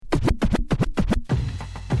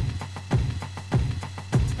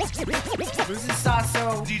This is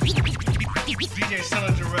Sasso. DJ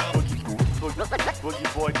Son Jarrell.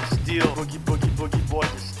 Boogie Boy to steal. Boogie Boy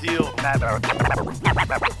to steal. Mad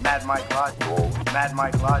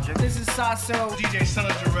Mike Logic. This is Sasso. DJ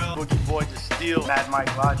Son Jarrell. Boogie Boy to steal. Mad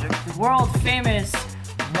Mike Logic. The world famous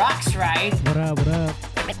Rocks Right. What up?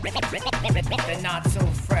 The Not So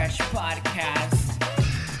Fresh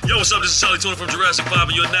podcast. Yo, what's up? This is Sally Tony from Jurassic 5,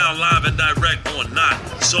 and you're now live and direct on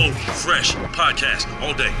Not So Fresh podcast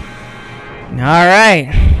all day. All right,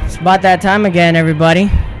 it's about that time again,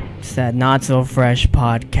 everybody. It's that Not So Fresh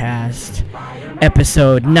podcast,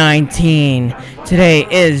 episode 19. Today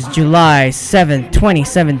is July 7th,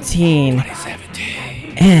 2017.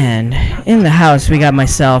 And in the house, we got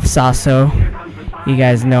myself, Sasso. You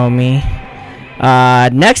guys know me.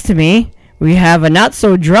 Next to me, we have a not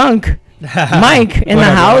so drunk Mike in the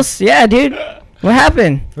house. Yeah, dude. What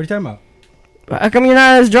happened? What are you talking about? How come you're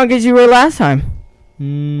not as drunk as you were last time? I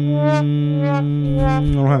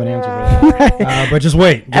don't have an answer for that. But just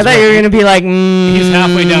wait. I thought you were going to be like, He's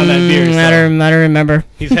halfway down that beer. I don't remember.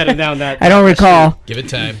 He's headed down that. I don't recall. Give it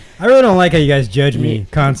time. I really don't like how you guys judge me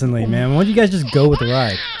constantly, man. Why don't you guys just go with the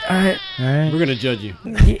ride? All right? We're going to judge you.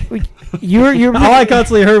 You're All I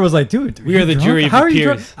constantly heard was like, dude, we are the drunk? jury of How your are you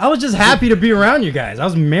peers. drunk? I was just happy to be around you guys. I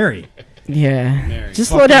was merry. Yeah. Mary. Just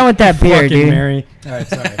slow down with that beer, Fucking dude. merry. All right,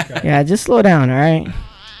 sorry. Yeah, just slow down, all right?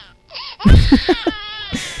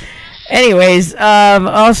 Anyways,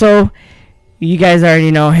 also, you guys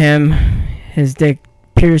already know him. His dick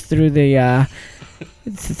pierced through the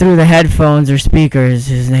headphones or speakers.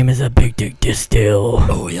 His name is a Big Dick Distill.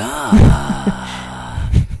 Oh, yeah.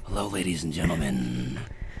 Hello, ladies and gentlemen.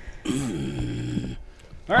 All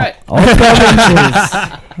right. All 12 inches.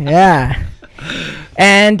 Yeah.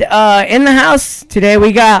 And in the house today,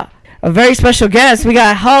 we got a very special guest. We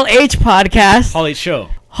got Hall H Podcast. Hall H Show.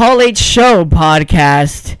 Hall H Show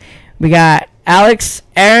Podcast. We got Alex,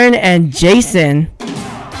 Aaron, and Jason. What's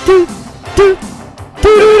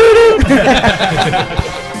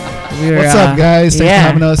up, guys? Thanks for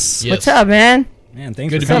having us. What's up, man? Man,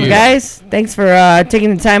 thanks Good for to What's be up, here. guys? Thanks for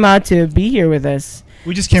taking the time out to be here with us.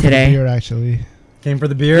 We just came Today. for the beer, actually. Came for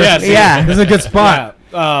the beer? Yes. Yeah. This is a good spot.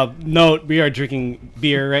 Note, we are drinking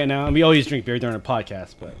beer right now. And we always drink beer during a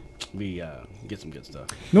podcast, but we get some good stuff.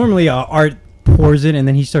 Normally, Art pours it, and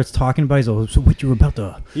then he starts talking about it. He's like, so what you're about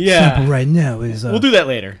to sample right now is... We'll do that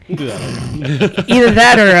later. Either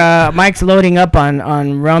that or Mike's loading up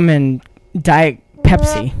on rum and Diet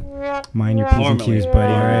Pepsi. Mind your P's and Normally. Q's,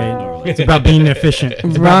 buddy, all right? Normally. It's about being efficient.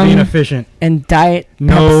 It's about Rum being efficient. And Diet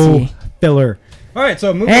No Pepsi. filler. All right,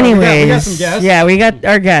 so moving Anyways, on. We got some guests. yeah, we got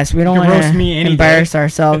our guests. We don't You can want roast me to any embarrass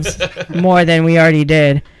ourselves more than we already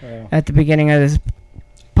did at the beginning of this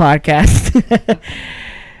podcast.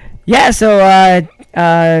 Yeah, so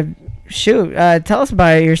tell us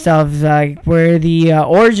about yourselves, where the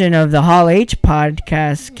origin of the Hall H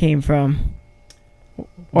podcast came from,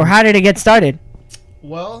 or how did it get started?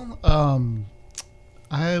 Well,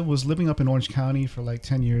 I was living up in Orange County for like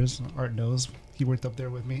 10 years. Art knows. He worked up there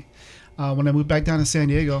with me. When I moved back down to San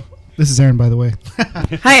Diego, this is Aaron, by the way.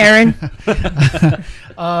 Hi, Aaron.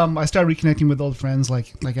 I started reconnecting with old friends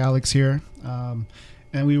like Alex here.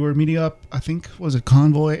 And we were meeting up, I think, was it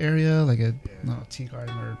Convoy area, like a tea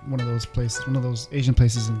garden or one of those places, one of those Asian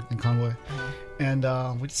places in Convoy. And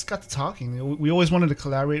we just got to talking. We always wanted to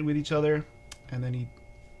collaborate with each other. And then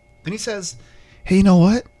he says, hey, you know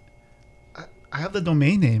what? I have the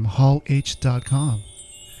domain name, halh.com.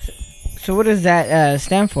 So what does that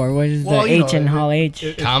stand for? What is the H in Hall H?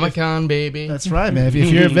 Comic-Con, baby. That's right, man. If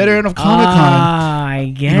you're a veteran of Comic-Con,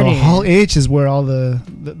 I get it. Hall H is where all the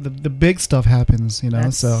big stuff happens,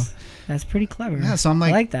 That's pretty clever. Yeah, so I'm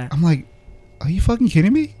like, I like that. I'm like, are you fucking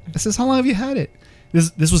kidding me? I says, how long have you had it?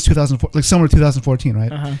 This was 2004, like summer 2014,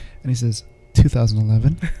 right? Uh-huh. And he says,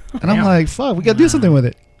 2011. And I'm like, fuck, we got to do something with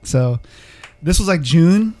it. So this was like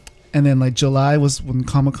June, and then like July was when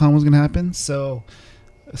Comic-Con was going to happen. So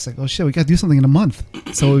it's like, oh shit, we got to do something in a month.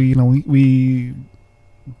 So, we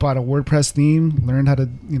bought a WordPress theme, learned how to,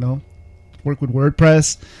 work with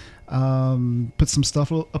WordPress, put some stuff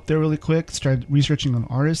up there really quick, started researching on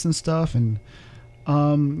artists and stuff. And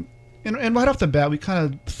right off the bat, we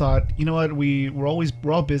kind of thought, you know what, we're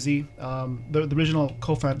all busy. The original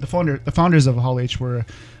the founders of Hall H were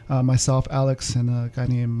myself, Alex, and a guy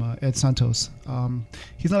named Ed Santos.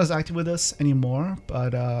 He's not as active with us anymore,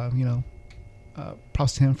 but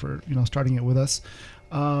props to him for starting it with us.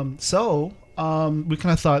 So we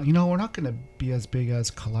kind of thought, we're not going to be as big as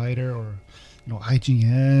Collider or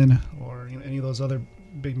IGN or any of those other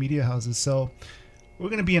big media houses. So we're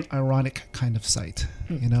going to be an ironic kind of site.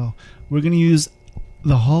 We're going to use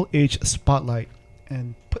the Hall H spotlight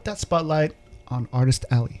and put that spotlight on Artist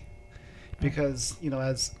Alley, because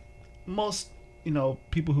as most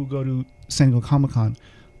people who go to San Diego Comic-Con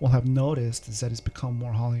will have noticed, is that it's become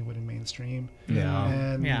more Hollywood and mainstream. Yeah.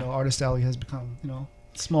 And Artist Alley has become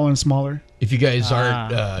smaller and smaller. If you guys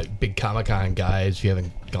aren't big Comic-Con guys, if you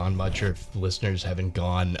haven't gone much, or if listeners haven't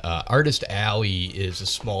gone, Artist Alley is a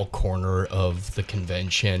small corner of the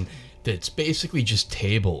convention that's basically just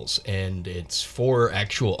tables, and it's for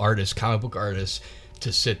actual artists, comic book artists,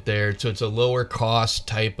 to sit there. So it's a lower cost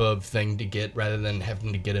type of thing to get, rather than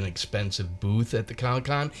having to get an expensive booth at the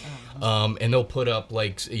Comic-Con. And they'll put up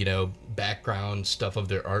background stuff of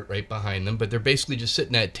their art right behind them, but they're basically just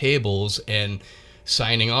sitting at tables and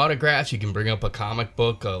signing autographs. You can bring up a comic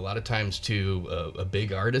book a lot of times to a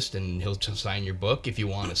big artist, and he'll sign your book. If you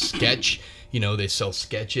want a sketch, they sell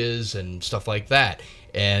sketches and stuff like that.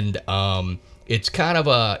 And it's kind of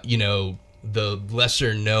a the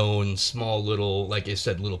lesser known small little, like I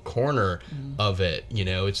said, little corner of it.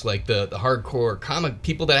 It's like the hardcore comic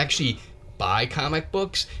people that actually buy comic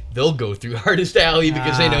books, they'll go through Artist Alley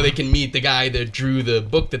because they know they can meet the guy that drew the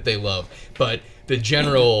book that they love. But the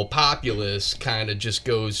general populace kind of just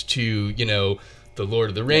goes to the Lord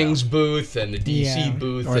of the Rings booth and the DC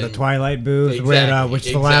booth, or the Twilight booth, Exactly,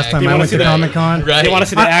 which the last time They I wanna went see to the- Comic-Con. Right. They want to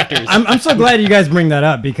see the actors. I'm so glad you guys bring that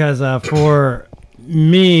up, because for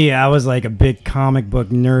me, I was like a big comic book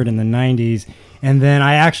nerd in the 90s, and then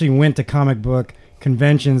I actually went to comic book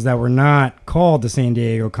conventions that were not called the San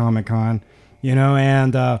Diego Comic-Con,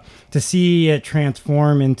 and to see it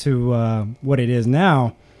transform into what it is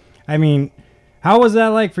now. I mean, how was that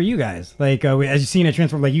like for you guys? Like, as you seen it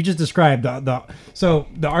transform, like you just described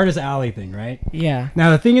the Artist Alley thing, right? Yeah. Now,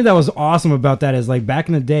 the thing that was awesome about that is, like, back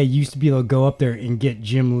in the day, you used to be able to go up there and get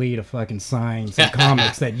Jim Lee to fucking sign some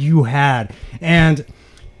comics that you had. And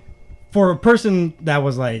for a person that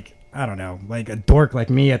was, like, I don't know, like a dork like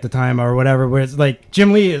me at the time or whatever, where it's like,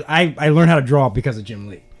 Jim Lee, I learned how to draw because of Jim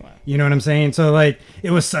Lee. You know what I'm saying? So, like,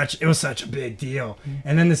 it was such a big deal.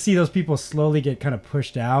 And then to see those people slowly get kind of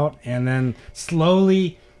pushed out, and then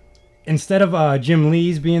slowly, instead of Jim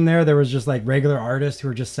Lee's being there was just like regular artists who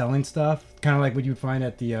were just selling stuff, kind of like what you'd find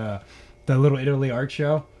at the Little Italy art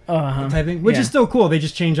show type thing, which is still cool. They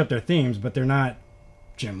just change up their themes, but they're not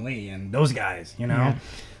Jim Lee and those guys, Yeah.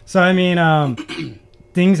 So, I mean,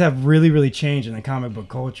 things have really, really changed in the comic book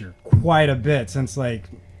culture quite a bit since, like,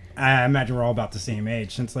 I imagine we're all about the same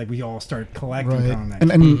age, since like we all started collecting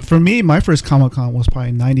comics. And for me, my first Comic-Con was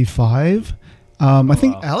probably 95. I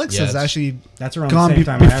think Alex has actually that's around gone the same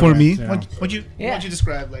time before I went, me. yeah. What'd you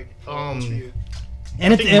describe, like, for you?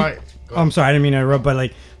 And think I'm sorry, I didn't mean to interrupt, but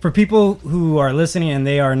like for people who are listening and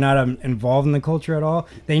they are not involved in the culture at all,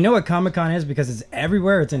 they know what Comic-Con is because it's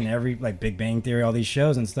everywhere. It's in every, like, Big Bang Theory, all these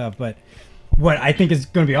shows and stuff. But what I think is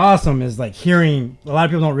going to be awesome is like hearing, a lot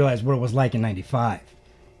of people don't realize what it was like in 95.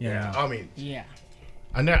 Yeah. I mean, Yeah.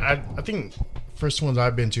 I think first ones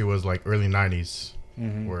I've been to was like early 90s,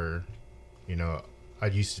 where, I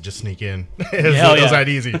used to just sneak in. It was that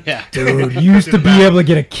easy. Yeah. Dude, you used to be able to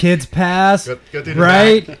get a kid's pass, Go through the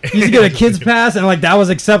right? back. You used to get a kid's pass, and like that was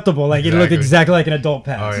acceptable. Like it looked Exactly. exactly like an adult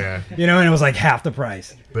pass. Oh, yeah. And it was like half the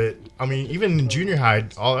price. But I mean, even in junior high,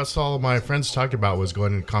 that's all my friends talked about was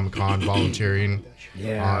going to Comic-Con, volunteering.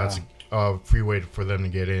 Yeah. That's a free way for them to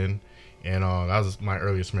get in. And that was my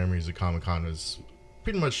earliest memories of Comic-Con, is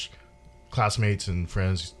pretty much classmates and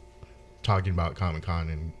friends talking about Comic-Con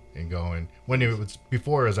and going. When it was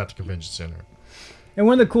before, it was at the convention center. And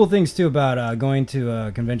one of the cool things too about going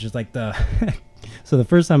to conventions, like so the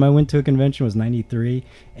first time I went to a convention was '93,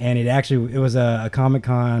 and it was a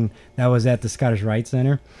Comic-Con that was at the Scottish Rite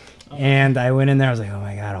Center. And I went in there, I was like, oh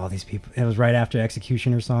my god, all these people. It was right after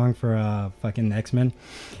Executioner song for fucking X-Men.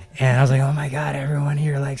 And I was like, oh my god, everyone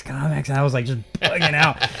here likes comics. And I was like just bugging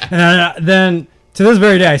out. And then to this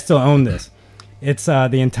very day, I still own this. It's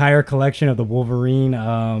the entire collection of the Wolverine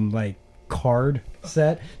like card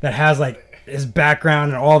set that has like his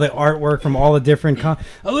background and all the artwork from all the different I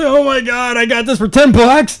was like, oh my god, I got this for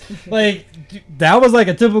 $10. Like, that was like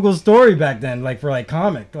a typical story back then, like for like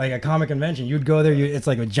a comic convention. You'd go there, it's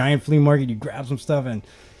like a giant flea market, you grab some stuff. And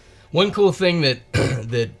one cool thing that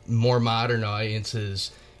that more modern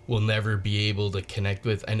audiences will never be able to connect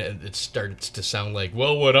with, and it starts to sound like,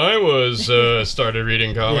 well, when I was started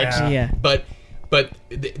reading comics, Yeah. but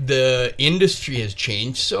the industry has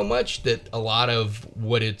changed so much that a lot of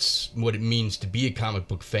what it means to be a comic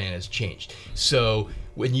book fan has changed. So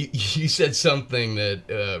when you said something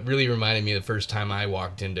that really reminded me of the first time I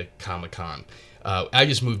walked into Comic-Con. I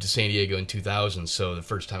just moved to San Diego in 2000, so the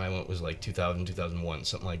first time I went was like 2000, 2001,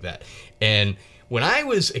 something like that. And when I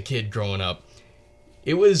was a kid growing up,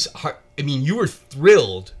 it was hard. I mean, you were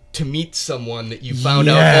thrilled to meet someone that you found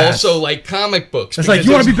out Yes. also like comic books. It's like, because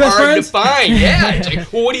you wanna be best hard friends? to find. Yeah. It's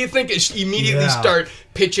like, well, what do you think? It's immediately Yeah. start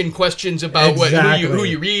pitching questions about Exactly. who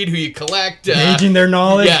you read, who you collect. Gauging their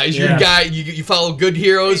knowledge. Yeah, is your guy, you follow good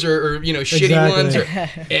heroes or shitty Exactly. ones. Or,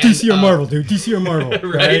 DC or Marvel, dude. DC or Marvel.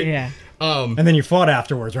 Right? Yeah. And then you fought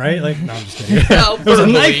afterwards, right? Like, no, I'm just kidding. Well, It was a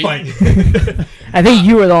knife verbally. fight. I think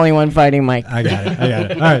you were the only one fighting Mike. I got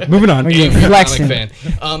it. All right, moving on. Or you Angry flexing. comic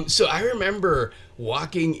fan. So I remember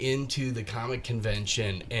walking into the comic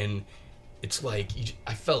convention and it's like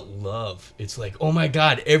I felt love. It's like, oh my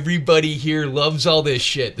god, everybody here loves all this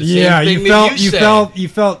shit. The Yeah, same thing you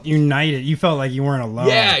felt united. You felt like you weren't alone.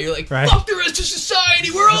 Yeah, you're like, right? fuck the rest of society.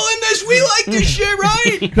 We're all in this. We like this shit,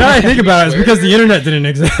 right? Now I think about it, it's because the internet didn't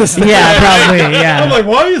exist. Yeah, probably. Yeah. I'm like,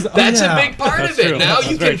 why is That's yeah. a big part That's of it. true. Now That's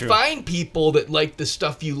you very can true. find people that like the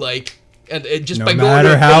stuff you like, and just No by going matter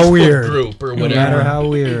to a how Facebook weird. group or No whatever. matter how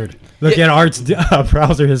weird. Look at Art's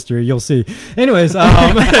browser history. You'll see. Anyways,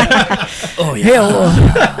 Oh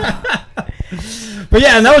yeah. but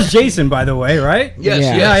yeah, and that was Jason, by the way, right? Yes,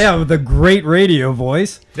 Yeah. yes. Yeah, with the great radio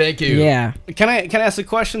voice. Thank you. Yeah. Can I ask a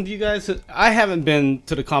question to you guys? I haven't been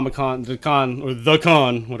to the con,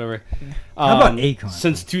 whatever. How about a con?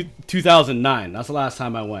 Since 2009. That's the last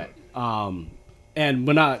time I went.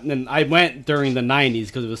 And I went during the 90s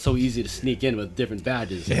because it was so easy to sneak in with different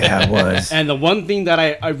badges. Yeah, it was. And the one thing that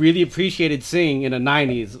I really appreciated seeing in the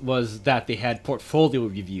 90s was that they had portfolio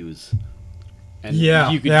reviews. And Yeah,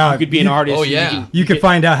 you could, yeah. you could be an You- artist. Oh, yeah. You could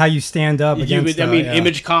find out how you stand up against.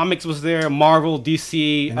 Image Comics was there, Marvel,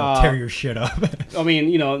 DC. And they'll tear your shit up. I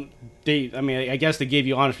mean, I guess they gave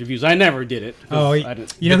you honest reviews. I never did it. 'cause Oh, I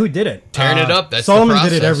didn't. you know who did it? Tearing it up, that's the Solomon did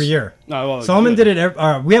it process. every year. Oh, well, Solomon good. did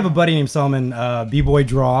it. We have a buddy named Solomon, B-Boy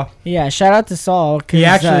Draw. Yeah, shout out to Saul because He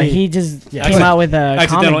actually- he just Yeah. came out with a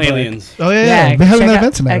Accidental comic book. Aliens. Oh yeah. We're having check that out-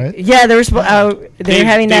 event tonight, right? Yeah, they were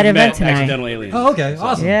having that event tonight. Accidental Aliens. Oh, okay,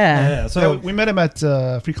 awesome. Yeah. So, Yeah, we met him at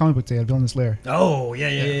Free Comic Book Day at Villainous Lair. oh yeah.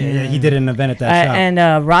 He did an event at that shop.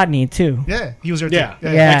 And Rodney too. Yeah, he was there too. Yeah.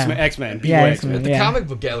 Yeah. X-Men. B-Boy Yeah, X-Men. At the Yeah. comic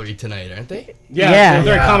book gallery tonight, aren't they? Yeah,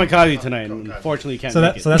 they're Yeah. at Kamikaze tonight. Unfortunately, can't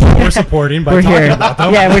make it. So that's what we're supporting by We're talking here. about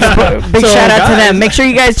them. Yeah, big So, shout out to guys- them. Make sure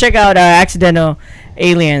you guys check out Accidental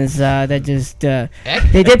Aliens. That just they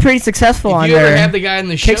did pretty successful on If you ever their have the guy on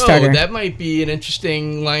the show, Kickstarter. that might be an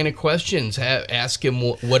interesting line of questions. Ask him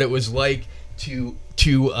what it was like to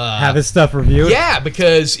have his stuff reviewed. Yeah,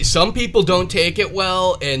 because some people don't take it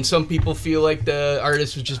well, and some people feel like the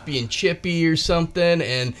artist was just being chippy or something.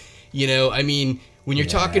 And I mean, when you're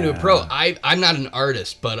talking to a pro, I'm not an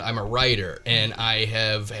artist, but I'm a writer, and I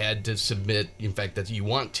have had to submit. In fact, that you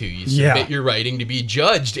want to. You submit your writing to be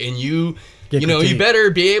judged, and you critiqued.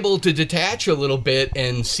 better be able to detach a little bit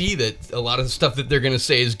and see that a lot of the stuff that they're going to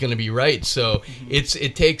say is going to be right. So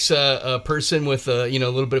it takes a person with a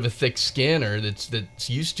little bit of a thick skin or that's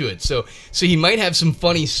used to it. So he might have some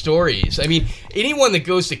funny stories. I mean, anyone that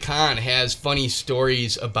goes to con has funny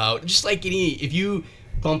stories about, just like if you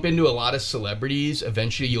bump into a lot of celebrities,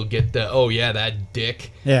 eventually you'll get that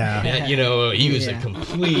dick. Yeah. And, he was a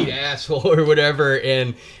complete asshole or whatever.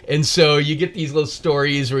 And so you get these little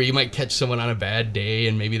stories where you might catch someone on a bad day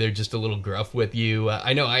and maybe they're just a little gruff with you.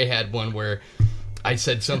 I know I had one where I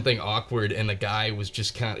said something awkward and the guy was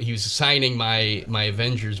just he was signing my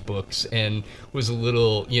Avengers books and was a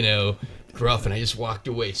little, gruff, and I just walked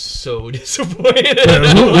away so disappointed.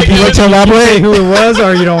 Would you like to elaborate who it was,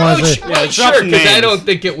 or you don't want to say? Well, sure, because I don't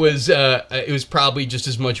think it was. It was probably just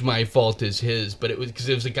as much my fault as his, but it was because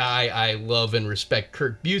it was a guy I love and respect,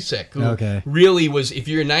 Kurt Busiek, who really was. If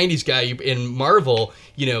you're a '90s guy in Marvel,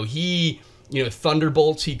 he.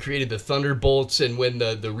 Thunderbolts. He created the Thunderbolts, and when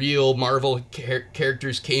the real Marvel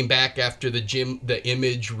characters came back after the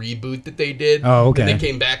Image reboot that they did, when they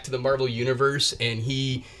came back to the Marvel universe, and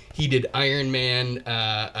he did Iron Man,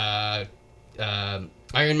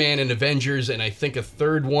 and Avengers, and I think a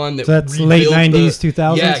third one that. So that's late '90s,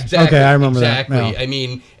 2000s. Yeah, exactly. Okay, I remember exactly. that. Yeah. I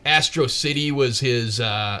mean, Astro City was his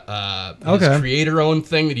creator-owned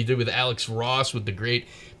thing that he did with Alex Ross with the great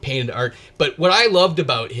painted art. But what I loved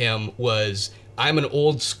about him was I'm an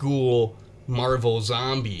old school Marvel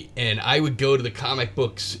zombie, and I would go to the comic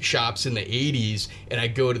books shops in the 80s, and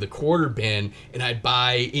I'd go to the quarter bin and I'd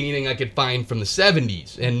buy anything I could find from the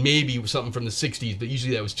 70s and maybe something from the 60s, but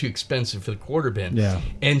usually that was too expensive for the quarter bin. Yeah.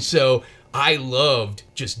 And so I loved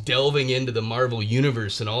just delving into the Marvel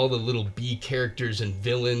universe and all the little B characters and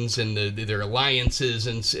villains and their alliances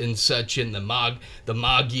and such, and the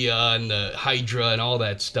Magia and the Hydra and all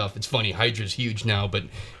that stuff. It's funny, Hydra's huge now, but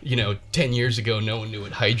 10 years ago no one knew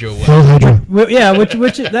what Hydra was. Well, yeah, which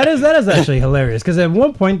that is actually hilarious, because at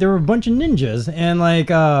one point there were a bunch of ninjas, and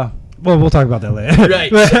Well, we'll talk about that later.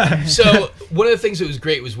 Right. So one of the things that was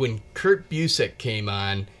great was when Kurt Busiek came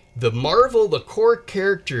on, the core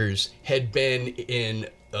characters had been in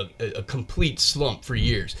a complete slump for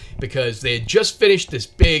years because they had just finished this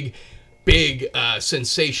big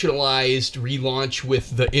sensationalized relaunch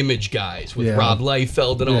with the Image guys, with Rob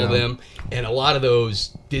Liefeld and all them, and a lot of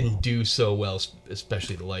those didn't do so well,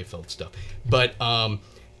 especially the Liefeld stuff. But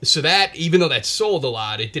so that, even though that sold a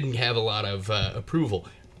lot, it didn't have a lot of approval.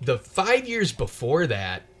 The 5 years before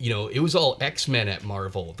that, it was all X-Men at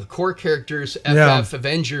Marvel. The core characters,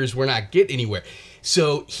 Avengers, were not getting anywhere.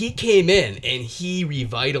 So he came in and he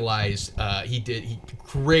revitalized. He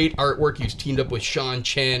great artwork. He was teamed up with Sean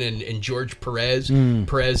Chen and George Perez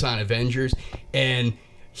on Avengers, and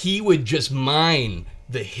he would just mine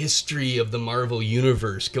the history of the Marvel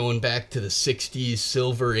Universe going back to the 60s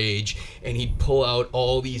Silver Age, and he'd pull out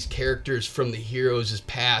all these characters from the heroes'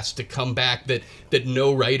 past to come back that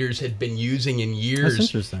no writers had been using in years. That's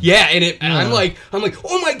interesting. Yeah, and I'm like,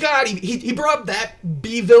 oh my god, he brought up that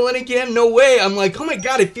B villain again? No way. I'm like, oh my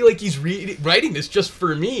god, I feel like he's writing this just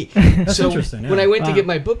for me. That's so interesting. When I went to get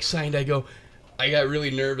my book signed, I got really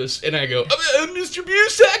nervous, and I go, Mr.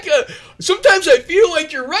 Busiek, sometimes I feel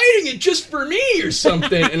like you're writing it just for me or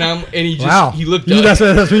something. And he looked up. That's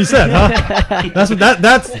what you said, huh?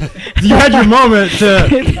 that's you had your moment to,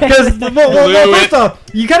 because first off,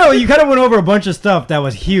 you kind of went over a bunch of stuff that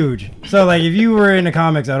was huge. So like, if you were into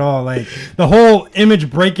comics at all, like the whole Image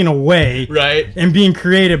breaking away, right, and being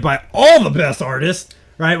created by all the best artists,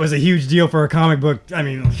 right, was a huge deal for a comic book. I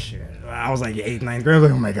mean, shit. I was like 8th, 9th grade. I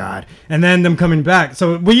was like, oh my god! And then them coming back.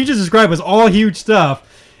 So what you just described was all huge stuff.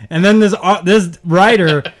 And then this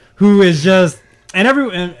writer who is just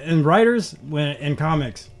and writers in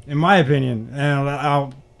comics, in my opinion, and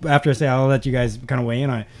I'll let you guys kind of weigh in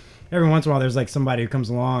on it. Every once in a while, there's like somebody who comes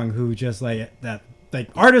along who just like that. Like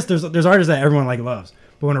artists, there's artists that everyone like loves.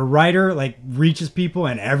 But when a writer like reaches people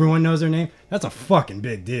and everyone knows their name, that's a fucking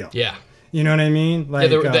big deal. Yeah. You know what I mean? Like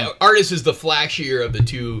the artist is the flashier of the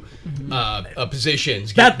two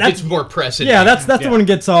positions. Gets more press. That's the one who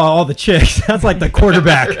gets all the chicks. That's like the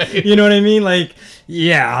quarterback. Right. You know what I mean? Like,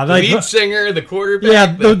 yeah, the lead singer, the quarterback. Yeah,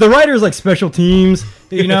 the writer's like special teams.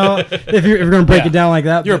 You know, if you're gonna break it down like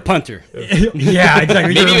that, you're a punter. Yeah,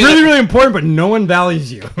 exactly. You're really, really important, but no one values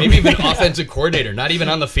you. Maybe even offensive coordinator, not even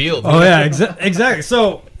on the field. Oh yeah, exactly.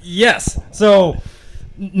 So yes, so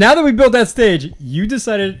now that we built that stage, you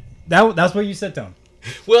decided. That's what you said to him.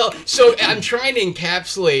 Well, so I'm trying to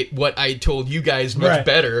encapsulate what I told you guys much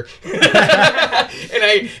better, and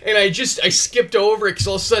I skipped over it because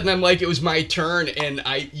all of a sudden I'm like, it was my turn, and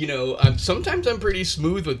sometimes I'm pretty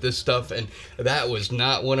smooth with this stuff, and that was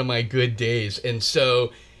not one of my good days, and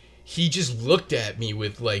so he just looked at me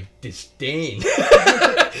with like disdain.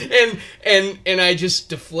 and I just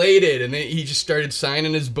deflated, and then he just started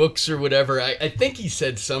signing his books or whatever. I think he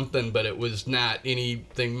said something, but it was not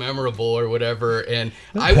anything memorable or whatever. And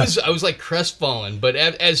I was like crestfallen. But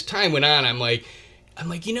as time went on, I'm like,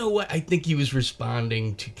 you know what? I think he was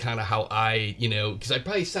responding to kind of how because I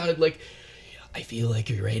probably sounded like, I feel like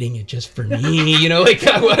you're writing it just for me, like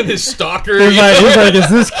I'm this stalker. He's like, is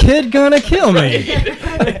this kid gonna kill me?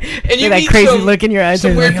 And you that meet crazy look in your eyes.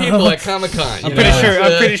 Some weird people at Comic-Con. I'm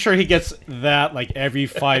pretty sure he gets that like every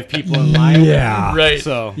 5 people in line. Yeah, right.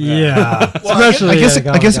 So yeah. Well, I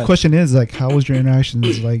guess the question is like, how was your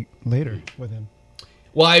interactions like later with him?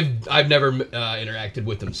 Well, I've never interacted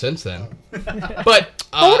with him since then. But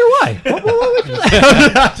I wonder why.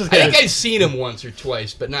 I think I've seen him once or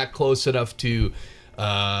twice, but not close enough to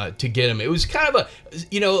get him. It was kind of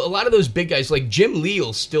a lot of those big guys like Jim Lee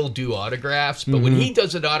will still do autographs, but when he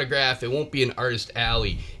does an autograph, it won't be an artist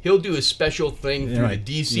alley. He'll do a special thing through the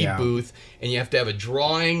DC booth, and you have to have a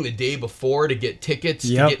drawing the day before to get tickets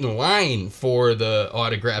to get in line for the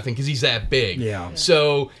autographing because he's that big. Yeah.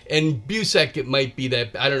 So, and Busiek, it might be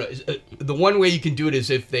that, I don't know. The one way you can do it is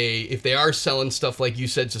if they are selling stuff like you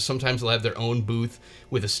said. So sometimes they'll have their own booth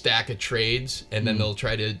with a stack of trades, and then they'll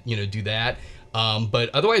try to do that. But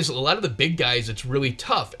otherwise, a lot of the big guys, it's really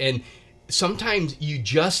tough. And sometimes you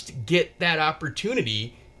just get that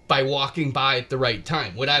opportunity by walking by at the right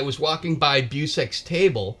time. When I was walking by Busiek's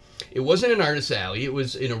table, it wasn't an artist alley. It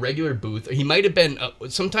was in a regular booth. He might have been,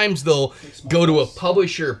 sometimes they'll go to a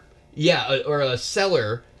publisher, or a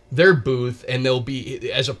seller, their booth, and they'll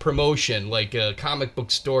be, as a promotion, like a comic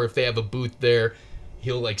book store, if they have a booth there,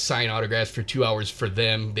 he'll like sign autographs for 2 hours for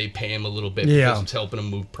them. They pay him a little bit Yeah. because it's helping them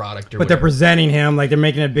move product or But they're whatever. presenting him like they're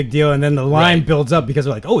making a big deal, and then the line Right. builds up because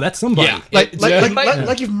they're like, "Oh, that's somebody." Yeah. Like, It's- like, yeah, like, it might-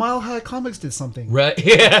 like if Mile High Comics did something. Right.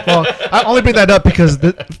 Yeah. Well, I only bring that up because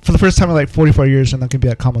for the first time in like 44 years, I'm not going to be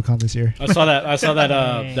at Comic-Con this year. I saw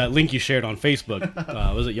that link you shared on Facebook.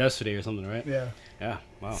 Was it yesterday or something, right? Yeah. Yeah.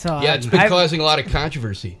 Wow. So Yeah, it's been causing a lot of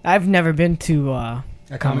controversy. I've never been to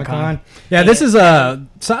At Comic-Con. Yeah, this is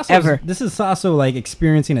Sasso. Ever. This is Sasso like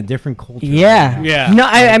experiencing a different culture. Yeah. Yeah. No,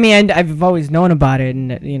 I mean, I've always known about it,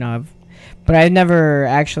 and but I never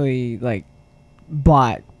actually like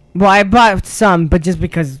bought. Well, I bought some, but just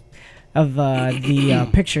because of the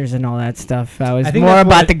pictures and all that stuff. I was I think more that's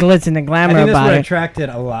what about the glitz and the I glamour think that's about what it. attracted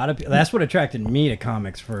a lot of people. That's what attracted me to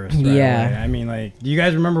comics first. Right Yeah. away. I mean, like, do you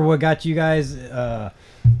guys remember what got you guys?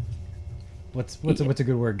 What's a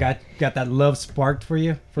good word? Got that love sparked for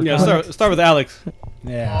you? For Yeah. comics? Start with Alex.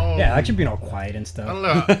 Yeah, yeah. Alex, you're being all quiet and stuff. I don't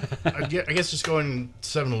know. I guess just going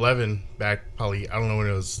 7-Eleven back probably, I don't know when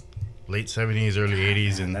it was, late 70s, early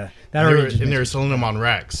 80s, and they were selling them on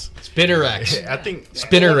racks. Spinner racks. I think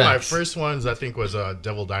Spinner one of my racks. first ones I think was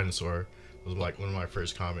Devil Dinosaur. It was like one of my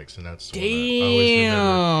first comics, and that's the one I always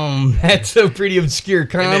remember. Damn, that's a pretty obscure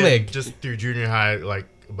And then comic. just through junior high, like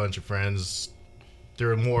a bunch of friends, they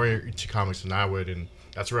were more into comics than I would, and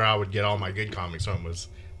that's where I would get all my good comics from was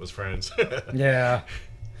friends. Yeah,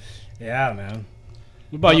 yeah, man.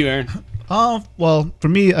 What about you, Aaron? Well, for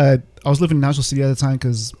me, I was living in Nashville City at the time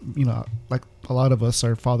because, like a lot of us,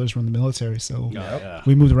 our fathers were in the military, so Yeah.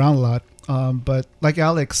 we moved around a lot. But like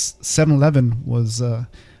Alex, 7-Eleven was, I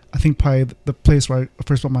think, probably the place where I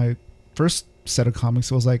first bought my first set of comics.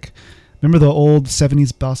 It was like, remember the old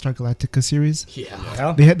 70s Battlestar Galactica series? Yeah.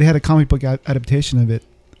 Well, They had a comic book adaptation of it.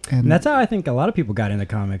 and that's how I think a lot of people got into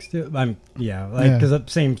comics too. Yeah. Because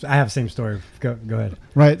I have the same story. Go ahead.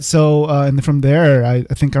 Right. So, and then from there, I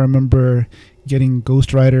think I remember getting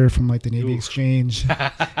Ghost Rider from like the Navy Exchange,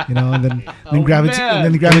 and then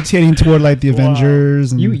gravitating toward like the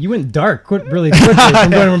Avengers. And You went dark really quickly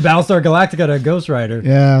from going from Battlestar Galactica to Ghost Rider.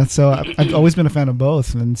 yeah. So I've always been a fan of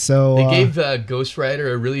both, and so They gave Ghost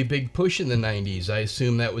Rider a really big push in the 90s. I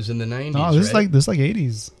assume that was in the 90s. oh, this right? is like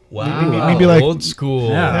 80s. Wow, maybe like old school.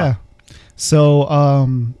 Yeah. So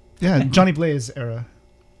Johnny Blaze era,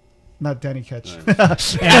 not Danny Ketch. And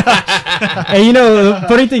the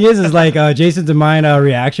funny thing is like Jason's and mine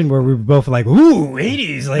reaction where we were both like, "Ooh,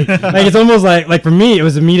 80s!" Like it's almost like for me it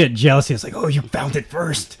was immediate jealousy. It's like, "Oh, you found it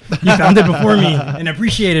first. You found it before me, and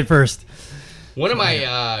appreciate it first." One of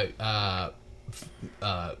my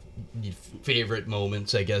favorite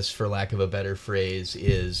moments, I guess, for lack of a better phrase,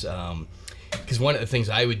 is because one of the things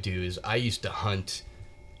I would do is I used to hunt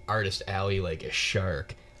Artist Alley like a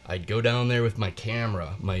shark. I'd go down there with my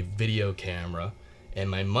camera, my video camera, and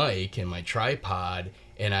my mic and my tripod,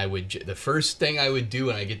 and the first thing I would do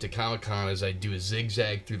when I get to Comic-Con is I'd do a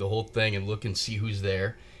zigzag through the whole thing and look and see who's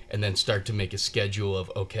there, and then start to make a schedule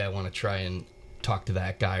of, okay, I want to try and talk to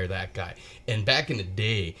that guy or that guy. And back in the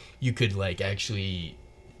day, you could like actually,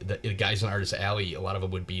 the guys in Artist Alley, a lot of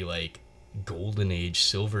them would be like Golden Age,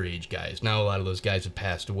 Silver Age guys. Now a lot of those guys have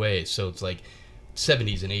passed away, so it's like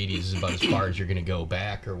 70s and 80s is about as far as you're going to go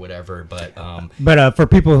back or whatever. But for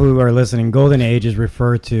people who are listening, Golden Age is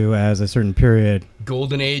referred to as a certain period.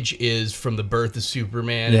 Golden Age is from the birth of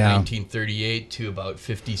Superman in 1938 to about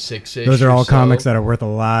 56-ish. Those are all or so. comics that are worth a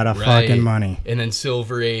lot of Right. fucking money. And then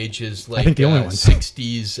Silver Age is like I think the only one.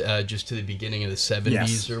 60s just to the beginning of the 70s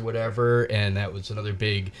Yes. or whatever. And that was another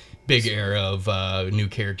big era of new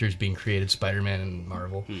characters being created, Spider-Man and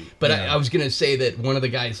Marvel. But I was going to say that one of the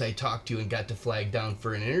guys I talked to and got to flag down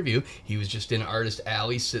for an interview, he was just in Artist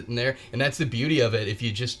Alley sitting there. And that's the beauty of it. If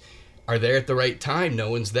you just are there at the right time, no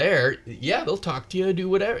one's there, yeah, they'll talk to you, do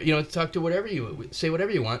whatever, talk to whatever you, say whatever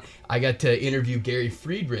you want. I got to interview Gary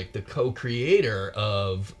Friedrich, the co-creator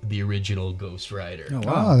of the original Ghost Rider. Oh,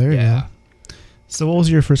 wow. Oh, there you go. So what was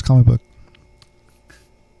your first comic book?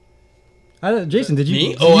 Jason, did you?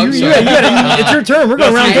 Me? Oh, I'm sorry. It's your turn. We're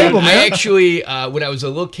going around the table, man. I actually, when I was a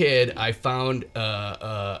little kid, I found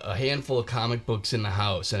a handful of comic books in the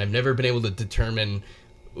house, and I've never been able to determine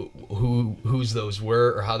whose those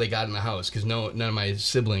were or how they got in the house, because none of my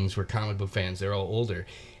siblings were comic book fans. They're all older.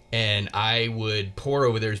 And I would pore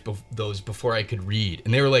over those before I could read.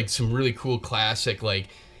 And they were like some really cool classic, like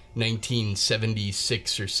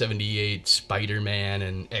 1976 or 78 Spider-Man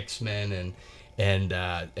and X-Men and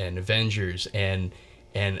Avengers, and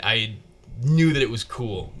I knew that it was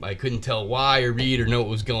cool. I couldn't tell why or read or know what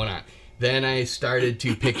was going on. Then I started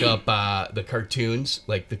to pick up the cartoons,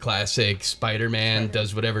 like the classic Spider-Man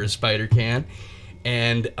does whatever a spider can,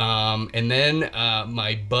 And then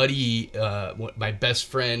my buddy, my best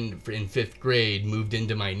friend in 5th grade, moved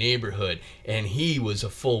into my neighborhood, and he was a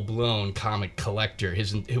full-blown comic collector.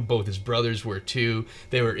 Both his brothers were too.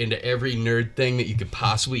 They were into every nerd thing that you could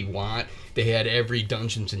possibly want. They had every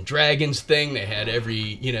Dungeons and Dragons thing. They had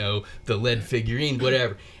every, the lead figurine,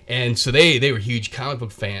 whatever. And so they were huge comic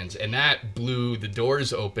book fans, and that blew the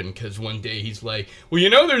doors open, because one day he's like,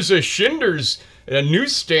 well, there's a Schindler's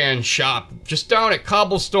newsstand shop just down at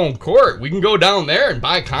Cobblestone Court. We can go down there and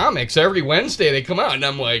buy comics. Every Wednesday they come out. And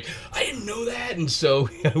I'm like, I didn't know that. And so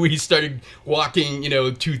we started walking,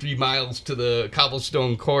 2-3 miles to the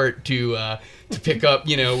Cobblestone Court to pick up,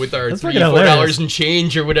 with our $3-4 and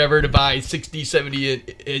change or whatever, to buy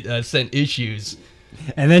 60-70 cent issues.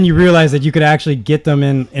 And then you realize that you could actually get them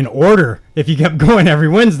in order if you kept going every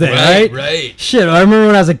Wednesday, right? Right. Shit, I remember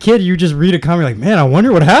when I was a kid, you just read a comic like, man, I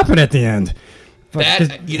wonder what happened at the end.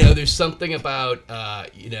 That, there's something about,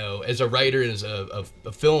 as a writer and as a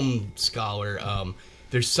film scholar,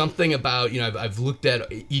 there's something about, I've looked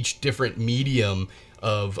at each different medium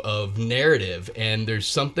of narrative, and there's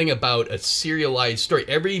something about a serialized story.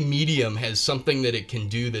 Every medium has something that it can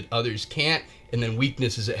do that others can't, and then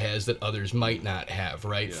weaknesses it has that others might not have,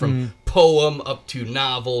 right? Yeah. From poem up to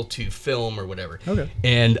novel to film or whatever. Okay.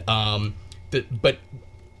 And, but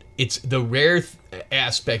it's the rare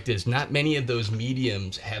aspect is not many of those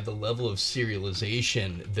mediums have the level of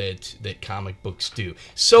serialization that comic books do.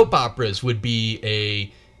 Soap operas would be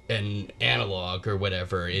an analog or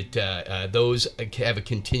whatever. Those have a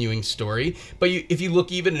continuing story. But if you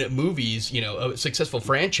look even at movies, a successful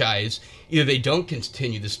franchise, either they don't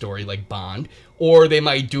continue the story like Bond, or they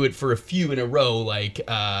might do it for a few in a row like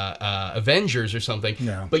Avengers or something.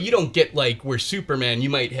 Yeah. But you don't get like where Superman you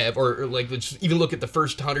might have, or like let's even look at the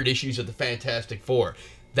first 100 issues of the Fantastic Four.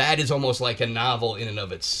 That is almost like a novel in and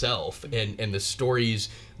of itself, and the stories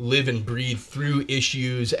live and breathe through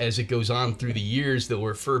issues as it goes on through the years. They'll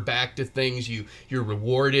refer back to things. You're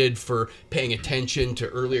rewarded for paying attention to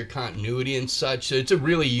earlier continuity and such. So it's a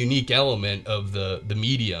really unique element of the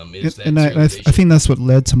medium. I think that's what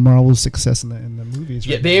led to Marvel's success in the movies.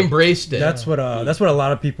 Yeah, they embraced it. That's what a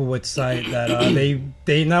lot of people would cite, that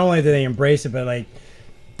they not only did they embrace it, but like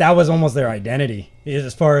that was almost their identity,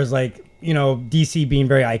 as far as like, DC being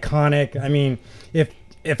very iconic. I mean,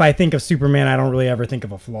 if I think of Superman, I don't really ever think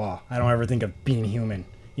of a flaw. I don't ever think of being human.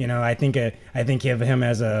 I think of him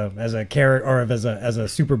as a character, or as a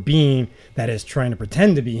super being that is trying to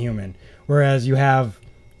pretend to be human. Whereas you have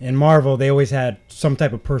in Marvel, they always had some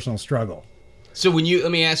type of personal struggle. So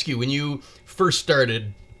let me ask you, when you first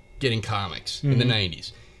started getting comics in the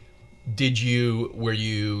 90s, were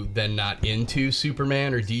you then not into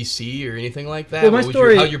Superman or DC or anything like that?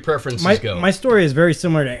 Well, how your preferences go? My story is very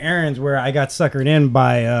similar to Aaron's, where I got suckered in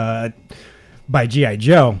by G.I.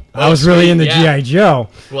 Joe. I was really into G.I. Joe.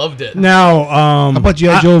 Loved it. Now, how about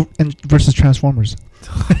G.I. Joe versus Transformers?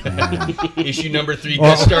 Issue number 3,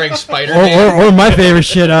 guest starring Spider-Man. Or my favorite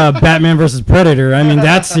shit, Batman versus Predator. I mean,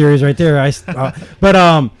 that series right there.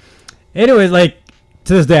 Anyways, like,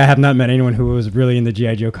 to this day, I have not met anyone who was really into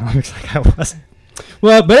G.I. Joe comics like I was.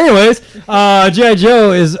 Well, but anyways, G.I.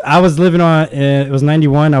 Joe I was living it was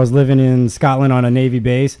 91. I was living in Scotland on a Navy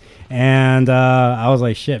base. And I was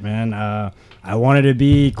like, shit, man. I wanted to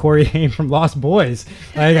be Corey Haim from Lost Boys.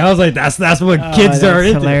 Like, I was like, that's what kids are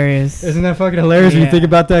into. Hilarious. Isn't that fucking hilarious when you think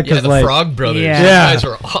about that? Yeah, the like, Frog Brothers. Yeah. Those guys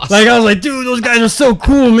are awesome. Like, I was like, dude, those guys are so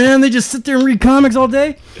cool, man. They just sit there and read comics all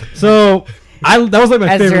day. So that was like my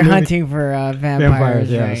favorite. As they're movie. hunting for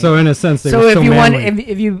vampires, yeah. right? So in a sense, they were if so you manly.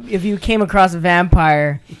 if you came across a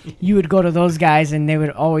vampire, you would go to those guys, and they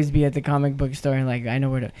would always be at the comic book store. And like, I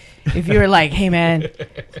know where to. If you were like, hey man,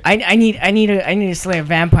 I need to slay a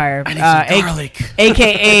vampire, garlic,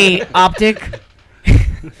 aka Optic. You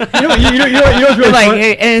know what's really like,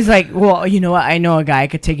 funny? and it's like, well, you know what? I know a guy. I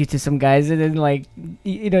could take you to some guys, and then like,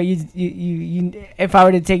 you if I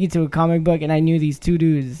were to take you to a comic book, and I knew these two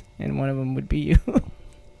dudes, and one of them would be you. What?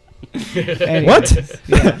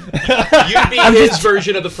 Yeah. You'd be his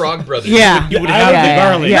version of the Frog Brothers. Yeah. You would I have would the be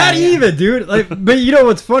garlic. Not even, dude. Like, but you know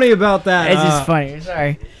what's funny about that? It's just funny.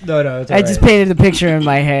 Sorry. No, it's all I right. just painted the picture in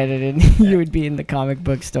my head, and then you would be in the comic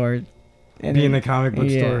book store. Be in the comic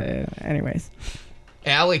book store. Yeah. Anyways.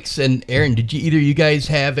 Alex and Aaron, did either you guys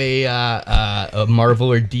have a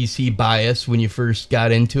Marvel or DC bias when you first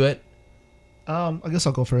got into it? I guess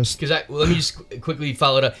I'll go first. Let me just quickly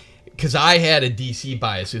follow it up. Because I had a DC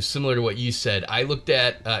bias. It was similar to what you said. I looked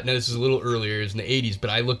at, now this is a little earlier, it was in the 80s, but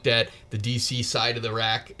I looked at the DC side of the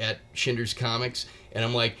rack at Schindler's Comics, and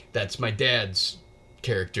I'm like, that's my dad's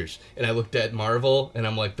characters, and I looked at Marvel, and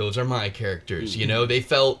I'm like, those are my characters. You know, they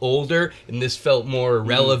felt older, and this felt more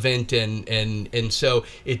relevant, and so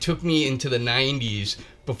it took me into the 90s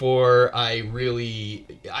before I really...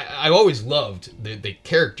 I always loved the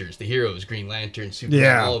characters, the heroes, Green Lantern,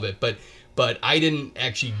 Superman, all of it, but I didn't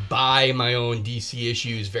actually buy my own DC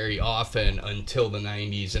issues very often until the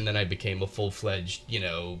 90s, and then I became a full-fledged,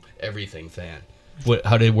 everything fan.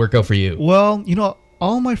 How did it work out for you? Well,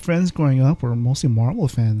 all my friends growing up were mostly Marvel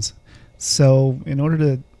fans. So in order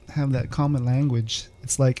to have that common language,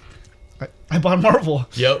 it's like I bought Marvel.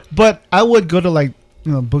 Yep. But I would go to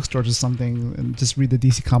bookstores or something and just read the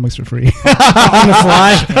DC comics for free. On the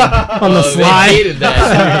slide. On the slide. They hated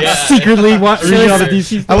that. Yeah. Secretly reading all the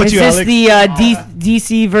DC. How about Is you, this Alex? the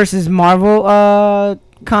DC versus Marvel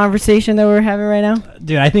conversation that we're having right now?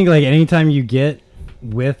 Dude, I think anytime you get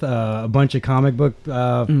with a bunch of comic book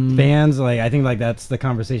fans, I think that's the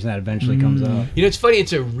conversation that eventually comes up. It's funny.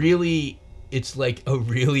 It's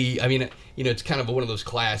kind of one of those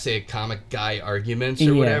classic comic guy arguments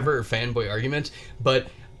or whatever, or fanboy arguments. But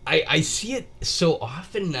I see it so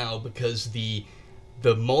often now because the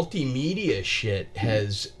multimedia shit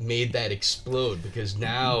has made that explode, because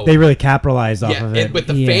now they really capitalize off of it. But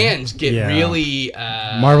the fans get really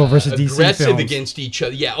Marvel versus DC aggressive films against each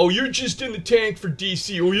other. Yeah. Oh, you're just in the tank for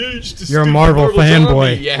DC. Oh, you're just you're a stupid Marvel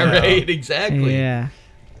fanboy. Zombie. Yeah, right. Exactly. Yeah.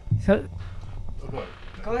 So,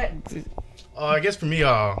 go ahead. I guess for me,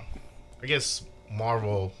 I guess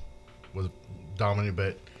Marvel was dominant,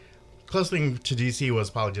 but close thing to DC was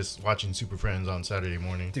probably just watching Super Friends on Saturday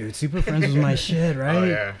morning. Dude, Super Friends was my shit, right? Oh,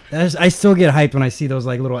 yeah. I still get hyped when I see those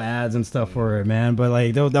little ads and stuff for it, man. But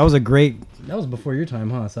that was a great. That was before your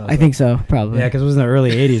time, huh? I think so, probably. Yeah, because it was in the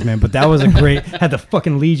early '80s, man. But that was a great. Had the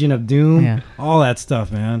fucking Legion of Doom, all that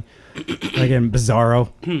stuff, man. In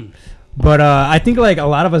Bizarro. But I think a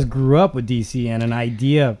lot of us grew up with DC and an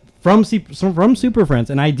idea from Super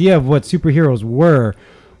Friends, an idea of what superheroes were.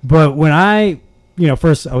 But when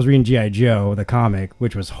first I was reading G.I. Joe, the comic,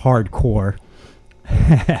 which was hardcore.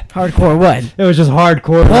 Hardcore what? It was just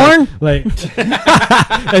hardcore. Porn?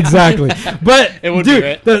 Exactly. But, It would dude, be,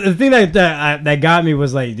 right? the thing that got me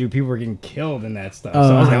was people were getting killed in that stuff. So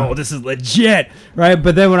I was like, oh, this is legit, right?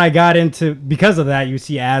 But then when I got because of that, you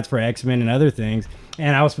see ads for X-Men and other things.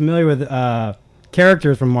 And I was familiar with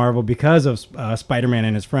characters from Marvel because of Spider-Man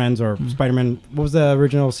and his friends, or Spider-Man. What was the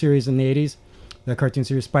original series in the 80s? The cartoon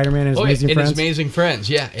series Spider-Man and his Amazing Friends. His Amazing Friends,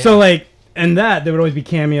 yeah. So and that there would always be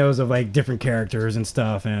cameos of different characters and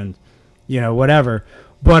stuff, and whatever.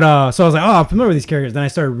 But so I was like, oh, I'm familiar with these characters. Then I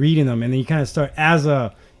started reading them, and then you kind of start as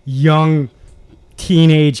a young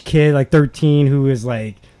teenage kid, 13, who is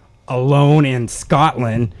alone in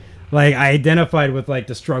Scotland. I identified with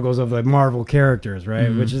the struggles of the Marvel characters, right?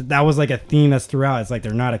 Mm-hmm. That was a theme that's throughout. It's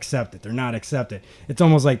they're not accepted. They're not accepted. It's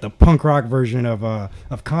almost like the punk rock version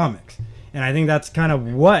of comics, and I think that's kind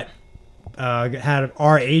of what had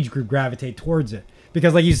our age group gravitate towards it,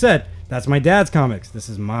 because like you said, that's my dad's comics. This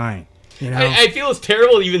is mine. I feel it's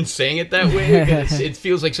terrible even saying it that way, because it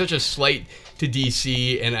feels like such a slight to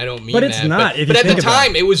DC, and I don't mean that. But it's not. But at the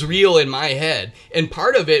time, it was real in my head, and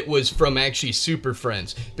part of it was from actually Super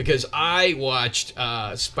Friends, because I watched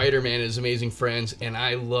Spider-Man and His Amazing Friends, and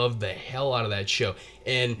I loved the hell out of that show.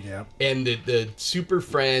 And the Super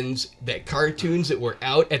Friends, that cartoons that were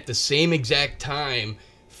out at the same exact time,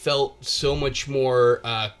 felt so much more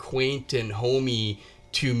quaint and homey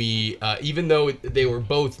to me, even though they were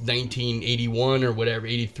both 1981 or whatever,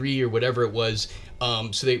 83 or whatever it was.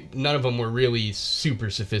 So none of them were really super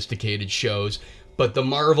sophisticated shows, but the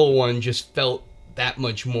Marvel one just felt that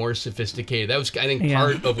much more sophisticated. That was, I think,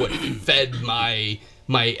 part of what fed my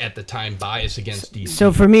at the time bias against DC.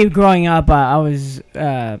 So for me, growing up, I was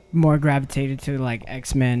more gravitated to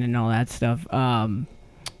X-Men and all that stuff.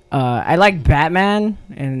 I like Batman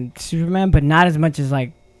and Superman, but not as much as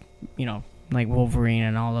Wolverine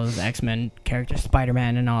and all those X-Men characters,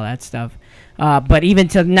 Spider-Man and all that stuff. But even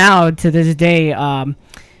to this day,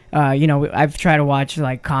 I've tried to watch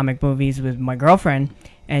comic movies with my girlfriend,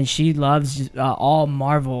 and she loves all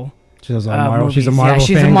Marvel. She loves all Marvel. Movies. She's a Marvel fan.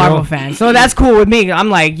 She's a Marvel fan. So that's cool with me.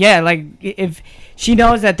 I'm if she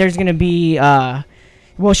knows that there's gonna be,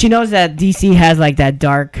 she knows that DC has that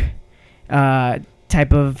dark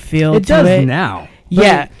type of feel. It does now.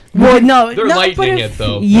 Yeah. Well, no, they're lightening it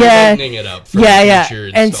though. Yeah. They're lightening it up. For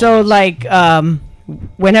future And so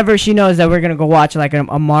whenever she knows that we're gonna go watch a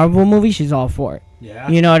Marvel movie, she's all for it. Yeah.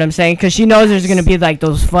 You know what I'm saying? Because she knows there's gonna be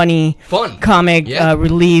those fun comic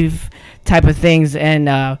relief type of things,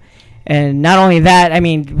 and And not only that, I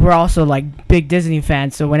mean, we're also like big Disney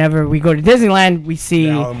fans. So whenever we go to Disneyland, we see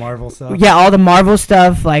all the Marvel stuff. Yeah, all the Marvel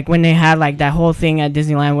stuff. Like when they had like that whole thing at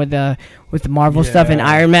Disneyland with the Marvel stuff and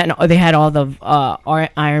Iron Man. They had all the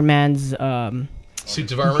Iron Man's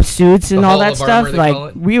suits of armor, suits and The all Hall that of Armor, stuff. they call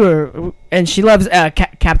Like it. we were, and she loves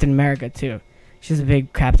Captain America too. She's a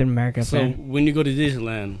big Captain America So fan. when you go to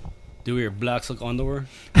Disneyland, do we wear black silk underwear?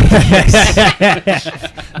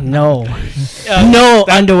 No, no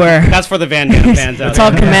underwear. That's for the Van Damme fans out It's there.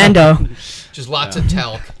 all commando. Just lots of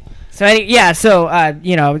talc. So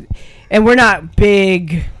you know, and we're not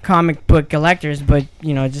big comic book collectors, but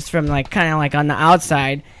you know, just from like kind of like on the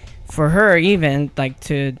outside, for her even like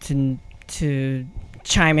to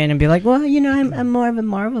chime in and be like, well, you know, I'm more of a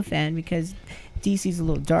Marvel fan because DC's a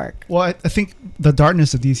little dark. Well, I think the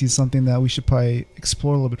darkness of DC is something that we should probably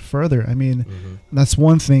explore a little bit further. I mean, that's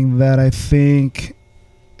one thing that I think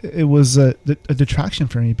it was a detraction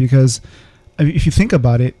for me because I mean, if you think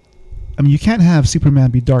about it, I mean, you can't have Superman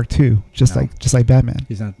be dark too, just like Batman.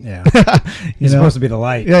 He's not. Yeah, he's supposed to be the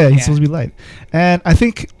light. Yeah, he's supposed to be light. And I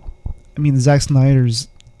think, I mean, Zack Snyder's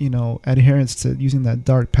adherence to using that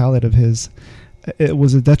dark palette of his. It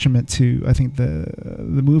was a detriment to, I think, the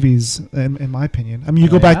movies, in my opinion. I mean, you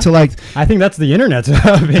go back to like... I think that's the internet's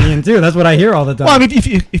opinion, too. That's what I hear all the time. Well, I mean,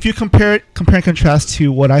 if you compare and contrast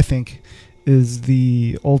to what I think is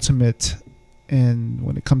the ultimate, and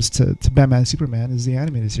when it comes to Batman and Superman, is the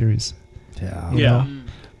animated series. Yeah. You know?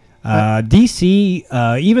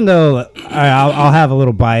 DC, even though I'll have a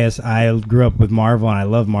little bias, I grew up with Marvel, and I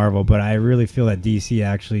love Marvel, but I really feel that DC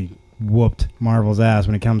actually whooped Marvel's ass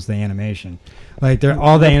when it comes to animation. Like they're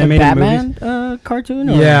all the animated Batman movies. Cartoon?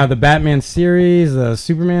 Or? Yeah, the Batman series, the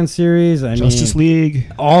Superman series. Justice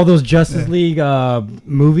League. All those Justice League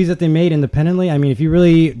movies that they made independently. I mean, if you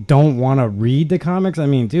really don't want to read the comics, I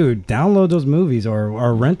mean, dude, download those movies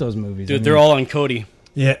or rent those movies. Dude, they're all on Cody.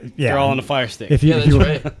 Yeah. They're all on the Fire Stick. That's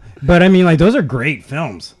right. But I mean, like those are great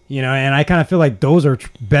films, you know, and I kind of feel like those are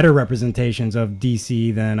better representations of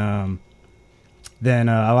DC than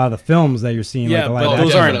a lot of the films that you're seeing. Yeah, like, but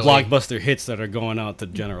those aren't definitely. blockbuster hits that are going out to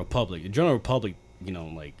the general public. The general public, you know,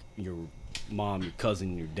 like your mom, your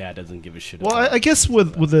cousin, your dad doesn't give a shit. Well, about I guess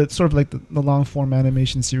with the sort of like the long form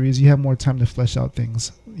animation series, you have more time to flesh out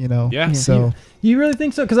things, you know? Yeah. So, You really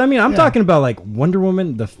think so? Because I mean, I'm talking about like Wonder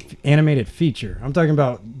Woman, the animated feature. I'm talking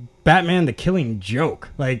about Batman, the Killing Joke.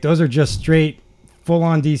 Like those are just straight,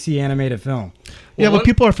 full-on DC animated film. yeah, but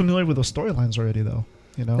people are familiar with those storylines already, though.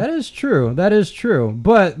 You know? That is true. That is true.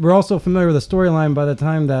 But we're also familiar with the storyline by the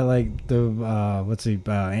time that like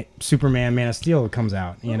the Superman, Man of Steel comes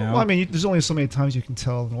out. You know. Well, I mean, there's only so many times you can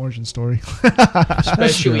tell an origin story.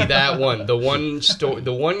 Especially that one, the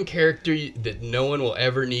one character that no one will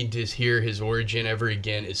ever need to hear his origin ever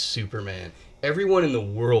again is Superman. Everyone in the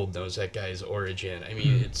world knows that guy's origin. I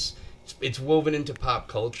mean, it's woven into pop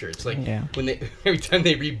culture. It's like when they every time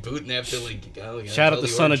they reboot and they have to like shout out the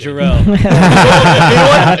son of origin. Jarrell. You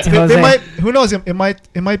know what? They might. Who knows? It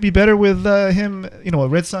might be better with him. You know, a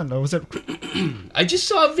Red Sun. Or was it? I just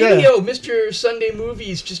saw a video. Mr. Sunday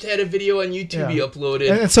Movies just had a video on YouTube he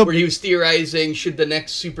uploaded And so- where he was theorizing should the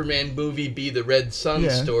next Superman movie be the Red Sun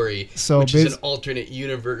story, which is an alternate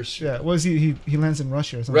universe. Yeah. Was he lands in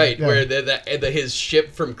Russia or something? Right, Yeah. where his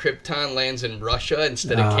ship from Krypton lands in Russia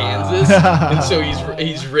instead of Kansas, and so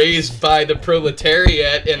he's raised by the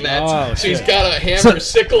proletariat, and that's so he's got a hammer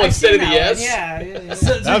sickle instead of the S.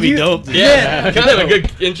 That'd be dope. Yeah, kind of a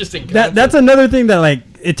good, interesting. That's another thing that like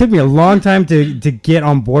it took me a long time to get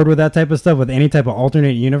on board with that type of stuff with any type of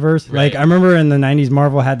alternate universe. Right. Like I remember in the 90s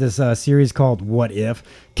Marvel had this series called What If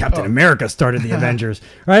Captain America started the Avengers,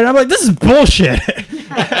 right? And I'm like, this is bullshit.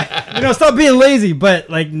 You know, stop being lazy. But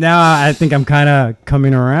like now I think I'm kind of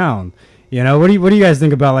coming around. You know, what do you guys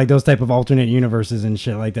think about like those type of alternate universes and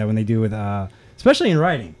shit like that when they do with especially in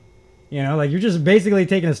writing? You know, like you're just basically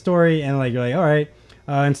taking a story and like you're like, all right,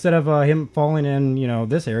 instead of him falling in, you know,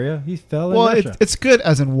 this area, he fell in Russia. It's good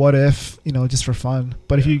as in what if, you know, just for fun.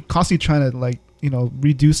 But if you constantly trying to like, you know,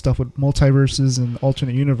 redo stuff with multiverses and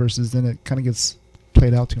alternate universes, then it kind of gets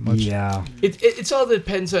played out too much. Yeah. It's all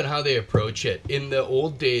depends on how they approach it. In the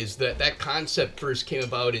old days, that concept first came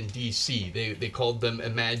about in DC. They called them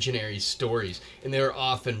imaginary stories, and they were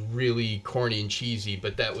often really corny and cheesy,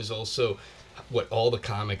 but that was also what all the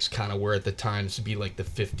comics kind of were at the time, to be like the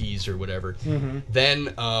 50s or whatever.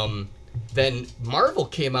 Then Marvel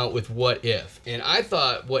came out with What If, and I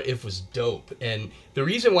thought What If was dope. And the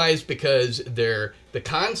reason why is because they're the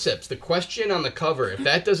concepts, the question on the cover, if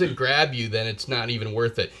that doesn't grab you, then it's not even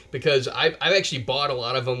worth it. Because I've actually bought a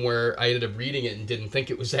lot of them where I ended up reading it and didn't think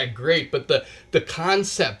it was that great. But the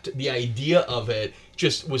concept, the idea of it,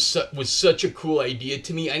 just was such a cool idea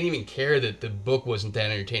to me. I didn't even care that the book wasn't that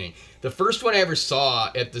entertaining. The first one I ever saw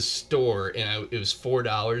at the store, and it was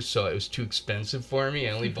 $4, so it was too expensive for me.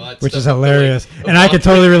 I only bought Which is stuff hilarious. for, like, And I could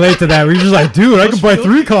totally relate to that. Where you're just like, dude, I could buy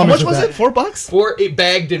 3 How comics much with was that. it? $4? For it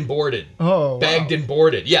bagged and boarded. Oh, Bagged and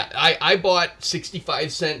boarded. Yeah, I bought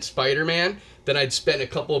 65-cent Spider-Man. Then I'd spend a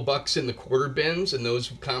couple of bucks in the quarter bins, and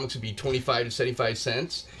those comics would be 25 to 75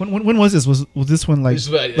 cents. When was this? Was this one like This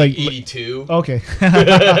was about, like 82. Okay. 82,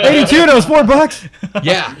 that was $4.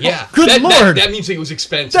 Yeah. Good Lord. That means it was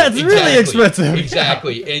expensive. That's really expensive.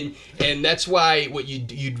 Exactly. And that's why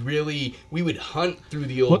we would hunt through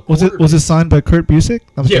the old. Was it signed by Kurt Busiek?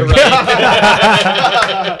 Yeah, right.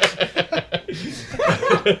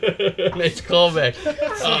 Nice callback.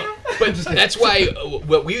 But that's why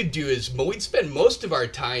what we would do is we'd spend most of our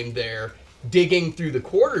time there digging through the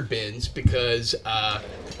quarter bins because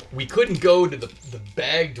we couldn't go to the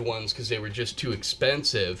bagged ones because they were just too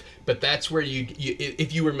expensive. But that's where you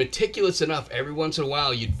if you were meticulous enough, every once in a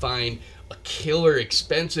while you'd find a killer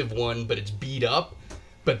expensive one, but it's beat up.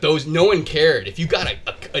 But those, no one cared. If you got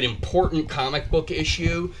an important comic book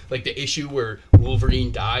issue, like the issue where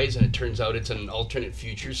Wolverine dies and it turns out it's an alternate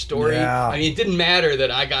future story. Yeah. I mean, it didn't matter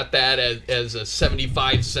that I got that as a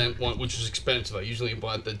 75-cent one, which was expensive. I usually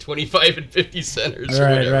bought the 25 and 50 centers or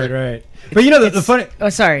whatever. Right. But you know, the funny... Oh,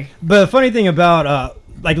 sorry. But the funny thing about...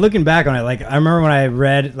 like looking back on it, like I remember when I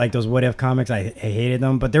read like those What If comics, I hated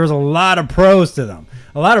them, but there was a lot of pros to them.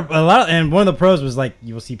 A lot of, and one of the pros was like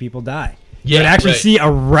you will see people die. You would actually see a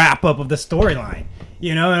wrap up of the storyline,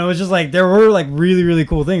 you know, and it was just like there were like really, really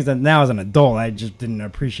cool things that now as an adult I just didn't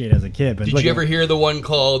appreciate as a kid. But Did you ever hear the one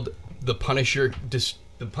called The Punisher?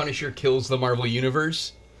 The Punisher Kills the Marvel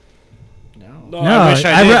Universe. No,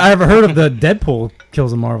 I've heard of the Deadpool kills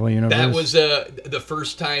the Marvel Universe. That was the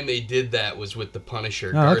first time they did that was with the Punisher.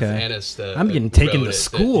 Oh, Garth okay. Ennis. I'm getting taken to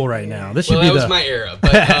school right now. This should be that was my era,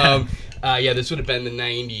 but this would have been the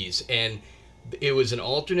 90s, and it was an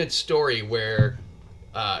alternate story where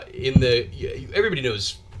everybody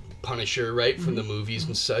knows Punisher, right, from the movies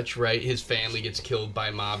and such, right? His family gets killed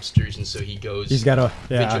by mobsters, and so he goes. He's got a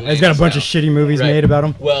bunch of shitty movies made about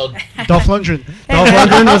him. Well, Dolph Lundgren. Dolph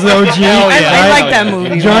Lundgren was the OG. I like that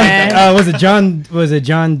movie. Was it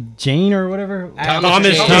John Jane or whatever?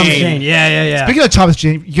 Thomas Jane. Yeah. Speaking of Thomas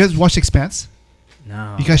Jane, you guys watch Expanse?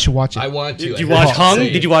 No. You guys should watch it. I want to. Did you watch Hung?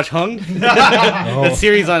 Did you watch Hung? That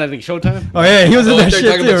series on, I think, Showtime. Oh yeah, he was in that they're shit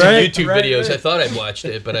talking too, about some right? YouTube videos. I thought I'd watched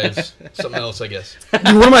it, but it's something else, I guess.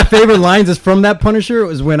 Dude, one of my favorite lines is from that Punisher. It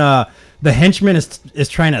was when the henchman is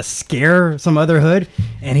trying to scare some other hood,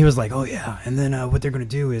 and he was like, "Oh yeah," and then what they're gonna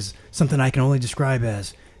do is something I can only describe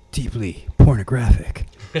as deeply pornographic.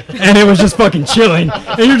 And it was just fucking chilling.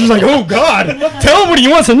 And you're just like, oh, God, tell him what he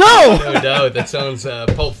wants to know. No doubt. That sounds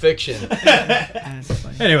Pulp Fiction.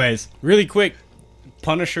 Anyways. Really quick,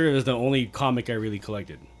 Punisher is the only comic I really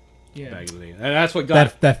collected. Yeah. Back in the day. And that's what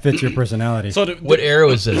got that fits your personality. So what era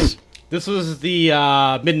was this? This was the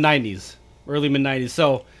mid-90s, early mid-90s.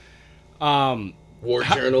 So, War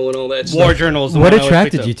Journal and all that stuff. War Journals. What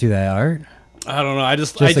attracted you to that, Art? I don't know. I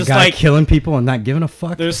just a guy like killing people and not giving a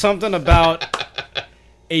fuck? There's something about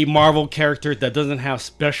a Marvel character that doesn't have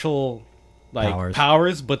special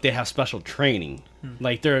powers, but they have special training.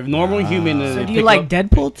 Like they're a normal human. So do you like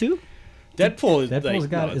Deadpool too? Deadpool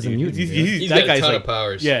is a mutant. He's got that guy's a ton like of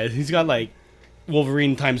powers. Yeah, he's got like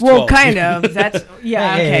Wolverine times 12. Well, kind of. That's You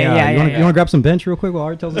want to grab some bench real quick while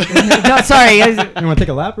Art tells us? No, sorry. You want to take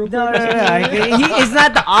a lap real quick? No. It's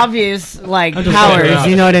not the obvious powers.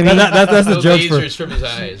 You know what I mean? That's the joke lasers from his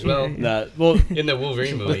eyes. Well, in the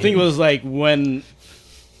Wolverine movie. The thing was like when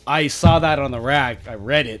I saw that on the rack, I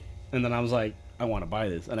read it, and then I was like, I want to buy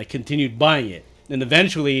this, and I continued buying it. And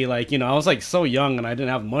eventually, I was like so young, and I didn't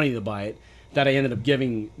have money to buy it, that I ended up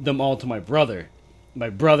giving them all to my brother. My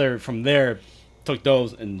brother from there took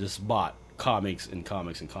those and just bought comics and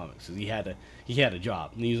comics and comics. He had a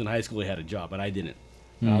job. When he was in high school, he had a job, but I didn't.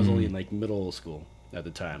 I was only in like middle school at the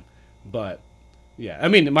time. But yeah, I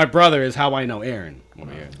mean, my brother is how I know Aaron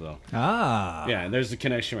over here. So yeah, there's the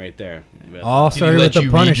connection right there. All started with the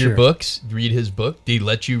Punisher. Read your books? Read his book? Did he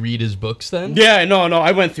let you read his books then? Yeah, no.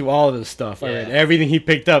 I went through all of this stuff. I read everything he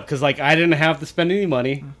picked up because I didn't have to spend any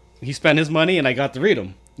money. He spent his money, and I got to read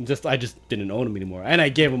them. I just didn't own him anymore, and I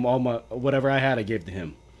gave him all my whatever I had. I gave to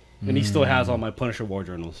him, and he still has all my Punisher War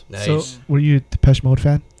Journals. Nice. So, were you a Depeche Mode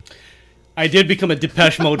fan? I did become a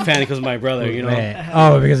Depeche Mode fan because of my brother. You know.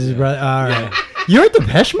 Oh, because of his brother. All right. Yeah. You're a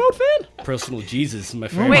Depeche Mode fan? Personal Jesus, my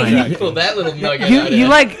friend. Wait, Pull that little nugget out of you it.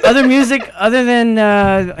 like other music other than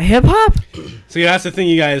hip hop? See, that's the thing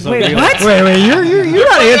you guys don't Wait, realize. what? Wait, you're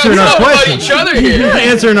not answering our Talk about questions. each other You're here. not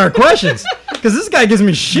answering our questions. Because this guy gives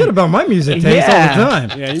me shit about my music taste all Yeah. the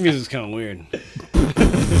time. Yeah, your music's kind of weird.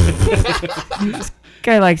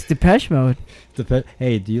 Guy likes Depeche Mode.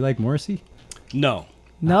 Hey, do you like Morrissey? No.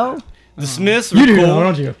 No? The Smiths You were do, cool,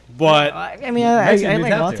 don't you? but I mean, I Mexican dudes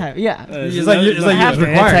like have all to. time. Yeah. It's like it's have to. It's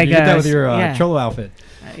required. like You get that a- with your yeah. Cholo outfit.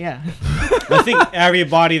 Yeah. I think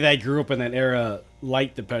everybody that grew up in that era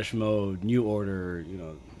liked Depeche Mode, New Order,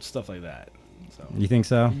 stuff like that. So You think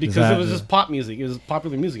so? Is because that- it was just pop music, it was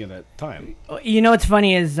popular music at that time. You know what's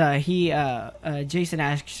funny is Jason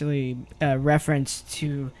actually referenced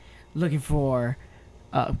to looking for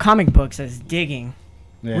comic books as digging,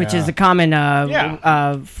 which is a common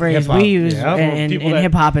phrase Hip-hop. we use Yeah. in People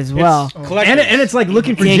hip hop as well. and it's like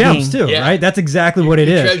looking for Digging. gems too, Yeah. right? That's exactly what it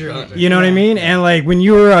is. Treasure hunter. You know what I mean? And like when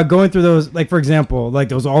you were going through those, like for example,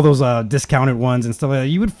 like all those discounted ones and stuff like that,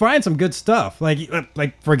 you would find some good stuff. Like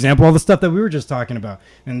for example, all the stuff that we were just talking about,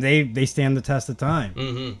 and they stand the test of time.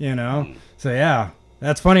 Mm-hmm. You know, so yeah,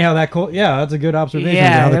 that's funny how that that's a good observation.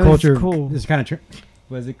 Yeah, how the that was culture cool. is kind of.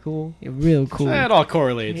 Was it cool? Real cool. It all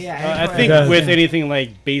correlates. Yeah, I think does, with yeah. anything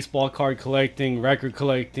like baseball card collecting, record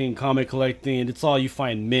collecting, comic collecting, it's all you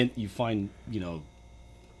find mint, you find,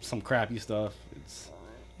 some crappy stuff.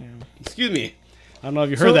 Excuse me. I don't know if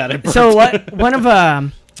you heard that. So one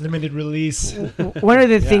of Limited release. one of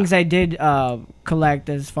the things I did collect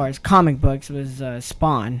as far as comic books was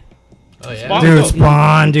Spawn. Oh, yeah. Spawn. Dude,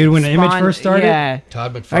 Spawn, dude, when the image Spawn, first started. Yeah.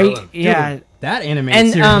 Todd Are you- McFarlane. yeah. That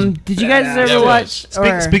animated series. And did you guys badass. ever Yeah, it watch? was.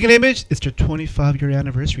 or- Speaking of image, it's their 25-year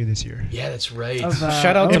anniversary this year. Yeah, that's right. of,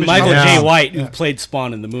 Shout out to Image Michael Comics. J. Yeah. White, who played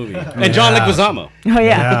Spawn in the movie. And John Yeah. Leguizamo. Oh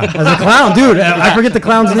yeah. Yeah, as a clown, dude. I forget the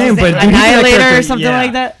clown's name, but dude, he's that Annihilator character. or something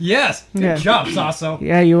like that? Yes. Good Yeah. job, Sasso.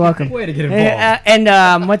 Yeah, you're welcome. Way to get involved.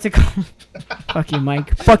 And what's it called? Fuck you,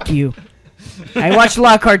 Mike. Fuck you. I watched a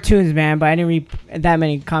lot of cartoons, man, but I didn't read that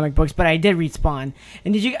many comic books. But I did read Spawn.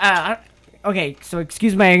 And did you? Okay, so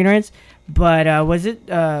excuse my ignorance, but was it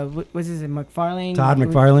McFarlane? Todd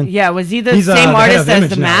McFarlane? Yeah, was he the He's, same the head artist of as Image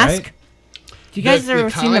The now, Mask? right? Do you guys ever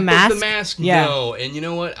seen The comic Mask? book The Mask? Yeah. No, and you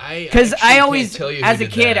know what? Because I actually always, can't tell you as who a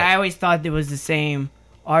did kid, that. I always thought it was the same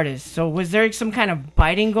artist. So was there some kind of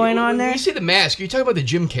biting going on When there? you say The Mask, are you talking about the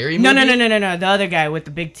Jim Carrey movie? No. The other guy with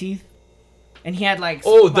the big teeth. And he had like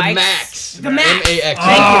Oh, The spikes. Max. The Max. M-A-X.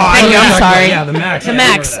 Thank you. I'm sorry. Yeah, the Max. The Yeah,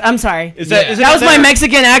 Max. I I'm sorry. Is that, Yeah. is That was my there-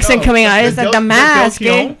 Mexican accent coming out. I said the mask.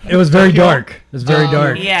 remember that. It was very dark. It was very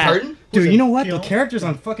dark. Yeah. Pardon? Dude, you know what? The characters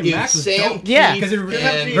on fucking It was Max was Sam dope. Yeah. Keith 'Cause it and-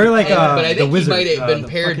 very like, but I the think Wizard, he might have been the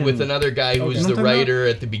paired fucking- with another guy who was you know the what I'm talking writer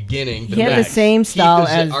at the beginning. He had the Max. same Keith style was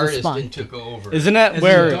as the the artist Spawn. and took over. Isn't that It's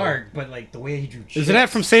where? dark, but like the way he drew. Isn't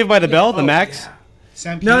that from Saved by the Bell, the Max?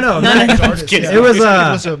 Sam Keith. No. He was the artist, kidding. yeah. It was, Sam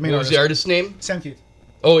Keith was the main What was the artist. artist's name? Sam Keith.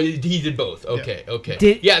 Oh, he did both. Okay.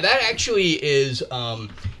 Did- Yeah, that actually is, one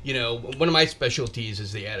of my specialties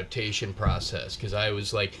is the adaptation process, because I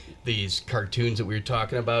was like these cartoons that we were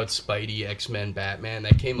talking about, Spidey, X-Men, Batman,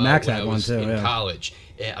 that came out Max when had I one was too, in yeah. college.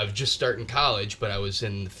 And I was just starting college, but I was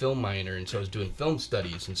in the film minor, and so I was doing film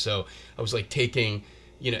studies, and so I was like taking,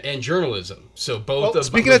 and journalism. So both of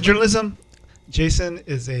Speaking of journalism, Jason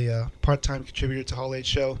is a part-time contributor to Hall H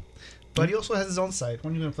Show, but he also has his own site.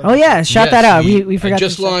 When are you going to play? Oh yeah, shout that out. We forgot. I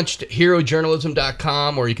just to say- launched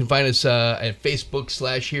herojournalism.com, or you can find us at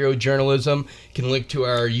Facebook/herojournalism. You can link to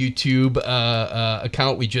our YouTube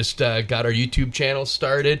account. We just got our YouTube channel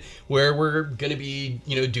started, where we're going to be,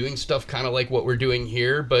 doing stuff kind of like what we're doing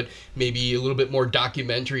here, but maybe a little bit more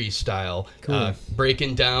documentary style,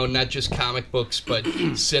 breaking down not just comic books, but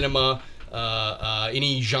cinema.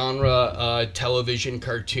 Any genre, television,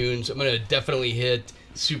 cartoons. I'm going to definitely hit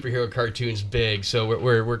superhero cartoons big, so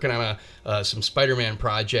we're working on some Spider-Man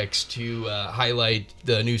projects to highlight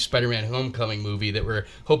the new Spider-Man Homecoming movie that we're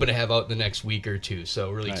hoping to have out in the next week or two,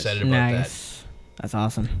 so really excited about that. Nice. That's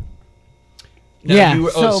awesome. Now, Yeah,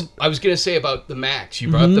 I was gonna say about the Max. You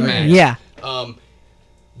brought up the Max. Yeah.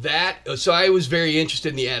 So I was very interested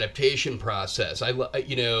in the adaptation process. I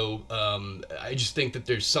just think that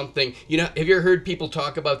there's something. Have you ever heard people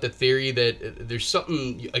talk about the theory that there's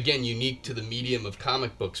something again unique to the medium of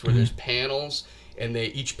comic books, where there's panels, and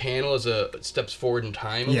each panel steps forward in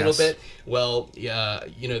time a little bit. Well,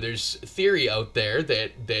 there's theory out there that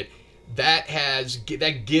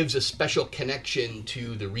gives a special connection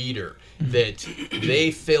to the reader, that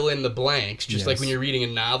they fill in the blanks, just like when you're reading a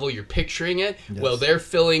novel, you're picturing it. Well, they're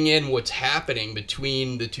filling in what's happening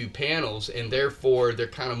between the two panels, and therefore they're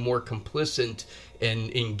kind of more complicit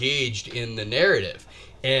and engaged in the narrative.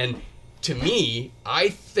 And to me, I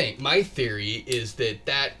think my theory is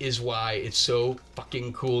that is why it's so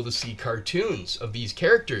fucking cool to see cartoons of these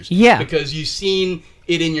characters. Yeah. Because you've seen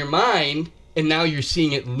it in your mind, and now you're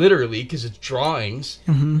seeing it literally because it's drawings.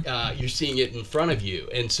 You're seeing it in front of you.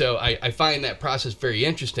 And so I find that process very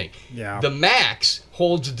interesting. Yeah. The Max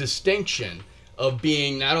holds a distinction of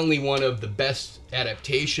being not only one of the best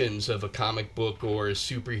adaptations of a comic book or a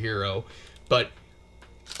superhero, but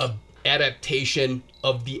a adaptation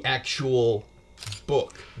of the actual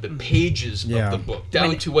book, the pages of the book,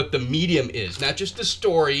 down to what the medium is. Not just the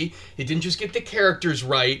story. It didn't just get the characters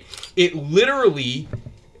right. It literally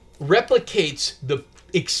replicates the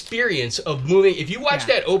experience of moving. If you watch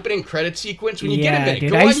that opening credit sequence, when you get a minute,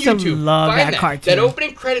 dude, go I on used to YouTube, love find that that cartoon.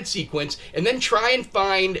 opening credit sequence, and then try and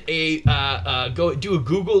find a go do a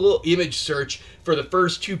Google image search for the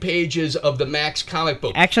first 2 pages of the Max comic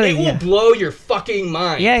book. Actually, it will blow your fucking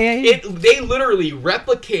mind. Yeah. They literally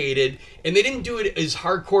replicated, and they didn't do it as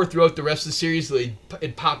hardcore throughout the rest of the series.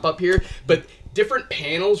 It'd pop up here, but different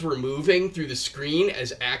panels were moving through the screen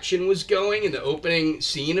as action was going in the opening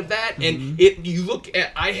scene of that. And you look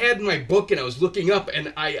at, I had my book and I was looking up,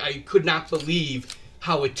 and I could not believe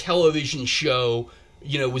how a television show,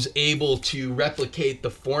 was able to replicate the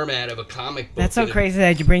format of a comic book. That's so crazy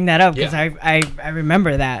that you bring that up, because I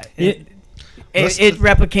remember that. It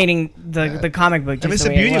replicating the comic book. Just It's the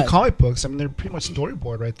the way beauty it of was. comic books. I mean, they're pretty much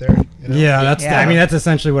storyboard right there. Yeah, I mean, that's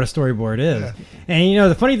essentially what a storyboard is. Yeah. And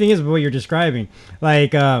the funny thing is what you're describing.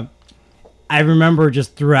 Like, I remember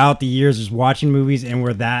just throughout the years just watching movies, and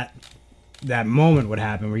where that moment would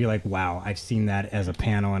happen, where you're like, wow, I've seen that as a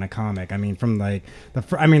panel in a comic. I mean, from like the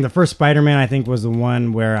first Spider-Man, I think, was the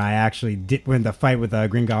one where I actually did when the fight with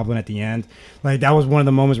Green Goblin at the end. Like, that was one of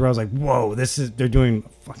the moments where I was like, whoa, they're doing a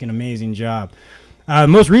fucking amazing job.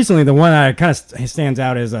 Most recently, the one that kind of stands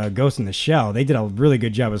out is Ghost in the Shell. They did a really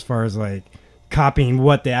good job as far as like copying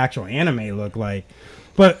what the actual anime looked like.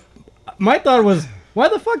 But my thought was, why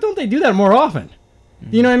the fuck don't they do that more often?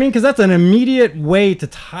 You know what I mean? Because that's an immediate way to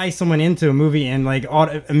tie someone into a movie, and like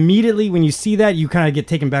immediately when you see that, you kind of get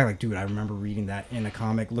taken back. Like, dude, I remember reading that in a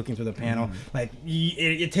comic, looking through the panel. Like,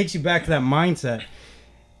 it takes you back to that mindset,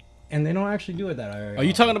 and they don't actually do it that way. Are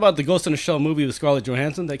you talking about the Ghost in the Shell movie with Scarlett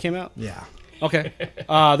Johansson that came out? Yeah. Okay.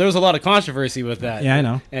 There was a lot of controversy with that. Yeah, I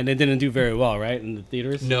know. And it didn't do very well, right, in the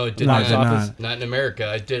theaters? No, it did No, not. it did not. Not in America.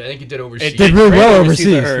 I think it did overseas. It did really well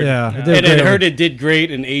overseas. I heard. Yeah, it did And great I heard it did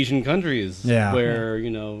great in Asian countries. Yeah. Where,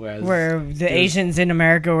 where the Asians in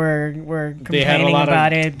America were They had a complaining lot of-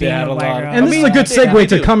 about it they being had a a white lot girl. of- And this is a good segue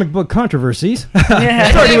to comic book controversies.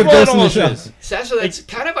 Yeah. Starting with Ghost in the Shell. Sasso, that's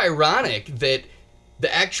kind of ironic that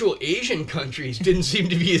the actual Asian countries didn't seem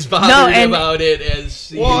to be as bothered about it as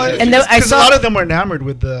the Asian countries. Because a lot of them were enamored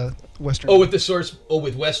with the Western. with the source.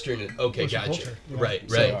 with Western. Okay, Western gotcha. culture, yeah.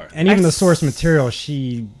 Right. And even the source material,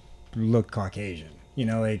 she looked Caucasian.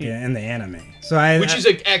 Like in the anime. So which is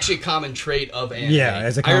actually a common trait of anime. Yeah,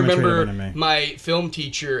 as a common trait of remember anime. my film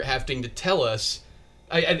teacher having to tell us.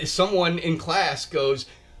 Someone in class goes,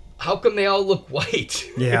 "How come they all look white?"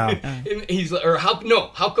 Yeah. And he's like,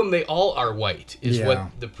 how come they all are white? Is Yeah.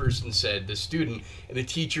 what the person said, the student, and the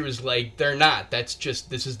teacher was like, "They're not. That's just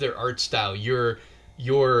this is their art style. You're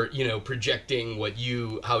projecting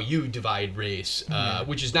how you divide race,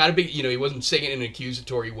 which is not a big, he wasn't saying it in an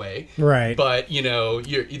accusatory way, Right. But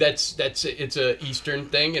it's a Eastern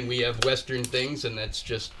thing, and we have Western things, and that's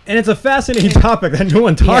just And it's a fascinating topic that no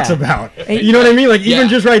one talks Yeah. about. You know what I mean? Like, even Yeah.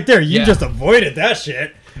 just right there, you Yeah. just avoided that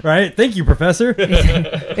shit. Right? Thank you, Professor.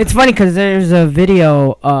 It's funny because there's a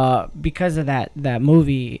video because of that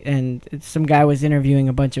movie, and some guy was interviewing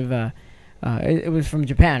a bunch of it was from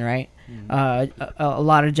Japan, right? A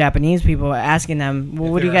lot of Japanese people asking them,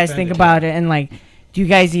 well, what do you guys think about it? And like, do you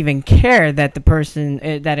guys even care that the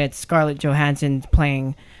person that it's Scarlett Johansson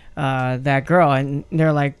playing that girl? And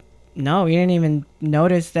they're like, no, we didn't even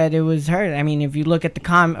notice that it was her. I mean, if you look at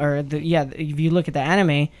if you look at the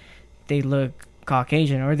anime, they look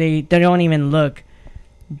Caucasian, or they don't even look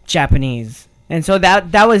Japanese. And so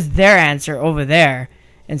that was their answer over there.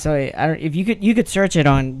 And so if you could search it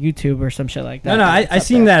on YouTube or some shit like that. No, I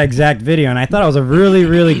seen that exact video, and I thought it was a really,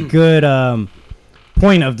 really good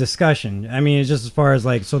point of discussion. I mean, it's just as far as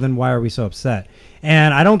like, so then why are we so upset?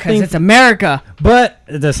 And I don't think because it's America. But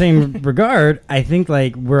in the same regard, I think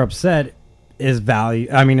like we're upset is value.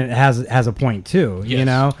 I mean, it has a point too, Yes.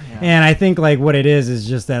 Yeah. And I think like what it is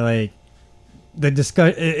just that like the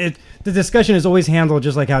discussion is always handled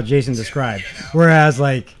just like how Jason described. Whereas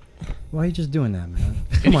like, why are you just doing that, man?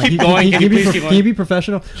 Come on, Keep going. Can you be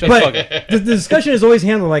professional? Shut But the fuck up. the discussion is always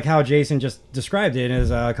handled like how Jason just described it in his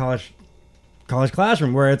college college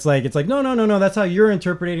classroom where it's like no, that's how you're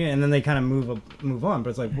interpreting it, and then they kind of move on. But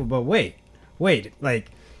it's like, well, but wait, like,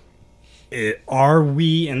 are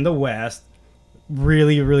we in the West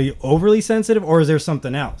really, really overly sensitive, or is there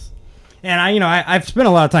something else? And I've spent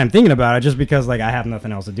a lot of time thinking about it just because like I have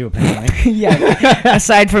nothing else to do apparently. Yeah.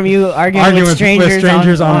 Aside from you arguing with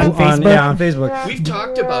strangers on Facebook. On Facebook. We've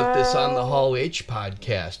talked about this on the Hall H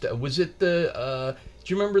podcast. Was it the?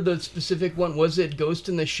 Do you remember the specific one? Was it Ghost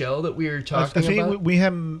in the Shell that we were talking about? I think we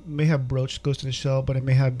may have broached Ghost in the Shell, but it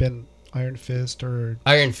may have been Iron Fist or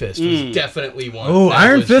Iron Fist was definitely one. Oh,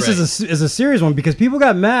 Iron Fist is a serious one because people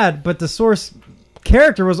got mad, but the source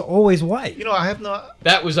character was always white. I have no.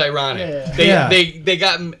 That was ironic. Yeah. They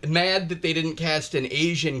got mad that they didn't cast an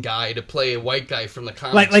Asian guy to play a white guy from the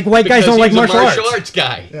comics. Like white guys don't like martial arts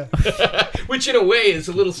guy. Yeah. Which in a way is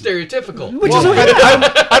a little stereotypical.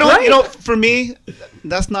 I don't. For me,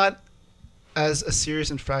 that's not as a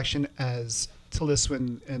serious infraction as Tilda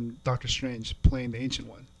Swinton and Doctor Strange playing the Ancient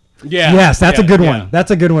One. Yeah. Yes, that's a good one.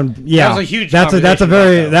 That's a good one. Yeah. That was a huge. That's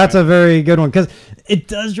a very good one because it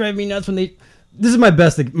does drive me nuts when they. This is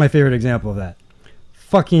my favorite example of that.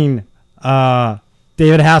 Fucking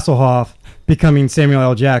David Hasselhoff becoming Samuel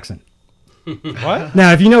L. Jackson. What?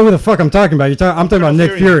 Now, if you know who the fuck I'm talking about, I'm talking about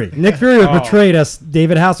Nick Fury. Nick Fury was portrayed as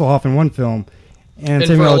David Hasselhoff in one film, and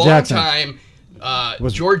Samuel L. Jackson. For a long time,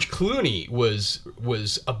 George Clooney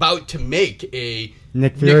was about to make a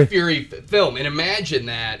Nick Fury film, and imagine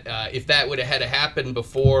that if that would have had to happen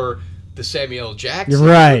before the Samuel L. Jackson, you're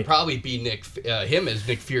right. it would probably be him as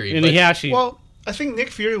Nick Fury. And he actually, I think Nick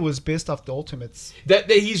Fury was based off the Ultimates. That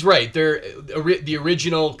he's right. The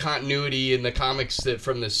original continuity in the comics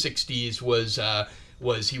from the '60s was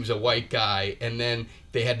he was a white guy, and then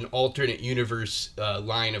they had an alternate universe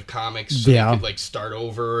line of comics so they could like start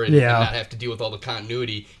over and not have to deal with all the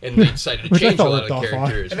continuity, and they decided to change a lot of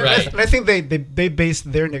characters. And I think they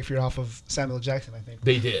based their Nick Fury off of Samuel L. Jackson. I think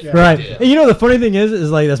they did. Yeah. Right. They did. And the funny thing is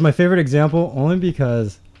like that's my favorite example only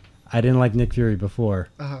because I didn't like Nick Fury before,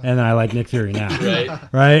 and then I like Nick Fury now.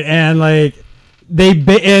 Right, and like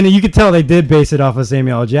and you could tell they did base it off of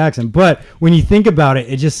Samuel L. Jackson. But when you think about it,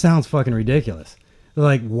 it just sounds fucking ridiculous.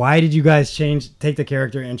 Like, why did you guys take the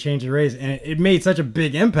character and change the race? And it made such a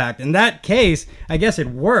big impact. In that case, I guess it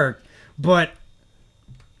worked. But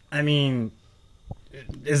I mean,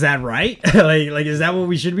 is that right? like, is that what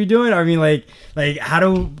we should be doing? I mean, like,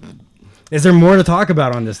 is there more to talk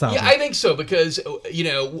about on this topic? Yeah, I think so because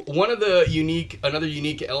another unique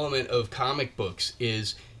element of comic books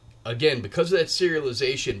is, again, because of that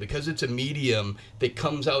serialization, because it's a medium that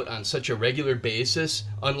comes out on such a regular basis,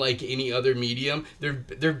 unlike any other medium.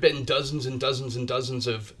 There've been dozens and dozens and dozens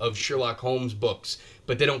of Sherlock Holmes books,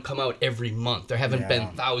 but they don't come out every month. There haven't been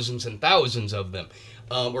thousands and thousands of them.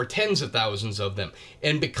 Or tens of thousands of them.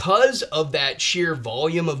 And because of that sheer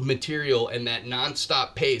volume of material and that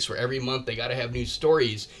nonstop pace where every month they got to have new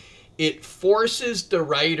stories, it forces the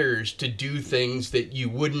writers to do things that you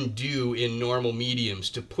wouldn't do in normal mediums,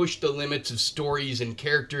 to push the limits of stories and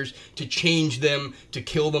characters, to change them, to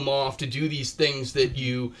kill them off, to do these things that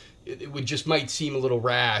might seem a little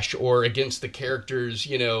rash or against the character's,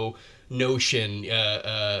 notion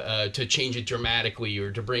to change it dramatically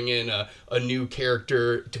or to bring in a new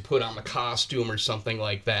character to put on the costume or something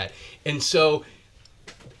like that. And so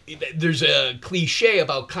there's a cliche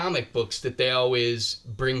about comic books that they always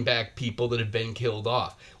bring back people that have been killed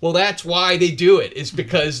off. Well, that's why they do it. It's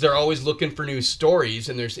because they're always looking for new stories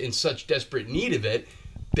and they're in such desperate need of it.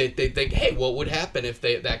 They think, hey, what would happen if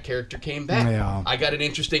that character came back? Yeah. I got an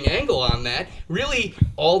interesting angle on that. Really,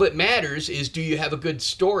 all that matters is, do you have a good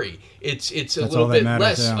story? It's a little bit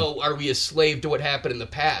less, are we a slave to what happened in the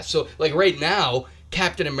past? So, like right now,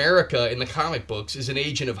 Captain America in the comic books is an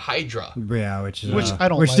agent of Hydra. Yeah, which I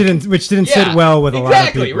don't like. Which didn't sit well with a lot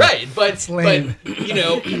of people. Exactly, right. But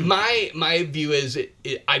my view is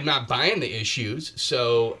I'm not buying the issues,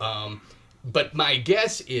 so... But my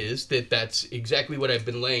guess is that that's exactly what I've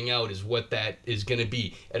been laying out is what that is going to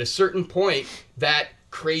be. At a certain point, that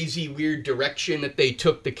crazy, weird direction that they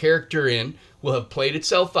took the character in will have played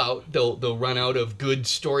itself out. They'll run out of good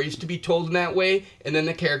stories to be told in that way, and then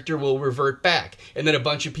the character will revert back. And then a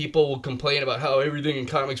bunch of people will complain about how everything in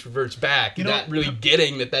comics reverts back, not really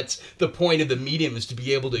getting that that's the point of the medium is to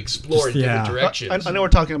be able to explore in different directions. I know we're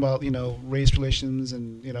talking about, race relations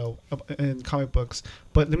and, in comic books,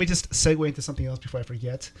 but let me just segue into something else before I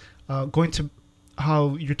forget. Going to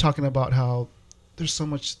how you're talking about how there's so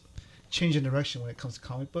much change in direction when it comes to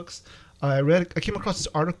comic books. I came across this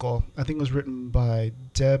article. I think it was written by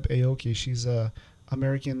Deb Aoki. She's a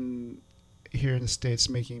American here in the States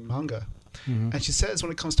making manga, and she says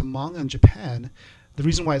when it comes to manga in Japan, the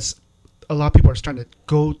reason why it's a lot of people are starting to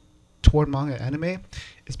go toward manga and anime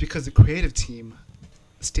is because the creative team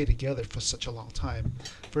stay together for such a long time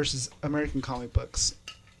versus American comic books.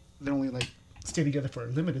 They only like stay together for a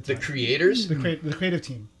limited time. The creators? The creative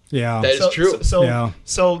team. Yeah. That is true.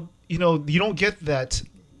 So you know, you don't get that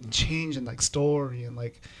change in like story and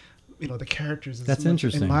like, you know, the characters. That's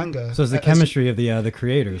interesting. In manga. So it's the chemistry of the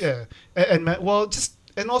creators. Yeah,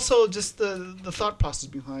 and also just the thought process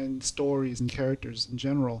behind stories and characters in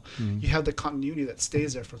general. You have the continuity that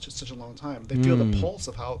stays there for just such a long time. They feel the pulse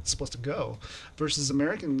of how it's supposed to go, versus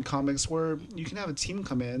American comics where you can have a team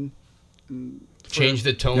come in and change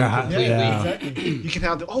the tone completely. Yeah, exactly. You can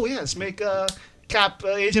have let's make Cap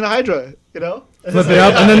Agent of Hydra. You know, flip it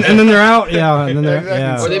up and then they're out. Yeah, and then they're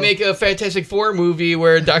exactly. Or they make a Fantastic Four movie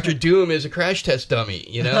where Doctor Doom is a crash test dummy.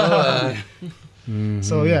 You know.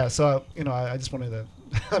 So yeah, I just wanted to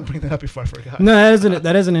bring that up before I forgot. No,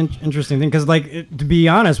 that is an interesting thing because, like, to be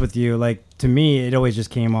honest with you, like to me, it always just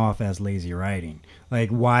came off as lazy writing. Like,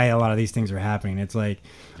 why a lot of these things are happening. It's like,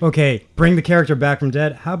 okay, bring the character back from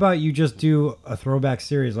dead. How about you just do a throwback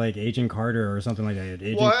series like Agent Carter or something like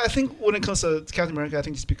that? Well, I think when it comes to Captain America, I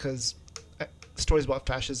think just because stories about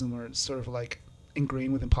fascism are sort of like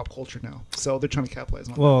ingrained within pop culture now, so they're trying to capitalize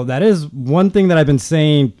on. Well, that is one thing that I've been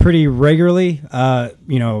saying pretty regularly.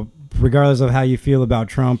 Regardless of how you feel about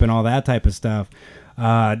Trump and all that type of stuff,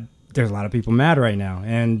 there's a lot of people mad right now,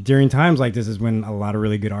 and during times like this is when a lot of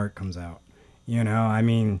really good art comes out. You know, I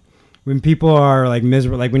mean, when people are like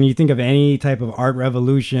miserable, like when you think of any type of art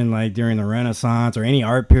revolution, like during the Renaissance or any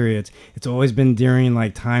art periods, it's always been during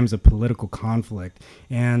like times of political conflict.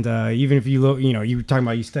 And even if you look, you know, you were talking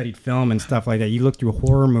about you studied film and stuff like that, you look through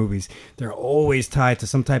horror movies, they're always tied to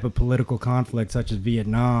some type of political conflict, such as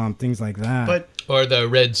Vietnam, things like that. Or the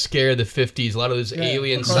Red Scare, the 50s, a lot of those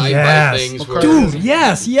alien sci-fi things. Dude,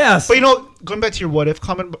 yes. But you know, going back to your what if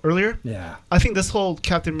comment earlier, yeah, I think this whole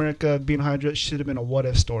Captain America being Hydra should have been a what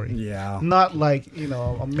if story. Yeah. Not like, you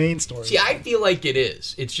know, a main story. See, I feel like it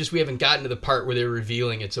is. It's just we haven't gotten to the part where they're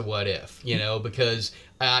revealing it's a what if, you know, because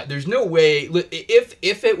there's no way,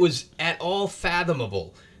 if it was at all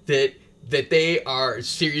fathomable that they are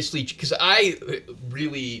seriously, because I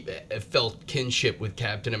really felt kinship with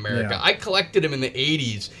Captain America. Yeah. I collected him in the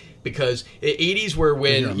 80s because the 80s were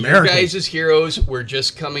when your guys' heroes were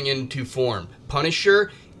just coming into form.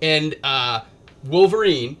 Punisher and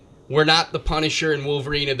Wolverine were not the Punisher and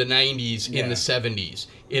Wolverine of the 90s in the 70s.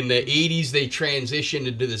 In the 80s, they transitioned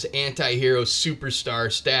into this anti-hero superstar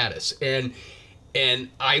status. And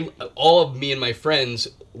all of me and my friends,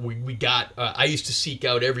 we got, I used to seek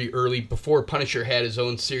out before Punisher had his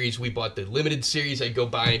own series, we bought the limited series. I'd go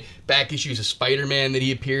buy back issues of Spider-Man that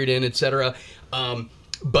he appeared in, etc. I'm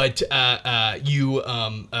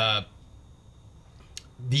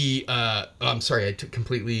sorry, I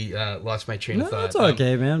completely lost my train of thought. That's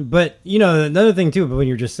okay, man. But, you know, another thing, too, but when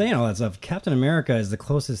you're just saying all that stuff, Captain America is the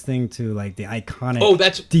closest thing to, like, the iconic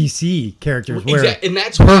DC characters. Exactly, and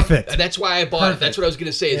that's perfect. That's why I bought it. That's what I was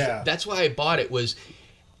going to say. That's why I bought it was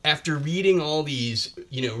after reading all these,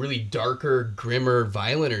 you know, really darker, grimmer,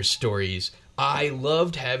 violenter stories, I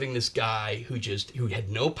loved having this guy who had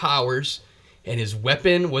no powers, and his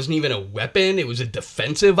weapon wasn't even a weapon. It was a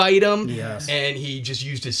defensive item. Yes. And he just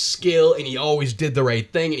used his skill, and he always did the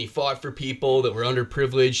right thing, and he fought for people that were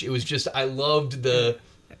underprivileged. It was just, I loved the...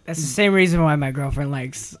 That's the same reason why my girlfriend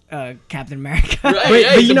likes Captain America. Right,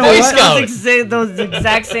 but you know what? Those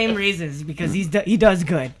exact same reasons, because he does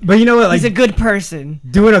good. But you know what? Like, he's a good person.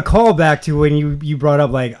 Doing a callback to when you brought up,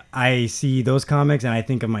 like, I see those comics and I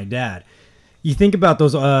think of my dad. You think about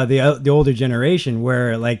those the older generation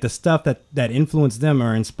where, like, the stuff that influenced them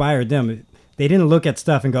or inspired them, they didn't look at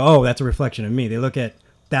stuff and go, oh, that's a reflection of me. They look at,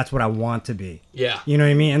 that's what I want to be. Yeah. You know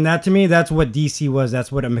what I mean? And that, to me, that's what DC was.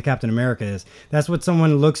 That's what Captain America is. That's what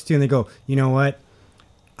someone looks to and they go, you know what?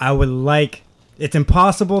 I would like, it's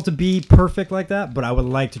impossible to be perfect like that, but I would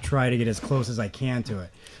like to try to get as close as I can to it.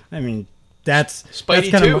 I mean, that's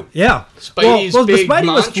Spidey that's too. Spidey's big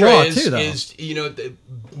Spidey was mantra flawed too, though. is, you know,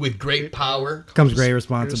 with great power comes great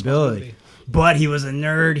responsibility. But he was a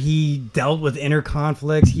nerd. He dealt with inner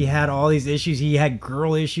conflicts. He had all these issues. He had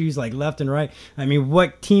girl issues, like, left and right. I mean,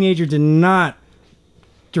 what teenager did not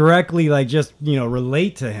directly, like, just, you know,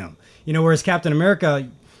 relate to him? You know, whereas Captain America,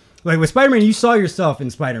 like, with Spider-Man, you saw yourself in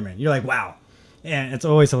Spider-Man. You're like, wow. And it's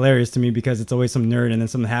always hilarious to me because it's always some nerd, and then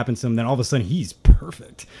something happens to him, then all of a sudden he's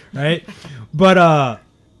perfect, right? But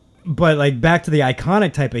like, back to the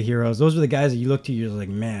iconic type of heroes, those are the guys that you look to, you're like,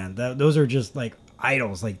 man, those are just, like,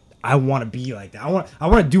 idols. Like, I want to be like that. I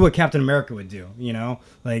want to do what Captain America would do, you know,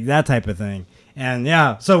 like that type of thing. And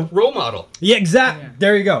yeah, so role model. Yeah, exactly. Yeah.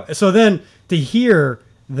 There you go. So then to hear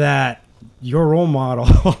that your role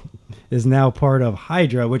model is now part of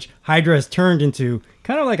Hydra, which Hydra has turned into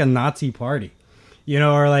kind of like a Nazi party. You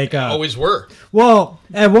know, or like always were. Well,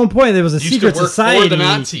 at one point there was a Used secret to work society. for the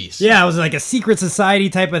Nazis. Yeah, it was like a secret society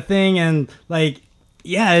type of thing, and like,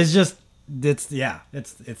 yeah, it's the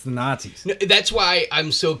Nazis. No, that's why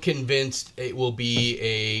I'm so convinced it will be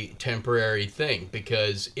a temporary thing,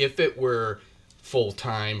 because if it were full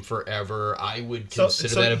time forever, I would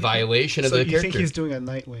consider that a violation of the character. So you think he's doing a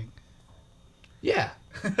Nightwing? Yeah.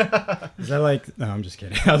 Is that like? No, I'm just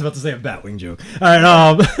kidding. I was about to say a Batwing joke. All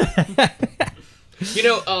right, You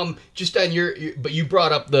know, just on but you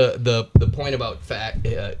brought up the point about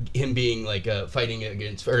him being like fighting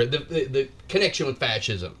against, or the connection with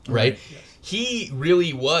fascism, right? Yes. He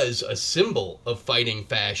really was a symbol of fighting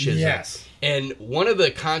fascism. Yes. And one of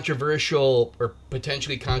the controversial or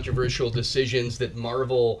potentially controversial decisions that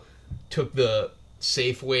Marvel took the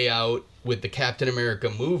safe way out with the Captain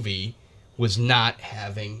America movie was not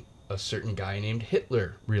having a certain guy named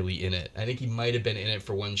Hitler really in it. I think he might have been in it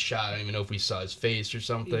for one shot. I don't even know if we saw his face or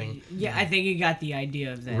something. Yeah, I think you got the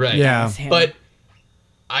idea of that. Right. Yeah. But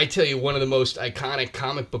I tell you, one of the most iconic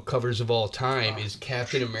comic book covers of all time is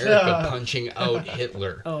Captain America punching out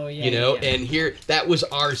Hitler. Oh, yeah. You know, yeah. and here, that was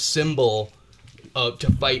our symbol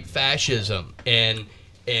to fight fascism. And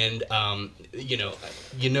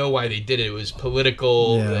you know why they did it. It was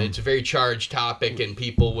political. Yeah. It's a very charged topic, and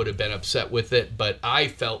people would have been upset with it. But I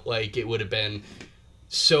felt like it would have been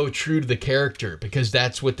so true to the character, because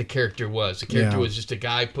that's what the character was. The character was just a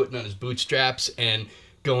guy putting on his bootstraps and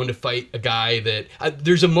going to fight a guy that...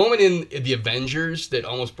 there's a moment in the Avengers that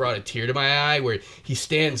almost brought a tear to my eye, where he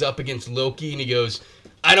stands up against Loki and he goes,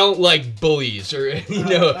 I don't like bullies, or,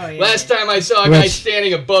 last time I saw a guy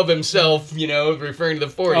standing above himself, referring to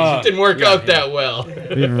the 40s, it didn't work out that well.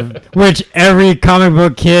 Which every comic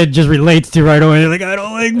book kid just relates to right away. They're like, I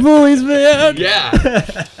don't like bullies, man. Yeah.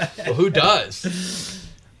 Well, who does?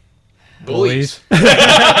 Bullies.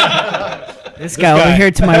 This guy over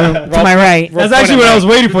here to my right. That's actually what I was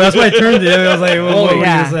waiting for. That's why I turned to him. I was like, what are you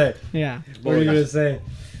going to say? Yeah. What are you going to say?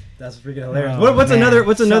 That's freaking hilarious.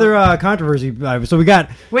 What's another controversy? So we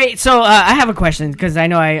got. Wait, so I have a question, because I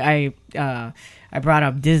know I brought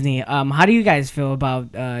up Disney. How do you guys feel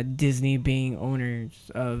about Disney being owners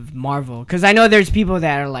of Marvel? Because I know there's people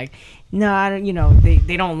that are like, no, I don't,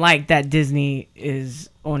 they don't like that Disney has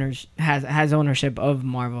ownership of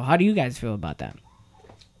Marvel. How do you guys feel about that?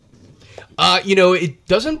 It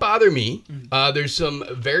doesn't bother me. There's some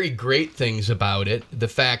very great things about it. The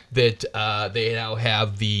fact that they now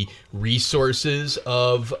have the resources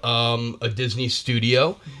of a Disney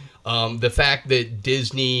studio. The fact that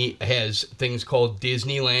Disney has things called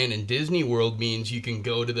Disneyland and Disney World means you can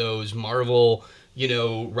go to those Marvel,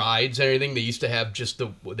 rides and everything. They used to have just the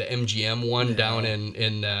MGM one down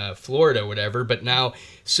in Florida or whatever. But now,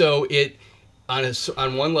 so it...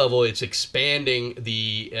 On one level, it's expanding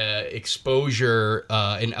the exposure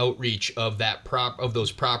and outreach of those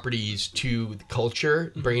properties to the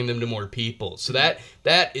culture, bringing them to more people. So that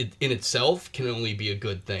in itself can only be a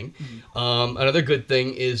good thing. Another good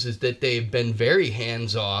thing is that they've been very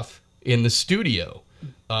hands off in the studio,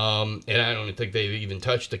 and I don't think they've even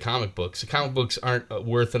touched the comic books. The comic books aren't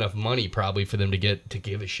worth enough money probably for them to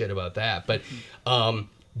give a shit about that, but.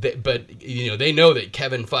 They know that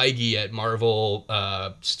Kevin Feige at Marvel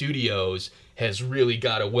Studios has really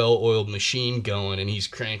got a well-oiled machine going, and he's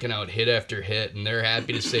cranking out hit after hit, and they're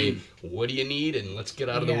happy to say, what do you need, and let's get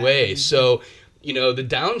out of the way. So, the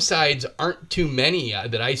downsides aren't too many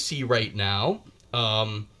that I see right now.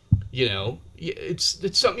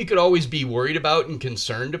 It's something you could always be worried about and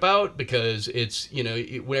concerned about, because it's,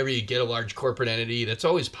 whenever you get a large corporate entity, that's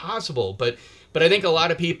always possible. But I think a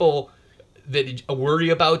lot of people that worry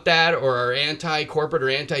about that or are anti-corporate or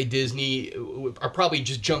anti-Disney are probably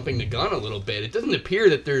just jumping the gun a little bit. It doesn't appear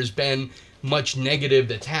that there's been much negative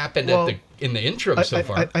that's happened in the interim so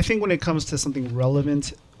far. I think when it comes to something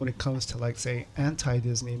relevant, when it comes to, like, say,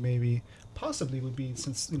 anti-Disney, maybe possibly would be,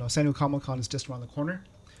 since San Diego Comic-Con is just around the corner,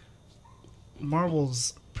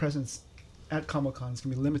 Marvel's presence at Comic-Con is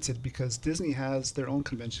going to be limited, because Disney has their own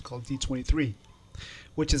convention called D23,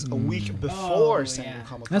 which is a week before San Diego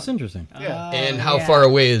Comic-Con. That's interesting. Yeah. And how far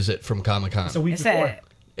away is it from Comic-Con? It's a week before.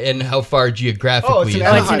 And how far geographically it's in is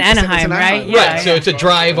Anaheim. it? It's in Anaheim, right? Right, so it's a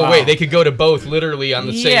drive away. They could go to both literally on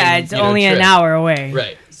the same Yeah, it's only trip. an hour away.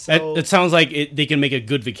 Right. So, It sounds like they can make a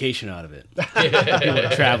good vacation out of it. People are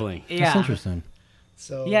traveling. Yeah. That's interesting.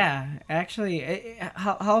 so Yeah, actually,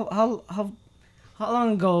 how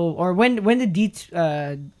long ago, or when did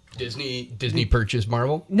Disney purchased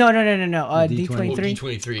Marvel. No. D23.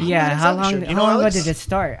 D23. Yeah, how long ago did it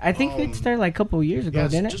start? I think it started like a couple years ago, Yeah,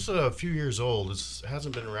 it's didn't it? just a few years old. It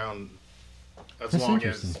hasn't been around as That's long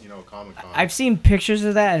interesting. as Comic Con. I've seen pictures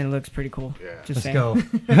of that and it looks pretty cool. Yeah. Just Let's saying.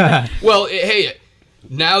 go. Well, hey,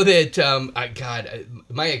 now that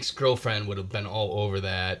my ex-girlfriend would have been all over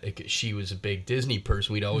that. She was a big Disney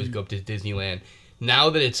person. We'd always go up to Disneyland. Now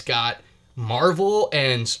that it's got Marvel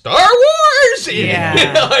and Star Wars, Yeah.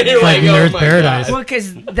 you're like like, oh Nerd my Paradise. God. Well,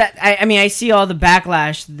 because I see all the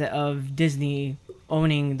backlash of Disney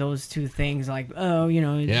owning those two things. Like, oh,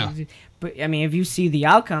 Yeah. But I mean, if you see the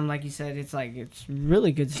outcome, like you said, it's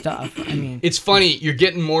really good stuff. I mean, It's funny, you're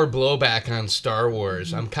getting more blowback on Star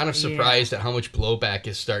Wars. I'm kind of surprised at how much blowback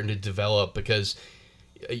is starting to develop because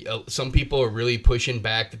some people are really pushing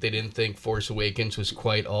back that they didn't think Force Awakens was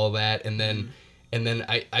quite all that, and then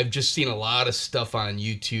I've just seen a lot of stuff on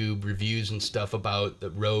YouTube reviews and stuff about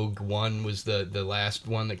the Rogue One was the last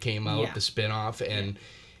one that came out, the spinoff,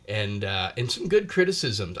 and some good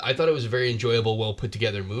criticisms. I thought it was a very enjoyable, well put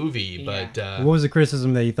together movie. But what was the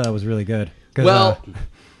criticism that you thought was really good? Well,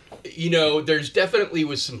 there's definitely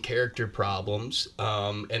was some character problems,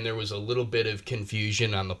 and there was a little bit of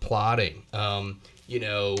confusion on the plotting.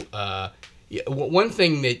 One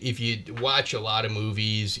thing that if you watch a lot of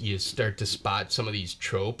movies, you start to spot some of these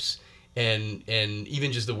tropes. And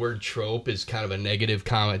even just the word trope is kind of a negative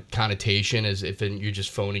connotation, as if you're just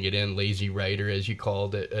phoning it in, lazy writer, as you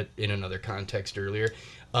called it in another context earlier.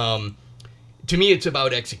 To me, it's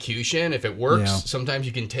about execution. If it works, sometimes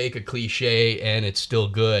you can take a cliche and it's still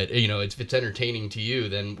good. If it's entertaining to you,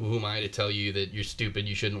 then who am I to tell you that you're stupid,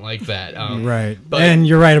 you shouldn't like that? Right. And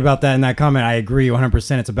you're right about that in that comment. I agree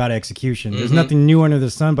 100%. It's about execution. There's nothing new under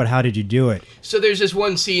the sun, but how did you do it? So there's this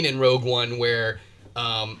one scene in Rogue One where...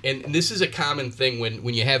 and this is a common thing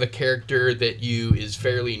when you have a character that is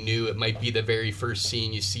fairly new. It might be the very first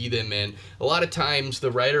scene you see them in. A lot of times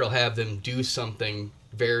the writer will have them do something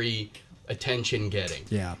very attention-getting.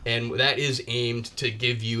 Yeah. And that is aimed to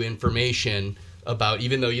give you information about,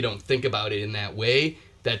 even though you don't think about it in that way,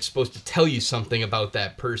 that's supposed to tell you something about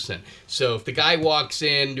that person. So if the guy walks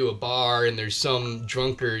into a bar and there's some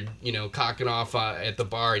drunkard, cocking off at the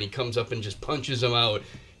bar and he comes up and just punches him out,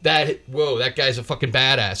 that guy's a fucking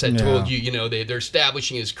badass. I told you, they're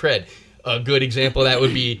establishing his cred. A good example of that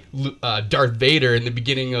would be Darth Vader in the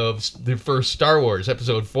beginning of the first Star Wars,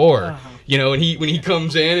 Episode 4. And when he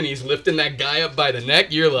comes in and he's lifting that guy up by the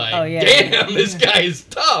neck, you're like, damn, this guy is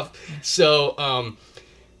tough. So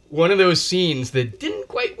one of those scenes that didn't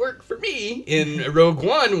quite work for me in Rogue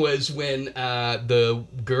One was when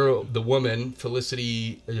the woman,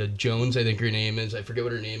 Felicity Jones, I think her name is. I forget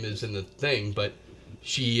what her name is in the thing, but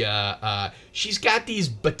she's got these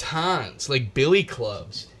batons, like billy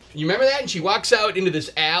clubs. You remember that? And she walks out into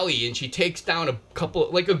this alley and she takes down a group of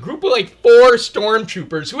 4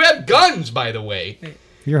 stormtroopers who have guns, by the way.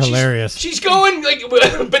 You're hilarious. She's going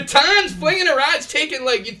batons flinging around. It's taking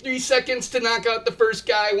 3 seconds to knock out the first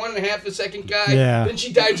guy, 1.5 the second guy. Yeah. Then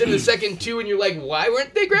she dives into the second 2, and you're like, why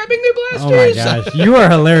weren't they grabbing their Oh blasters? my gosh, you are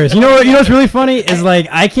hilarious. You know what's really funny is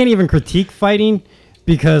I can't even critique fighting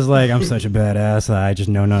because I'm such a badass. I just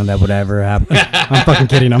know none of that would ever happen. I'm fucking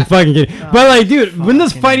kidding. But dude, when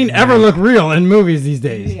does fighting ever look real in movies these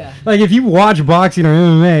days? Yeah. If you watch boxing or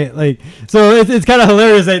MMA, so it's kind of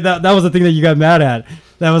hilarious that was the thing that you got mad at.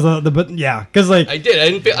 That was because I did. I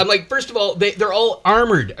didn't feel. I'm like, first of all, they're all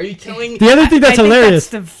armored. Are you telling me? The other thing that's hilarious.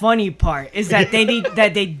 That's the funny part is that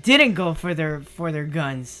they didn't go for their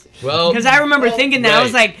guns. Well, because I remember thinking that I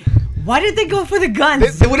was like, why did they go for the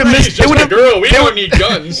guns? They would have missed. They would have. Girl, we don't need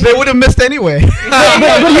guns. They would have missed anyway.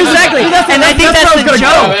 Exactly. And I think that's the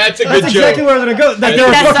joke. That's a good That's joke. exactly where I was gonna go. That they're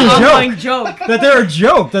a That's the fucking ongoing joke. joke. That they're a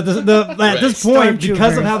joke. That at this point,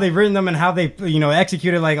 because of Stormtroopers. how they've written them and how they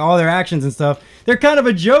executed all their actions and stuff, they're kind of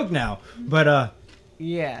a joke now. But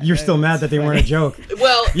Yeah. you're still mad that they weren't a joke.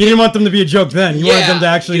 Well, You didn't want them to be a joke then. You wanted them to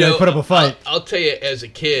actually put up a fight. I'll tell you, as a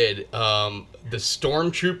kid, the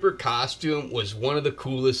Stormtrooper costume was one of the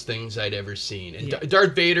coolest things I'd ever seen. And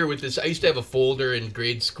Darth Vader with this, I used to have a folder in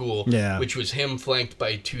grade school, which was him flanked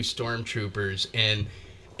by 2 Stormtroopers, and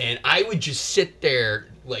I would just sit there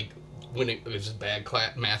when it was a bad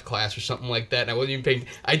math class or something like that, and I wasn't even paying.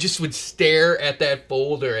 I just would stare at that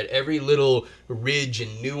folder at every little ridge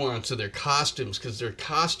and nuance of their costumes because their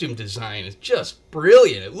costume design is just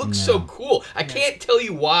brilliant. It looks so cool. I can't tell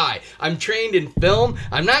you why. I'm trained in film.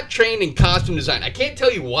 I'm not trained in costume design. I can't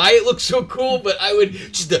tell you why it looks so cool, but I would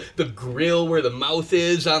just the grill where the mouth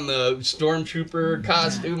is on the Stormtrooper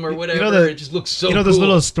costume or whatever. It just looks so cool. Those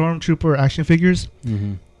little Stormtrooper action figures?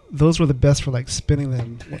 Mm-hmm. those were the best for like spinning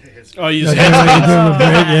them. Oh, you No, said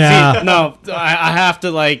yeah. See, no, I have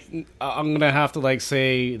to like. I'm gonna have to like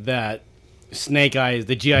say that Snake Eyes,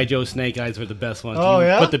 the GI Joe Snake Eyes, were the best ones. Oh, You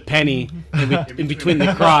yeah? put the penny in between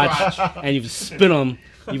the crotch, and you would spin them.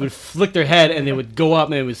 You would flick their head, and they would go up,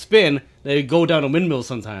 and they would spin. They would go down a windmill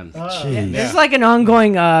sometimes. Jeez. There's like an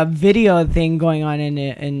ongoing video thing going on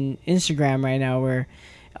in Instagram right now where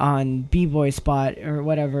on B-Boy Spot or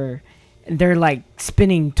whatever, they're like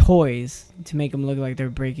spinning toys to make them look like they're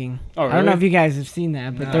breaking. Oh, I don't know really? if you guys have seen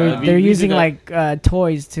that, but No. they're We using do like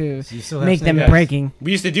toys to So you still have make them Snake Eyes? breaking.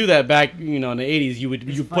 We used to do that back, in the 80s.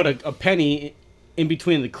 You put a penny in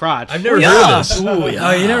between the crotch. I've never heard of this. Ooh, yeah.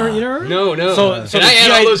 Oh, you never? No. So And the I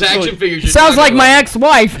had all GI those action figures. you're Sounds like talking my about.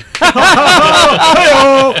 ex-wife.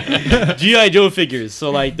 GI Joe figures.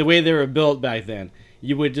 So like the way they were built back then,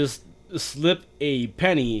 you would just slip a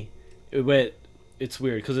penny with. It's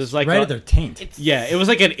weird because it's like Right at their taint. yeah, it was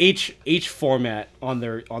like an H format on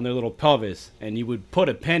their little pelvis, and you would put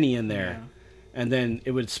a penny in there, and then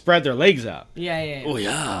it would spread their legs out. Yeah. Oh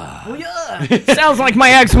yeah. Oh yeah. Sounds like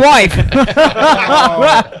my ex-wife.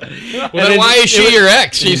 Well, then why is she your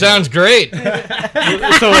ex? She sounds great.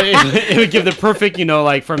 So it would give the perfect,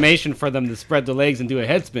 like formation for them to spread their legs and do a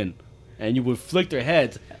head spin, and you would flick their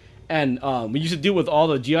heads. And we used to do it with all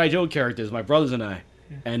the GI Joe characters, my brothers and I.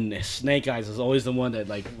 And Snake Eyes was always the one that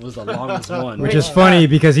like was the longest one. Which is funny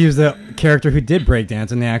because he was the character who did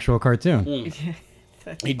breakdance in the actual cartoon.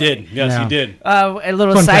 He did, yes, Yeah. he did. A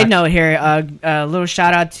little Fun side fact. note here. A little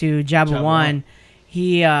shout out to Jabba Jabba One.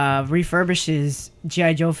 He refurbishes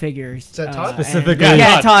GI Joe figures. Is that Todd? Specifically,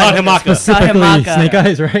 Yeah, Todd. Todd Himaka. specifically Himaka. Snake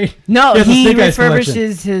Eyes, right? No, He has the he Snake Eyes collection.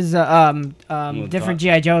 refurbishes his different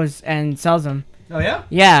GI Joes and sells them. Oh yeah.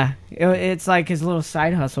 Yeah, it's like his little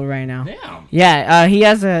side hustle right now. Damn. Yeah, he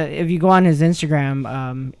has if you go on his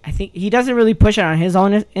Instagram, I think he doesn't really push it on his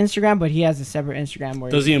own Instagram, but he has a separate Instagram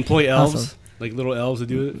where Does he employ elves? hustles. Like little elves to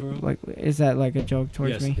do it for him? Like, is that like a joke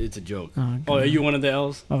towards Yes, me? it's a joke. Oh, Oh, are you one of the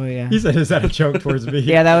elves? Oh yeah. He said, "Is that a joke towards me?"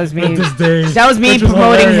 Yeah, that was me. Disdain. That was me Which was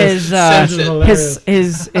promoting hilarious.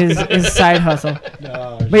 his side hustle.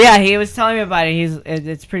 No, But yeah, he was telling me about it.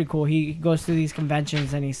 It's pretty cool. He goes through these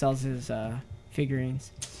conventions and he sells his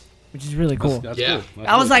figurines, which is really cool. That's Yeah. cool.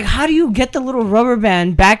 I was like, how do you get the little rubber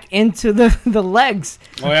band back into the legs?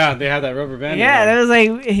 Oh yeah, they have that rubber band. Yeah, in that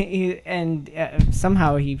there. was like,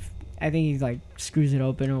 somehow I think he like screws it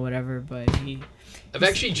open or whatever. But I've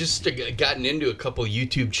actually just gotten into a couple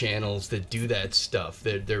YouTube channels that do that stuff.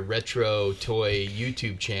 They're retro toy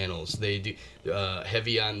YouTube channels. They do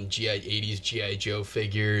heavy on 80s GI Joe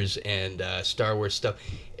figures and Star Wars stuff.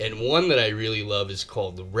 And one that I really love is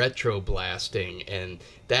called Retro Blasting. And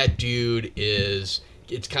that dude is...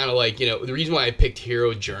 It's kind of like, the reason why I picked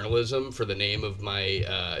Hero Journalism for the name of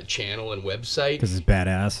my channel and website. because it's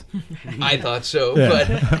badass. I thought so, Yeah. but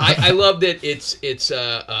I love that it's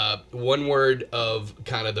one word of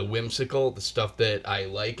kind of the whimsical, the stuff that I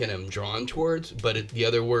like and am drawn towards, but the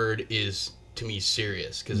other word is, to me,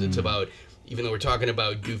 serious, because it's about, even though we're talking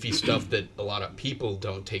about goofy stuff that a lot of people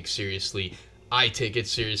don't take seriously, I take it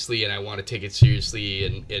seriously, and I want to take it seriously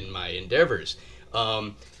in my endeavors.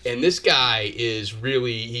 And this guy is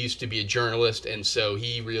really, he used to be a journalist, and so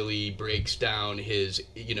he really breaks down his,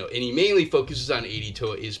 and he mainly focuses on 80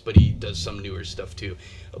 toys, but he does some newer stuff too.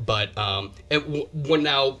 But when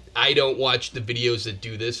now I don't watch the videos that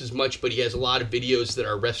do this as much, but he has a lot of videos that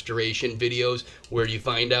are restoration videos where you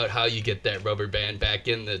find out how you get that rubber band back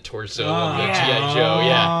in the torso of the G.I. Joe.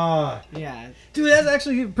 Yeah. yeah, Dude, that's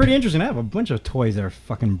actually pretty interesting. I have a bunch of toys that are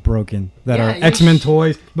fucking broken that Yeah, are you X-Men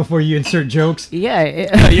toys before you insert jokes.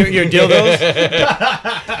 yeah. Your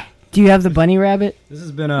dildos? Do you have the bunny rabbit? This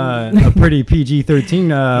has been a pretty PG-13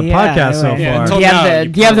 podcast so Yeah, far. Do you have now, the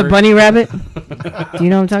you Do you have the pervert. bunny rabbit? Do you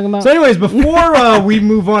know what I'm talking about? So anyways, before we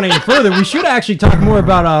move on any further, we should actually talk more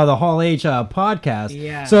about the Hall H podcast.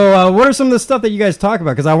 Yeah. So what are some of the stuff that you guys talk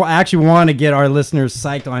about? Because I actually want to get our listeners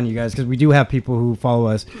psyched on you guys, because we do have people who follow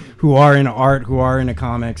us who are into art, who are into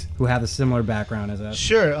comics, who have a similar background as us.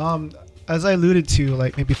 Sure. As I alluded to,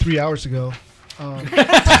 like maybe 3 hours ago. This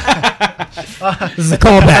is a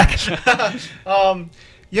callback.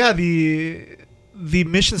 Yeah, the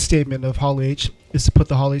mission statement of Hall H is to put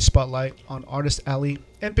the Hall H spotlight on Artist Alley,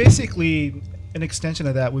 and basically an extension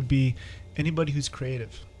of that would be anybody who's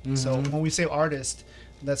creative. So when we say artist,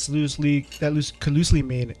 that could loosely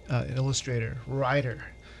mean an illustrator, writer,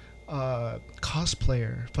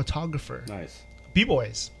 cosplayer, photographer, Nice.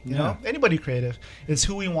 b-boys, you know, anybody creative is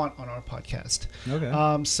who we want on our podcast.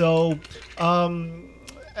 Okay. So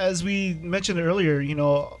as we mentioned earlier,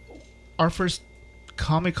 our first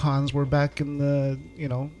Comic Cons were back in the,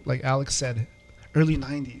 like Alex said early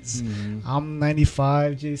 90s. I'm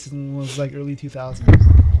 95. Jason was like early 2000s.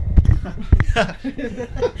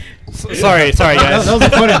 Sorry, guys. That was a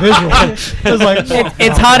funny visual. It was like,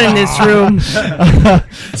 It's hot in this room.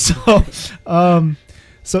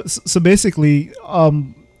 So basically,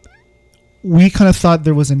 we kind of thought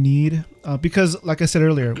there was a need because, like I said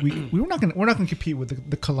earlier, we're not gonna compete with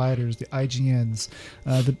the Colliders, the IGNs,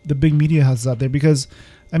 the big media houses out there. Because,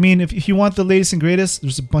 I mean, if you want the latest and greatest,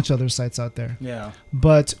 there's a bunch of other sites out there. Yeah.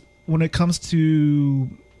 But when it comes to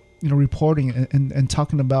reporting and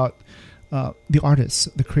talking about the artists,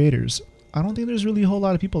 the creators, I don't think there's really a whole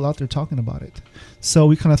lot of people out there talking about it. So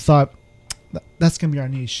we kind of thought that's gonna be our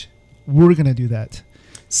niche. We're gonna do that.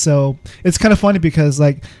 So it's kind of funny because,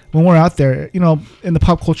 like, when we're out there, in the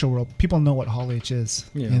pop culture world, people know what Hall H is.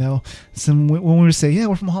 Yeah. So when we say, yeah,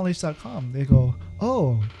 we're from HallH.com, they go,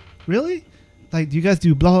 oh, really? Like, do you guys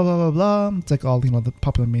do blah blah blah blah blah? It's like all the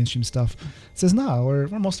popular mainstream stuff. It says, no, we're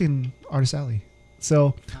mostly in Artist Alley.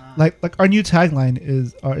 So like our new tagline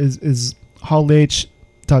is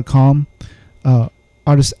HallH.com,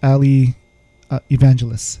 Artist Alley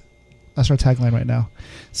evangelists. That's our tagline right now.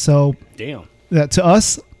 So Damn. To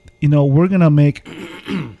us, we're gonna make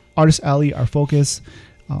Artist Alley our focus.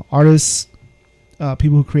 Artists,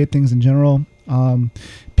 people who create things in general.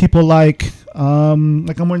 People like I'm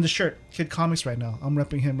wearing the shirt, Kid Comics right now. I'm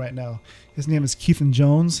repping him right now. His name is Keithan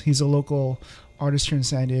Jones. He's a local artist here in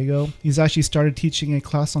San Diego. He's actually started teaching a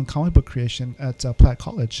class on comic book creation at Platt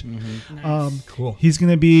College. Nice. Cool. He's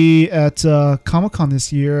gonna be at Comic-Con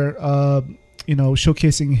this year.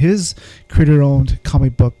 Showcasing his creator-owned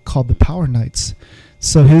comic book called The Power Knights.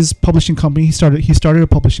 So his publishing company, he started a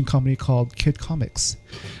publishing company called Kid Comics,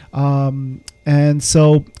 and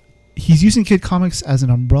so he's using Kid Comics as an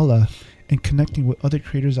umbrella and connecting with other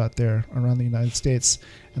creators out there around the United States,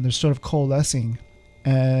 and they're sort of coalescing,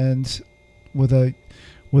 and with a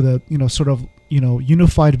sort of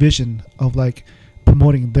unified vision of like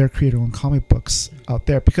promoting their creator-owned comic books out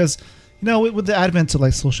there because. With the advent of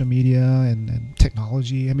like social media and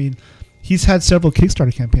technology, I mean, he's had several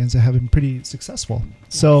Kickstarter campaigns that have been pretty successful.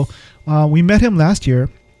 So we met him last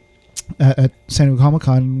year at San Diego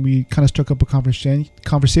Comic-Con. We kind of struck up a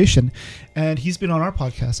conversation, and he's been on our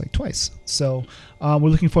podcast like twice. So we're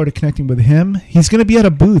looking forward to connecting with him. He's going to be at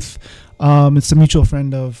a booth. It's a mutual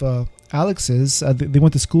friend of Alex's. They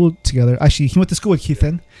went to school together. Actually, he went to school with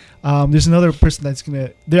Keithan. There's another person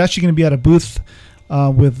they're actually going to be at a booth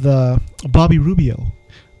with Bobby Rubio.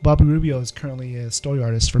 Bobby Rubio is currently a story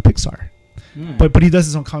artist for Pixar, but he does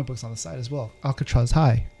his own comic books on the side as well. Alcatraz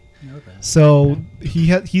High. Okay. So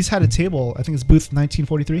he's had a table. I think it's booth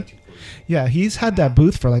 1943. Yeah, he's had that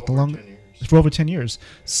booth for like for over 10 years.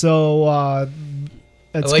 So I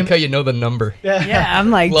like how you know the number. Yeah, I'm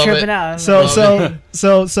like Love tripping it. out. So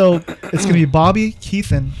it's gonna be Bobby,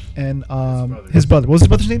 Keithan, and his brother. What was his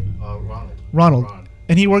brother's name? Ronald.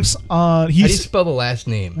 And he works on. How do you spell the last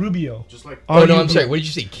name? Rubio. Just like I'm sorry. What did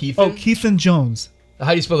you say? Keithan? Oh, Keithan Jones. How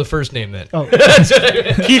do you spell the first name then? Oh,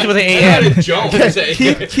 Keith with an A-N. Jones.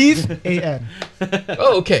 Keith A.N.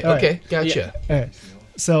 Oh, okay. All right. Okay. Gotcha. Yeah. All right.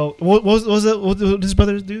 So what did his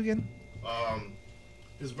brother do again?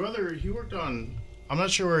 his brother, he worked on. I'm not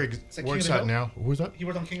sure where he King works of the at Hill? now. Who's that? He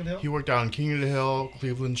worked on King of the Hill. He worked on King of the Hill,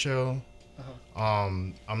 Cleveland show. Uh-huh.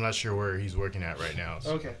 I'm not sure where he's working at right now.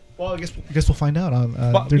 So. Okay. Well, I guess we'll find out on.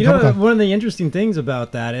 You know, one of the interesting things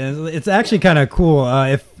about that is it's actually kind of cool.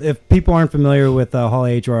 If people aren't familiar with Hall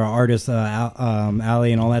H or Artist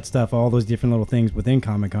Alley and all that stuff, all those different little things within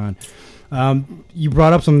Comic-Con, you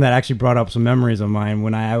brought up something that actually brought up some memories of mine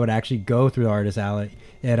when I would actually go through the Artist Alley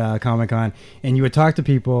at Comic-Con, and you would talk to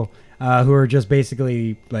people who are just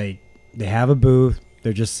basically like they have a booth,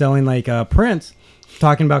 they're just selling like prints,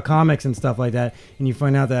 talking about comics and stuff like that, and you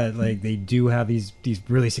find out that like they do have these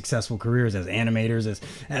really successful careers as animators,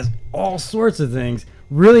 as all sorts of things.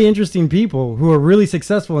 Really interesting people who are really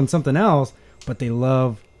successful in something else, but they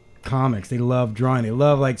love comics, they love drawing, they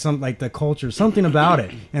love like the culture, something about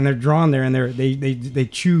it, and they're drawn there, and they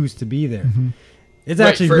choose to be there. Mm-hmm. It's right,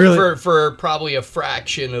 actually for, really for probably a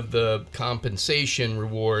fraction of the compensation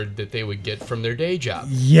reward that they would get from their day job.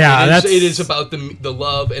 Yeah, it is about the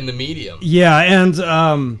love and the medium. Yeah, and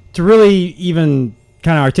to really even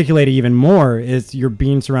kind of articulate it even more is you're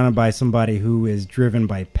being surrounded by somebody who is driven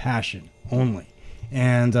by passion only,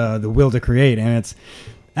 and the will to create. And it's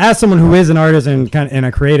as someone who is an artist and kind of in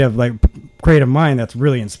a creative mind, that's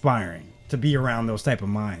really inspiring to be around those type of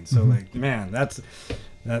minds. So like, man,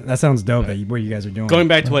 that sounds dope. What you guys are doing. Going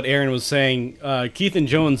back to what Aaron was saying, Keithan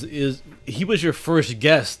Jones he was your first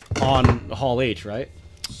guest on Hall H, right?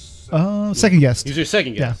 Second guest. He's your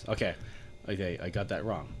second guest. Okay. Okay, I got that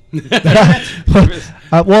wrong.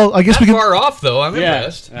 Well, I guess Not we can. far off though. I'm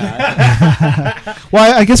impressed.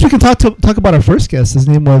 Well, I guess we can talk about our first guest. His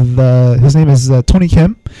name is Tony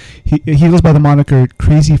Kim. He goes by the moniker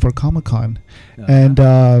Crazy for Comic Con,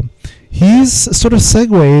 and he's sort of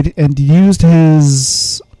segued and used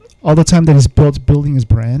all the time that he's building his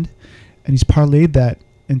brand, and he's parlayed that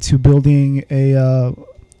into building a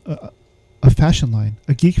fashion line,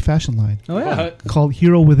 a geek fashion line. Oh yeah. Called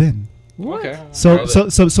Hero Within. Okay.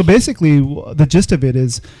 So basically, the gist of it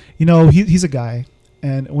is, he's a guy,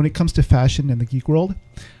 and when it comes to fashion in the geek world,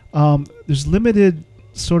 there's limited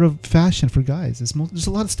sort of fashion for guys. There's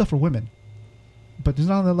a lot of stuff for women, but there's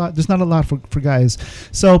not a lot. There's not a lot for guys.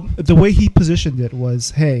 So the way he positioned it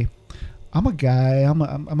was, hey, I'm a guy. I'm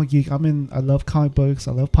a geek. I love comic books.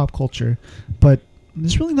 I love pop culture, but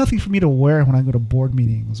there's really nothing for me to wear when I go to board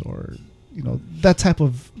meetings or that type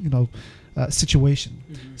of situation.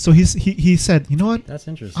 Mm-hmm. So he said, you know what? That's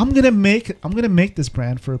interesting. I'm gonna make this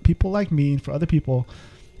brand for people like me and for other people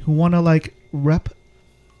who want to like rep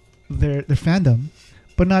their fandom,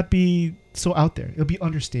 but not be so out there. It'll be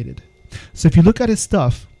understated. So if you look at his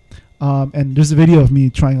stuff, and there's a video of me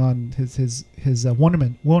trying on his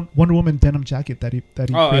Wonder Woman denim jacket that he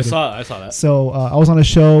created. I saw that. So I was on a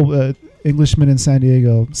show, Englishman in San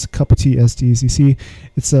Diego. It's a Cup of Tea SDCC.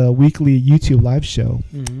 It's a weekly YouTube live show,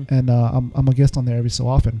 and I'm a guest on there every so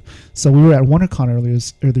often. So we were at WonderCon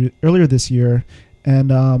earlier this year,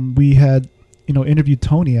 and we had interviewed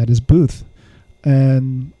Tony at his booth,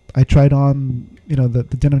 and I tried on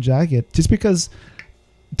the denim jacket just because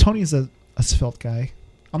Tony's a svelte guy.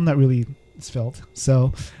 I'm not really svelte,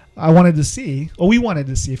 so we wanted to see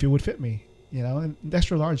if it would fit me, and the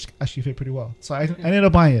extra large actually fit pretty well. So I ended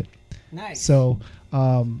up buying it. Nice. So,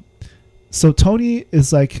 so Tony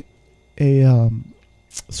is like a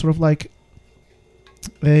sort of like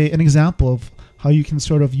an example of how you can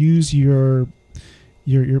sort of use your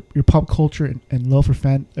pop culture and love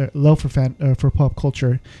for pop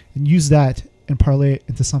culture and use that and parlay it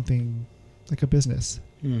into something like a business.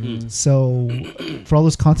 Mm-hmm. So for all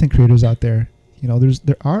those content creators out there,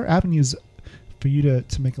 there are avenues for you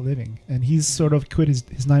to make a living, and he's sort of quit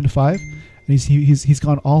his 9 to 5, and he's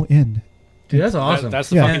gone all in. Dude, that's awesome. That's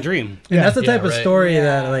the fucking dream. And that's the type of story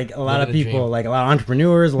that like a lot of people, like a lot of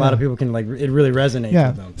entrepreneurs, a lot of people can like it really resonates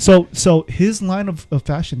with them. So his line of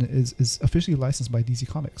fashion is officially licensed by DC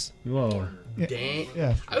Comics. Whoa. Dang.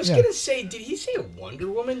 Yeah. I was gonna say, did he say a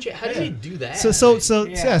Wonder Woman? How did he do that?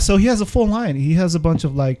 So he has a full line. He has a bunch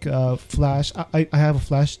of like Flash. I have a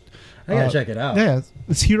Flash. I gotta check it out. Yeah,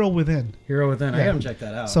 it's Hero Within. Hero Within. I haven't checked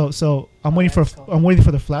that out. So I'm waiting for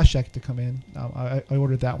the Flash jacket to come in. I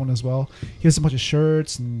ordered that one as well. He has a bunch of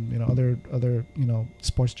shirts and other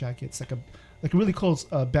sports jackets, like a really cool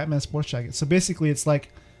Batman sports jacket. So basically, it's like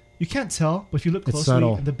you can't tell, but if you look closely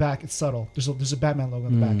in the back, it's subtle. There's a Batman logo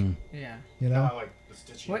on the back. Yeah. Like the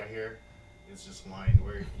stitching right here is just lined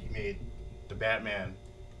where he made the Batman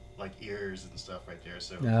like ears and stuff right there,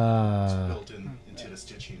 so it's built into the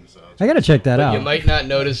stitching. So I gotta check that out. You might not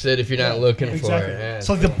notice it if you're not looking for it. Yeah,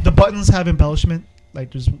 so the buttons have embellishment,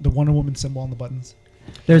 like there's the Wonder Woman symbol on the buttons.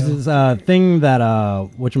 There's this thing that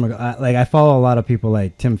like I follow a lot of people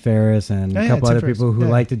like Tim Ferriss and a couple other people who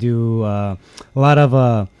like to do a lot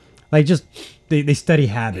of like just they study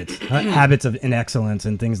habits in excellence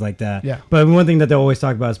and things like that. Yeah. But one thing that they always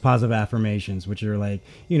talk about is positive affirmations, which are like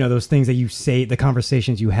those things that you say, the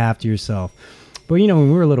conversations you have to yourself. But when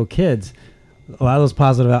we were little kids, a lot of those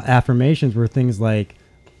positive affirmations were things like,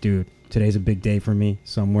 "Dude, today's a big day for me,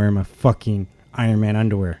 so I'm wearing my fucking Iron Man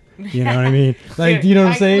underwear." You know what I mean? Like, you know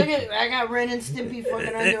what I'm saying? Look at, I got Ren and Stimpy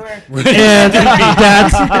fucking underwear. And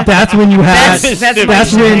that's when you had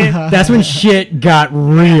that's when shit got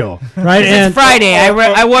real, right? It's Friday.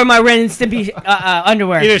 I wore my Ren and Stimpy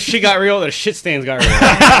underwear. Either shit got real or shit stains got real.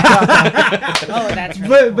 Oh, that's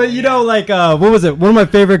right. But like what was it? One of my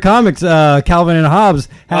favorite comics, Calvin and Hobbes,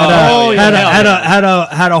 had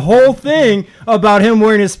a whole thing about him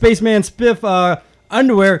wearing his Spaceman Spiff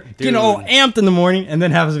underwear, getting all amped in the morning, and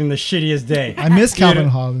then having the shittiest day. I miss Calvin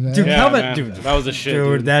Hobbes, man. Dude, Yeah, Calvin, man. dude, That was a shit,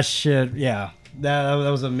 dude. dude. That shit, yeah, that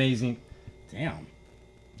was amazing. Damn.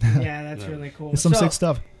 Yeah, that's really cool. It's some sick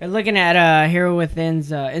stuff. Looking at Hero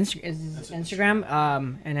Within's Instagram,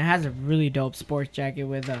 and it has a really dope sports jacket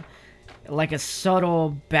with like a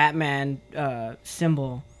subtle Batman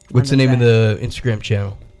symbol. What's the name of the Instagram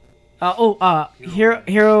channel?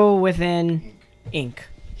 Hero Within Inc.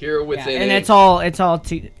 Hero Within, and it's all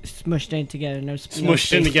smushed in together.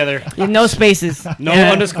 Smushed in together. Yeah, no spaces. No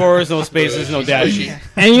underscores, no spaces, no dashes.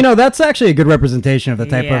 And that's actually a good representation of the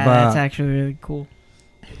type of. That's actually really cool.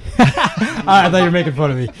 I thought you were making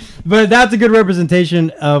fun of me, but that's a good representation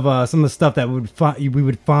of some of the stuff that we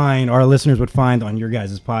would find, our listeners would find on your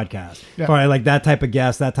guys' podcast. Yeah. Probably like that type of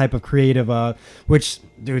guest, that type of creative, which,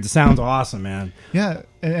 dude, sounds awesome, man. Yeah,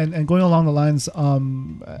 and going along the lines,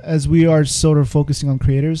 as we are sort of focusing on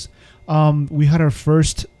creators, we had our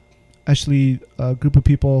first, actually, group of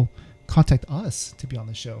people contact us to be on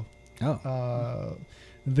the show. Oh.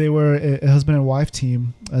 They were a husband and wife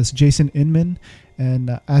team, as Jason Inman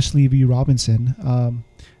and Ashley V. Robinson.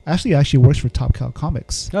 Ashley actually works for Top Cow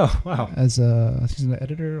Comics. Oh, wow. As she's an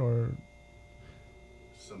editor or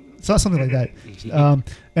something like that.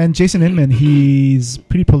 And Jason Inman, he's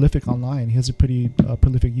pretty prolific online. He has a pretty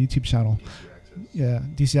prolific YouTube channel. Yeah,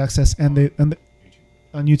 DC Access, and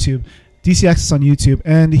on YouTube. DC Access on YouTube,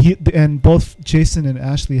 and both Jason and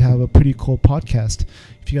Ashley have a pretty cool podcast.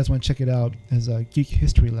 If you guys want to check it out, as a geek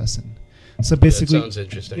history lesson. So basically, that sounds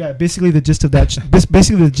interesting. Yeah, basically the gist of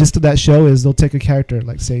that show is they'll take a character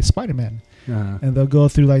like, say, Spider-Man, and they'll go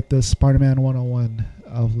through like the Spider-Man 101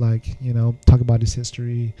 of, like, talk about his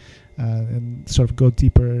history, and sort of go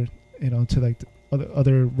deeper, to like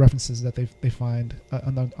other references that they find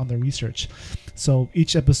on their research. So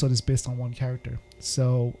each episode is based on one character.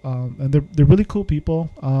 So and they're really cool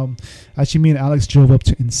people. Actually, me and Alex drove up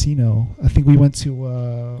to Encino. I think we went to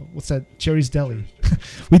what's that? Jerry's Deli.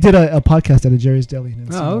 We did a podcast at a Jerry's Deli in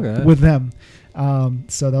Encino with them.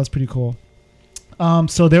 So that was pretty cool.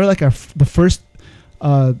 So they were like the first,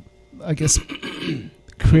 I guess,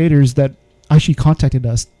 creators that actually contacted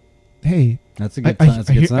us. Hey, that's a good sign. That's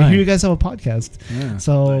a good sign. I hear you guys have a podcast. Yeah.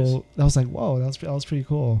 So I was like, whoa, that was pretty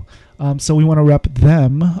cool. So we want to rep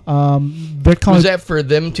them. They're Was that for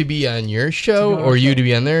them to be on your show or you to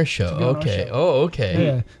be on their show? Okay. Oh, okay.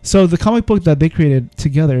 Yeah. So the comic book that they created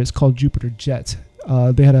together is called Jupiter Jet.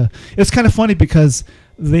 It's kind of funny because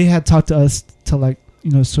they had talked to us to, like,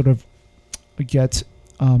 sort of get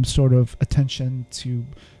sort of attention to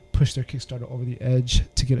push their Kickstarter over the edge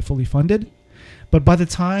to get it fully funded. But by the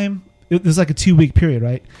time it was like a 2-week period,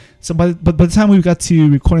 right? So by the time we got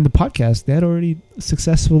to recording the podcast, they had already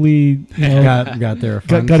successfully got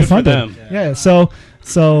it funded. Yeah. So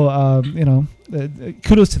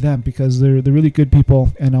kudos to them, because they're really good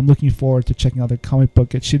people, and I'm looking forward to checking out their comic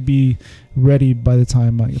book. It should be ready by the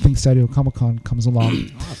time I think San Diego Comic-Con comes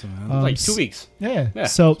along. Awesome, man. Like 2 weeks. Yeah.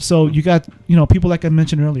 So you got people like I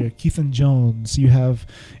mentioned earlier, Keith and Jones. You have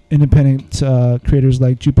independent creators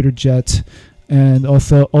like Jupiter Jet. And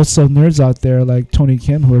also nerds out there like Tony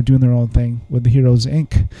Kim, who are doing their own thing with the Heroes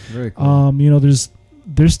Inc. Very cool.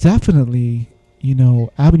 There's definitely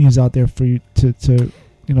avenues out there for you to do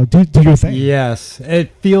your thing. Yes,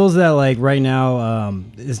 it feels that, like, right now,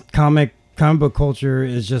 comic book culture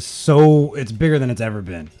is just it's bigger than it's ever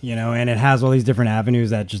been, and it has all these different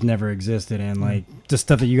avenues that just never existed, and like the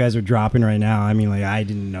stuff that you guys are dropping right now, I mean, like, I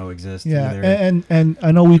didn't know existed. Yeah, either. and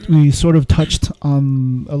I know we sort of touched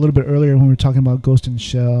on a little bit earlier when we were talking about Ghost in the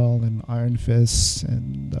Shell and Iron Fist,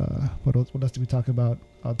 and what else did we talk about?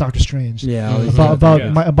 Doctor Strange. Yeah,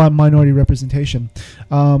 about minority representation.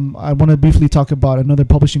 I want to briefly talk about another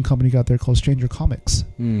publishing company out there called Stranger Comics.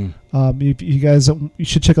 If you guys, you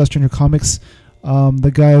should check out Stranger Comics.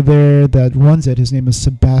 The guy there that runs it, his name is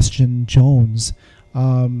Sebastian Jones.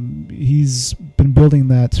 He's been building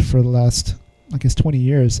that for the last, I guess, 20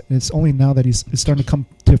 years, and it's only now that it's starting to come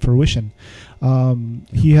to fruition.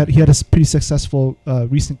 He had a pretty successful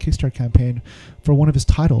recent Kickstarter campaign for one of his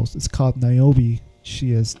titles. It's called Niobe,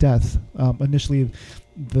 She Is Death. Initially,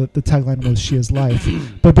 the tagline was She Is Life,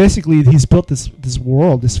 but basically he's built this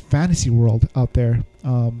world, this fantasy world out there,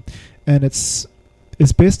 and it's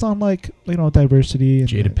based on, like, diversity. And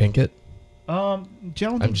Jada Pinkett.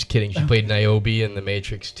 Gentlemen. I'm just kidding. She played Niobe in The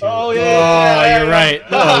Matrix 2. Oh yeah, you're right.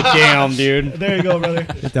 Oh damn, dude. There you go, brother.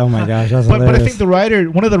 Oh my gosh, that's but I hilarious.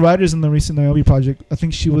 think one of the writers in the recent Niobe project, I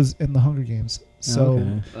think she was in the Hunger Games.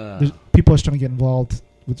 So people are trying to get involved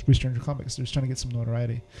with Stranger Comics. They're just trying to get some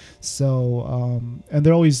notoriety. So and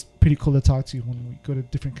they're always pretty cool to talk to when we go to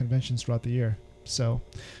different conventions throughout the year. So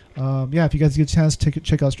if you guys get a chance,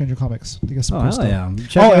 check out Stranger Comics. They got some cool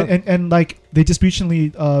stuff. And like they just recently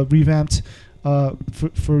revamped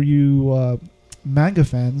for you manga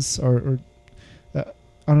fans or I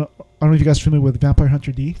don't know if you guys are familiar with Vampire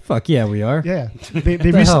Hunter D. Fuck yeah, we are. Yeah, they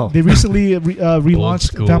recently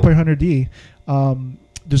relaunched Vampire Hunter D.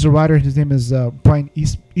 There's a writer. His name is Brian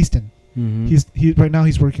Easton. Mm-hmm. Right now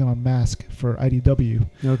he's working on Mask for IDW.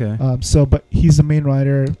 Okay. But he's the main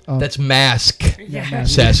writer. That's Mask. Yeah,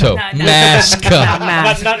 Mask. Sasso. Mask.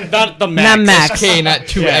 Not the Max. Not Max. Okay, not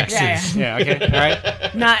two X's. Yeah. Okay. All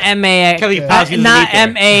right. Not M-A-X. Kelly Fauci's Not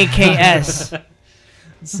M-A-K-S.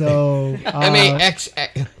 So MAX.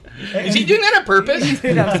 Is he doing that on purpose?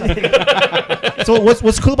 So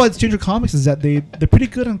what's cool about Stranger Comics is that they're pretty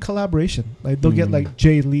good on collaboration. Like they'll get like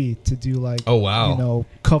Jay Lee to do like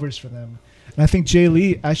covers for them, and I think Jay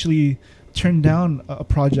Lee actually turned down a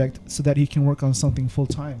project so that he can work on something full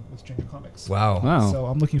time with Stranger Comics. Wow. So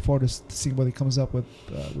I'm looking forward to seeing what he comes up with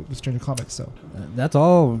Stranger Comics. So that's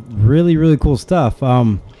all really, really cool stuff.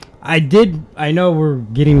 I know we're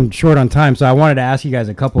getting short on time, so I wanted to ask you guys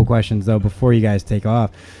a couple of questions though before you guys take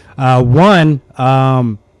off. One,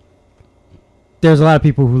 there's a lot of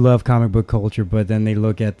people who love comic book culture, but then they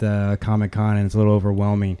look at the Comic-Con and it's a little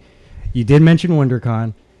overwhelming. You did mention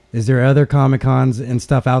WonderCon. Is there other Comic-Cons and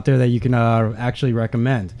stuff out there that you can actually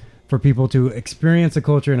recommend for people to experience the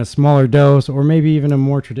culture in a smaller dose or maybe even a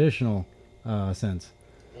more traditional sense?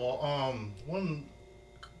 Well, one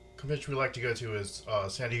convention we like to go to is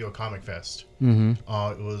San Diego Comic Fest. Mm-hmm.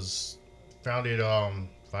 It was founded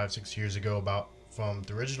 5-6 years ago from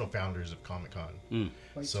the original founders of Comic-Con.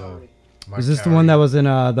 So... Is this the one that was in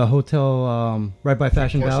the hotel right by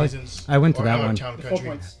Fashion Valley? Seasons, I went to that one. Town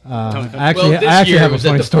Country. I actually have a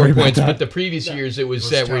funny story about that. But the previous years it was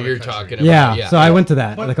that where you're talking about. Yeah, so I went to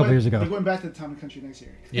that a couple years ago. We're going back to the Town Country next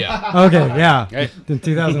year. Yeah. Okay, yeah. In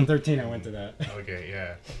 2013 I went to that. Okay,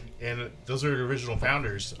 yeah. And those are the original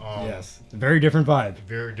founders. Yes. Very different vibe.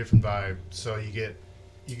 Very different vibe. So you get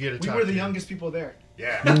a We were the youngest people there.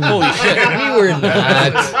 Yeah. Holy shit.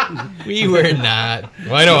 We were not.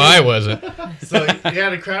 Well, I know I wasn't. So, yeah,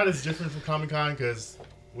 the crowd is different from Comic-Con because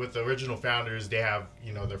with the original founders, they have,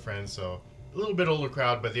 their friends. So, a little bit older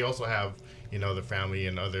crowd, but they also have, the family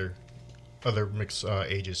and other mixed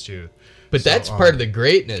ages, too. But that's part of the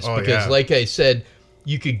greatness because, like I said,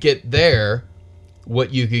 you could get there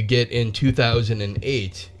what you could get in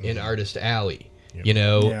 2008 in Artist Alley.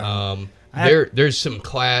 Yep. There's some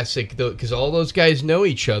classic though because all those guys know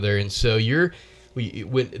each other, and so there's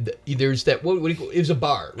that what do you call it? It was a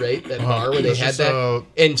bar, right? That bar where they had that,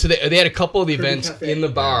 and so they had a couple of events in the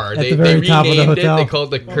bar. At they the very top of the renamed hotel. it. They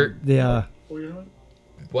called it the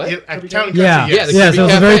what? Yeah, so it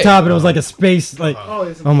was the very top, and it was like a space. Like,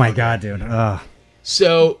 oh my god, dude.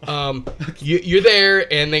 So you're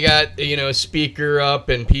there, and they got a speaker up,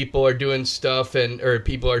 and people are doing stuff, or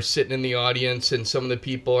people are sitting in the audience, and some of the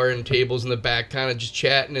people are in tables in the back, kind of just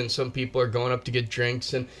chatting, and some people are going up to get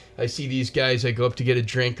drinks, and I see these guys. I go up to get a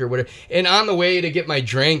drink or whatever, and on the way to get my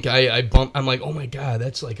drink, I bump. I'm like, oh my god,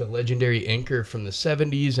 that's like a legendary inker from the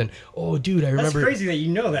 '70s, and oh dude, I remember. That's crazy that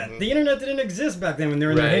you know that. The internet didn't exist back then when they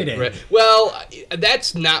were in their heyday. Right. Well,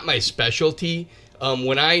 that's not my specialty.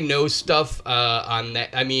 When I know stuff on that,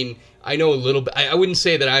 I mean, I know a little bit. I wouldn't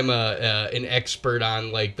say that I'm an expert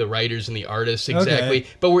on like the writers and the artists exactly,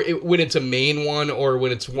 but when it's a main one or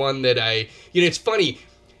when it's one that it's funny.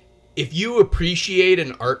 If you appreciate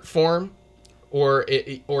an art form or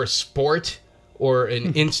a sport or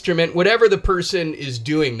an instrument, whatever the person is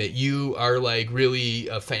doing that you are like really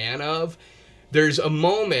a fan of, there's a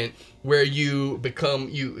moment where you become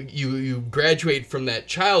you graduate from that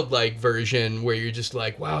childlike version where you're just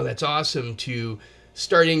like, wow, that's awesome, to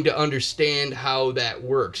starting to understand how that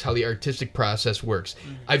works, how the artistic process works.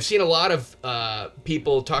 I've seen a lot of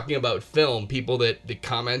people talking about film, people that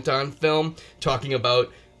comment on film, talking about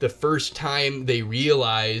the first time they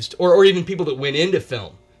realized, or even people that went into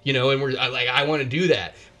film, and were like, I want to do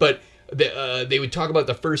that. But they would talk about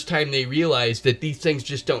the first time they realized that these things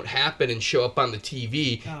just don't happen and show up on the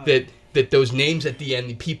TV, that those names at the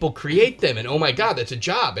end, people create them, and oh my God, that's a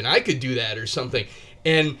job, and I could do that or something.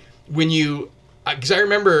 And when because I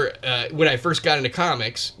remember when I first got into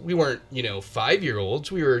comics, we weren't,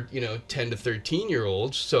 5-year-olds. We were, 10 to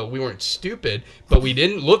 13-year-olds. So we weren't stupid, but we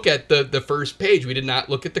didn't look at the first page. We did not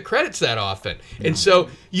look at the credits that often. No. And so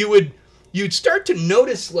you'd start to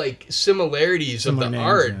notice like similarities of the names,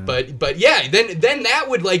 art, but yeah, then that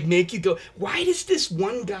would like make you go, why does this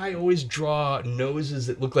one guy always draw noses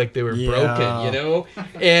that look like they were broken,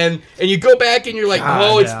 and you go back and you're like,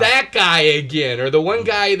 it's that guy again, or the one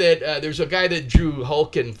guy that there's a guy that drew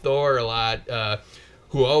Hulk and Thor a lot,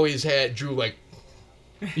 who always drew like.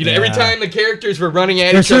 Every time the characters were running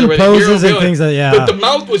at each other with poses and things but the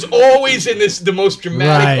mouth was always in the most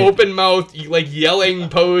dramatic open mouth, like yelling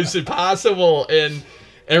pose possible. And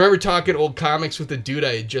I remember talking old comics with a dude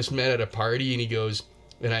I had just met at a party, and he goes,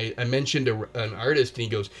 and I mentioned an artist, and he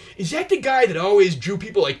goes, "Is that the guy that always drew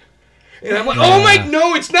people like?" And I'm like, oh my,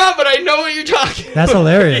 no, it's not, but I know what you're talking about. That's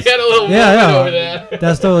hilarious. He had a little moment over that.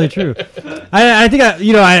 That's totally true. I think,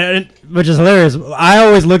 which is hilarious. I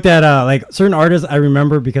always looked at like certain artists I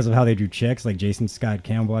remember because of how they drew chicks, like Jason Scott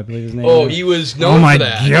Campbell, I believe his name. Oh, is. he was known my for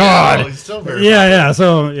that. God. Oh, he's still very Yeah.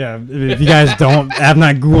 So yeah, if you guys have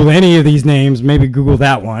not Googled any of these names, maybe Google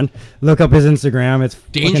that one. Look up his Instagram. It's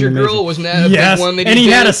Danger fucking Girl, amazing. wasn't that a yes. big one that and he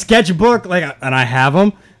he had did? a sketchbook, and I have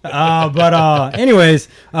them. Anyways,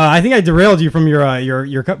 I think I derailed you from your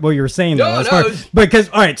what you were saying though. Because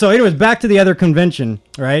all right, so anyways, back to the other convention,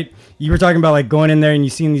 right? You were talking about like going in there and you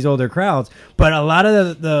seeing these older crowds, but a lot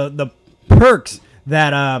of the perks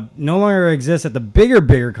that no longer exist at the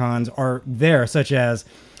bigger cons are there, such as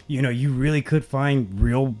you really could find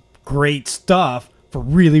real great stuff for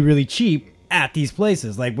really cheap at these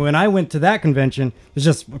places. Like when I went to that convention, it's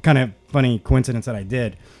just kind of funny coincidence that I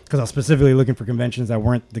did, because I was specifically looking for conventions that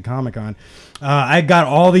weren't the Comic-Con. I got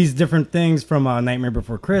all these different things from Nightmare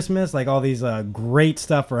Before Christmas, like all these great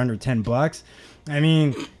stuff for under $10. I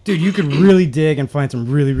mean, dude, you could really dig and find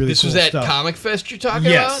some really This cool was that stuff. Comic Fest you're talking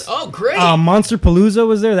Yes. about? Oh, great. Monster Palooza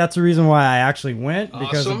was there. That's the reason why I actually went,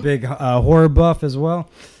 because I'm a big horror buff as well.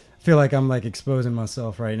 I feel like I'm like exposing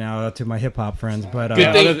myself right now to my hip hop friends, but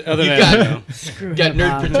Good thing other you than got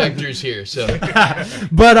nerd protectors here, so.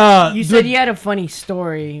 but you said you had a funny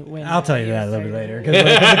story. When I'll tell you that a little bit later,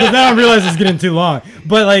 because now I realize it's getting too long.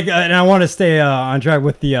 But and I want to stay on track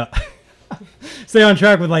with the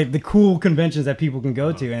like the cool conventions that people can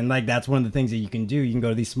go to, and like that's one of the things that you can do. You can go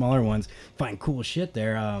to these smaller ones, find cool shit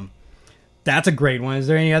there. That's a great one. Is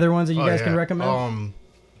there any other ones that you guys can recommend?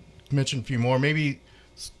 Mention a few more.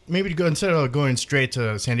 Maybe to go, instead of going straight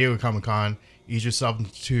to San Diego Comic-Con, ease yourself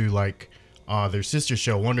to like their sister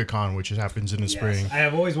show WonderCon, which happens in the spring. I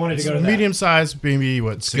have always wanted to go to medium size, maybe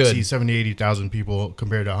 60, good. 70, 80,000 people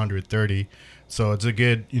compared to 130. So it's a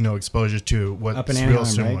good exposure to what's Up in real Anaheim,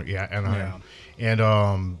 similar. right? Yeah, Anaheim. And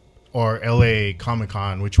or LA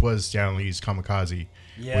Comic-Con, which was Stan Lee's Kamikaze,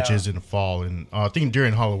 which is in the fall, and I think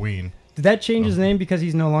during Halloween. Did that change his name because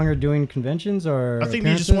he's no longer doing conventions, or I think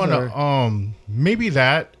they just want to maybe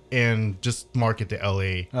that and just market the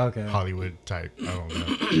LA Hollywood type. I don't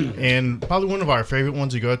know. And probably one of our favorite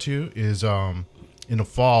ones to go to is in the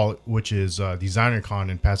fall, which is Designer Con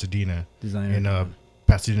in Pasadena,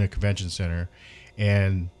 Pasadena Convention Center,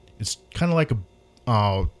 and it's kind of like a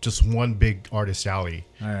just one big artist alley.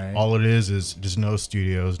 All right. All it is there's no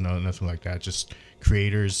studios, nothing like that. Just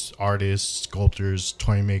creators, artists, sculptors,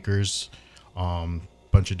 toy makers,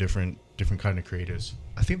 bunch of different kind of creatives.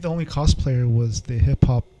 I think the only cosplayer was the hip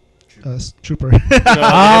hop trooper. You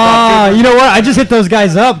know what? I just hit those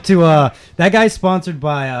guys up to that guy's sponsored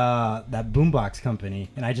by that Boombox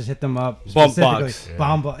company, and I just hit them up specifically.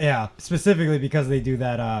 Specifically because they do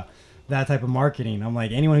that type of marketing. I'm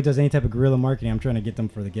like, anyone who does any type of guerrilla marketing, I'm trying to get them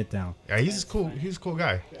for the get down. Yeah, he's cool. He's a cool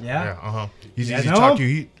guy. Yeah? He's You easy guys to know talk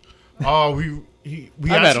to. We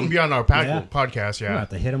asked him to be on our podcast. You have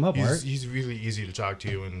to hit him up, Art. He's really easy to talk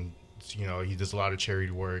to, and he does a lot of charity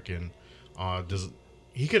work, and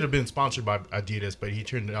he could have been sponsored by Adidas, but he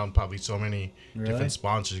turned down probably so many different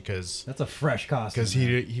sponsors because that's a fresh cost. Because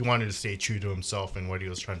he wanted to stay true to himself and what he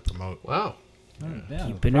was trying to promote. Wow.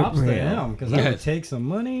 Keeping props it to real. him, because I would take some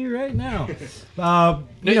money right now.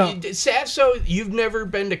 So you've never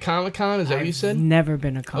been to Comic-Con? Is that what you said? Never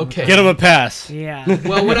been a Comic-Con. Okay. Get him a pass. Yeah.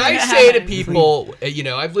 Well, when I say to people,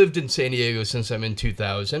 I've lived in San Diego since I'm in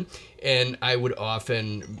 2000, and I would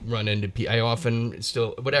often run into people. I often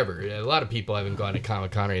still, whatever. A lot of people haven't gone to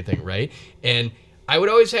Comic-Con or anything, right? And I would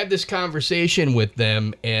always have this conversation with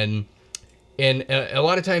them, and a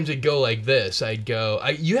lot of times it'd go like this. I'd go,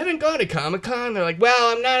 you haven't gone to Comic-Con? They're like,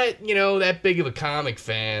 well, I'm not, that big of a comic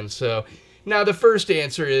fan. So now the first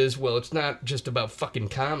answer is, well, it's not just about fucking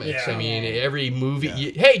comics. Yeah. I mean, every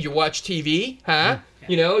movie. Hey, you watch TV? Huh?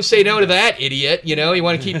 Say no to that, idiot. You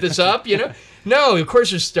want to keep this up? No, of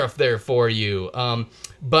course there's stuff there for you.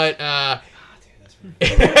 They're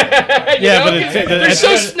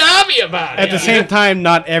so snobby about it. At the same time,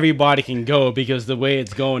 not everybody can go because the way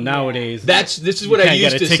it's going nowadays. This is what I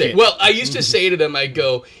used to say. Well, I used to say to them, I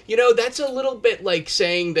go, that's a little bit like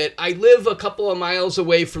saying that I live a couple of miles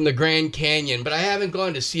away from the Grand Canyon, but I haven't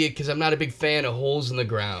gone to see it because I'm not a big fan of holes in the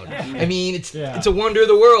ground. I mean, it's a wonder of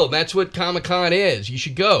the world. That's what Comic-Con is. You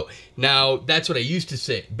should go. Now, that's what I used to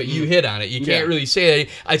say, but you hit on it. You can't really say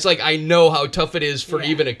that. It's like I know how tough it is for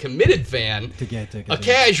even a committed fan to get a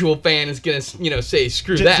casual fan is gonna say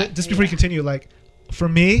screw that. Just before you continue, like for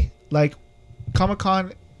me, like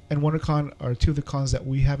Comic-Con and WonderCon are two of the cons that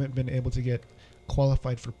we haven't been able to get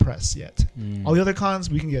qualified for press yet. All the other cons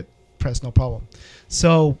we can get press, no problem.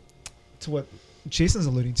 So to what Jason's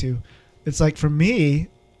alluding to, it's like for me,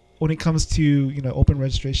 when it comes to open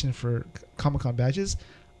registration for Comic-Con badges,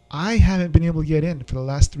 I haven't been able to get in for the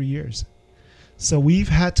last 3 years. So we've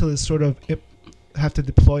had to sort of have to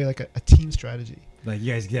deploy like a team strategy. Like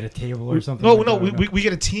you guys get a table or something? We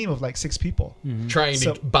get a team of like 6 people. Trying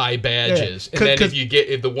to buy badges. And then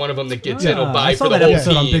if the one of them that gets in will buy I saw for the that whole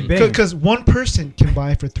episode on team. Big Bang. Because one person can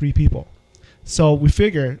buy for 3 people. So we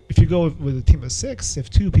figure if you go with a team of 6, if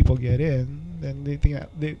 2 people get in, then they think that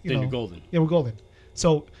Then you're golden. Yeah, we're golden.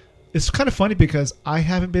 So it's kind of funny because I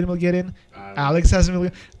haven't been able to get in. Alex hasn't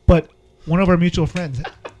really, but one of our mutual friends,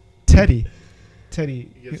 Teddy. He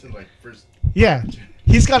gets in like first. Yeah.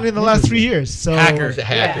 He's gotten in the last 3 years. So Hacker. We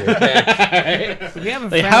have a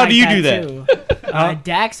friend how like do you do that? that? Too.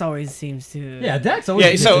 Dax always seems to. Yeah, Dax always.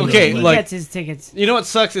 Yeah, gets so, in okay, those. He like- gets his tickets. You know what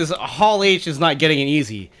sucks is Hall H is not getting it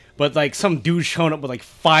easy. But like some dude showing up with like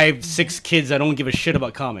 5, 6 kids that don't give a shit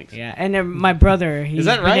about comics. Yeah, and then my brother, he's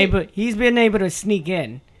that right? He's been able to sneak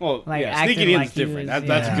in. Well, Like, yeah, acting sneaking in like is he different. was-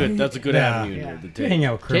 That's yeah. good. That's a good Yeah. avenue. Yeah. To take. Hang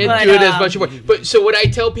out with Can't criminals. do it as much more. But so what I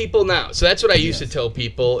tell people now, so that's what I used to tell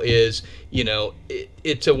people is,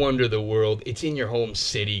 it's a wonder of the world. It's in your home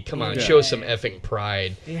city. Come on, show some effing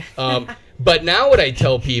pride. But now what I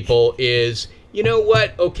tell people is, you know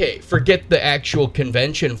what? Okay, forget the actual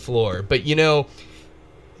convention floor. But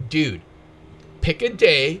dude, pick a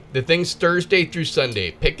day. The thing's Thursday through Sunday.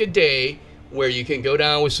 Pick a day where you can go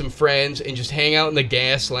down with some friends and just hang out in the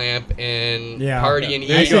gas lamp and party and I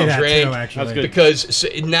eat say and that drink. too, actually. That's good. Because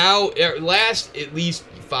now, last at least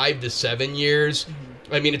 5 to 7 years,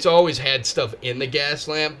 I mean, it's always had stuff in the gas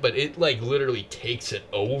lamp, but it like literally takes it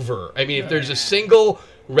over. I mean, if there's a single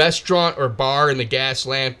restaurant or bar in the gas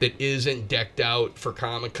lamp that isn't decked out for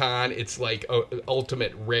Comic-Con, it's like a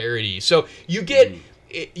ultimate rarity. So you get...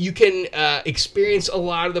 You can experience a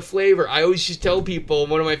lot of the flavor. I always just tell people,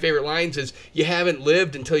 one of my favorite lines is, you haven't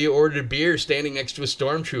lived until you ordered a beer standing next to a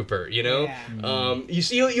stormtrooper, You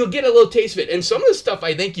see, you'll get a little taste of it. And some of the stuff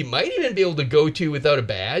I think you might even be able to go to without a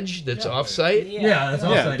badge that's off-site. Yeah, that's Yeah,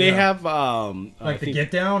 also they have like the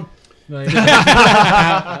get down. Like,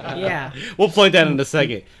 Yeah. We'll plug that in a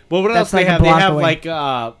second. Well, what else That's they like a have? They block have away. like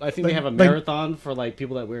I think they have a marathon for like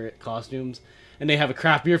people that wear costumes, and they have a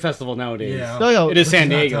craft beer festival nowadays. Yeah. It is San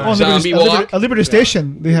Diego. Oh, Zombie Walk? At Liberty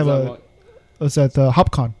Station, they have what's that? HopCon.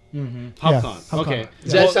 Popcorn. HopCon. Okay.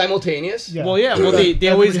 Is that simultaneous? Yeah. Well, yeah. Well, they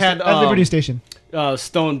always had at Liberty Station.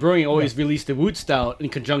 Stone Brewing always released the Woot Stout in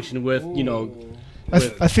conjunction with I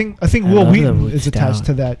think I Will love the Wheaton Wood is attached Stout.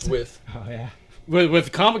 to that. With oh yeah.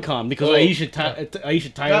 with Comic Con because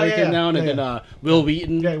Aisha Tyler came down and then Will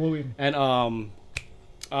Wheaton. Yeah, Will Wheaton. And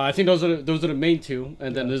I think those are the main two,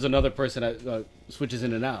 and then there's another person that switches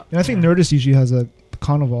in and out. And I think Nerdist usually has a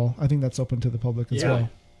carnival. I think that's open to the public as well.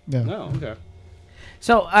 Yeah. Oh, okay.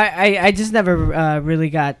 So I just never really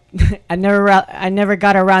got I never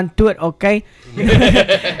got around to it. Okay,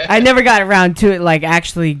 I never got around to it like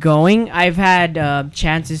actually going. I've had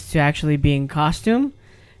chances to actually be in costume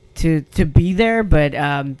to be there, but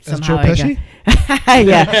somehow Joe Pesci?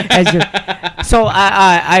 yeah. So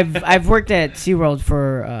I've worked at SeaWorld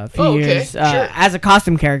for a few years as a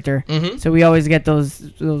costume character. Mm-hmm. So we always get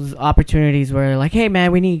those opportunities where like, hey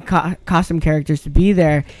man, we need costume characters to be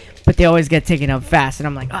there, but they always get taken up fast, and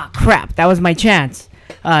I'm like, oh crap, that was my chance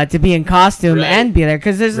to be in costume and be there,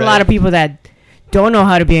 because there's a lot of people that don't know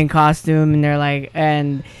how to be in costume, and they're like,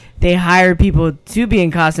 and they hire people to be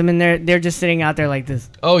in costume, and they're just sitting out there like this.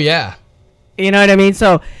 Oh yeah. You know what I mean?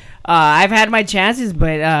 So I've had my chances,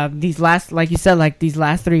 but these last, like you said, like these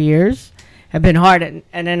last 3 years have been hard,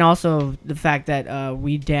 and then also the fact that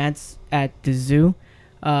we dance at the zoo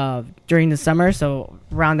during the summer, so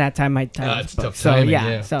around that time my time. It's tough so timing,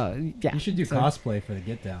 yeah, You should do cosplay for the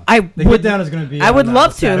Get Down. I The would- Get Down is going to be. I would on,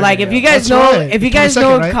 love to. Saturday, Like, if you That's guys know, right. if you guys 22nd,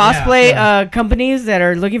 know right? cosplay Yeah. companies that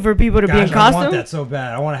are looking for people to be in Gosh, I want costume, that so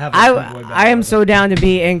bad. I want to have. That way I better. am so down to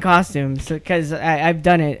be in costume, because I've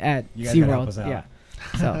done it at You guys gotta help us SeaWorld. out. Yeah.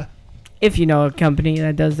 So if you know a company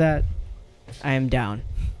that does that, I am down.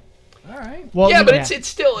 All right. Well, Yeah, but Yeah. it's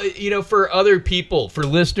still, for other people, for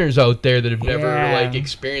listeners out there that have never Yeah.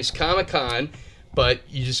 experienced Comic-Con, but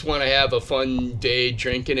you just want to have a fun day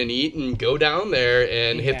drinking and eating, go down there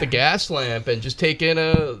and hit the gas lamp and just take in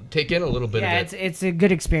a little bit Yeah, of it. it's a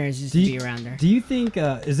good experience just to be around there. Do you think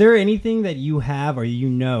is there anything that you have or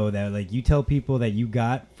that like you tell people that you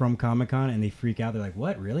got from Comic-Con and they freak out? They're like,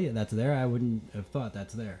 "What? Really? That's there? I wouldn't have thought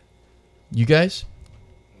that's there." You guys?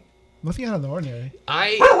 Nothing out of the ordinary.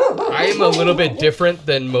 I am a little bit different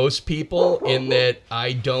than most people in that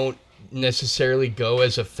I don't necessarily go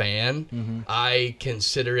as a fan. Mm-hmm. I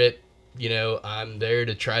consider it, I'm there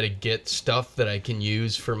to try to get stuff that I can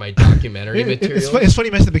use for my documentary material. It's funny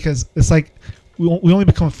you mentioned it because it's like we only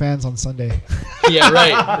become fans on Sunday. Yeah,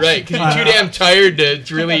 right. Because you're too damn tired to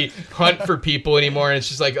really hunt for people anymore, and it's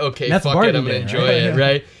just like, okay, That's fuck it, I'm bargain gonna day, enjoy it,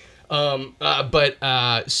 right?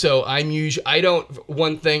 So I'm usually,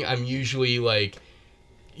 one thing I'm usually like,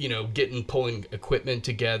 pulling equipment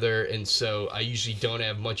together, and so I usually don't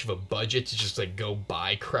have much of a budget to just like go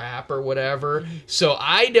buy crap or whatever. So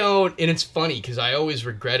I don't, and it's funny because I always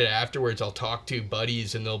regret it afterwards. I'll talk to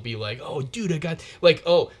buddies and they'll be like, "Oh, dude, I got like,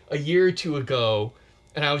 a year or two ago,"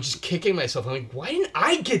 and I was just kicking myself. I'm like, "Why didn't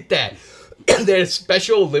I get that?" That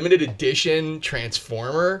special limited edition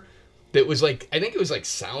Transformer. That was like, I think it was like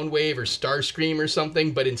Soundwave or Starscream or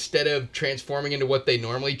something, but instead of transforming into what they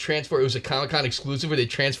normally transform, it was a Comic-Con exclusive where they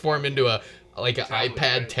transform into an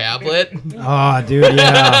iPad tablet. Oh, dude,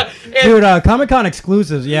 yeah. Comic-Con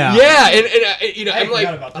exclusives, yeah. Yeah, and I'm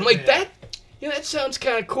like that. That sounds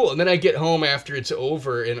kind of cool. And then I get home after it's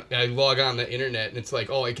over, and I log on the internet, and it's like,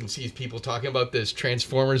 I can see people talking about this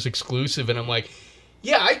Transformers exclusive, and I'm like,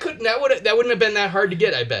 yeah, I couldn't. That wouldn't have been that hard to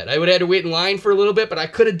get. I bet I would have had to wait in line for a little bit, but I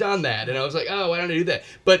could have done that. And I was like, why don't I do that?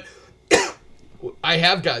 But I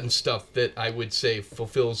have gotten stuff that I would say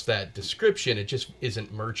fulfills that description. It just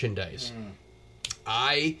isn't merchandise.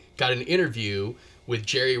 I got an interview with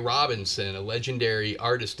Jerry Robinson, a legendary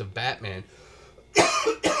artist of Batman.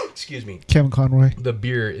 Excuse me. Kevin Conroy. The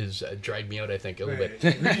beer is dried me out, I think, a little bit.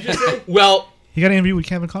 What did you say? Well, you got an interview with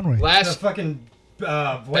Kevin Conroy. The fucking voice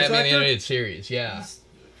Batman actor? animated series, yeah.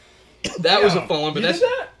 That was a fun one, but You that's did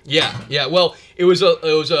that? yeah. Well, it was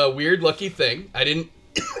a weird, lucky thing. I didn't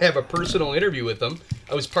have a personal interview with him.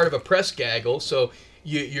 I was part of a press gaggle, so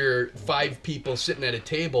you're 5 people sitting at a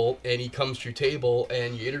table, and he comes to your table,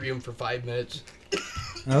 and you interview him for 5 minutes.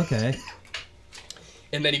 Okay.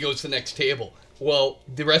 And then he goes to the next table. Well,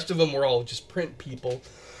 the rest of them were all just print people.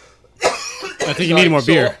 I think you need more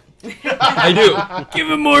beer. I do. Give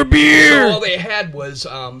him more beer. So all they had was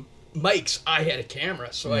mics. I had a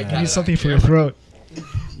camera, so I got You need something for your throat.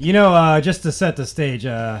 Just to set the stage,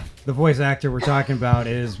 the voice actor we're talking about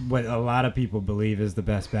is what a lot of people believe is the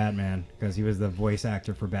best Batman, because he was the voice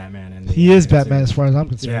actor for Batman. And He is Batman as far as I'm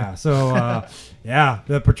concerned. Yeah, so,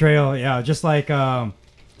 the portrayal, just like the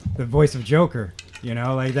voice of Joker,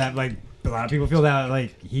 like that, like, a lot of people feel that,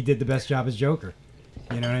 like, he did the best job as Joker.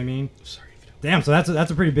 You know what I mean? Sorry. Damn, so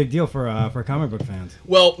that's a pretty big deal for comic book fans.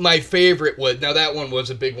 Well, my favorite was, now that one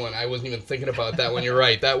was a big one. I wasn't even thinking about that one. You're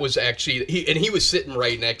right. That was actually, he was sitting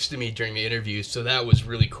right next to me during the interview, so that was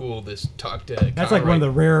really cool to talk to That's Conroy. like one of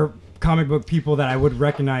the rare comic book people that I would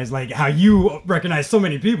recognize, like how you recognize so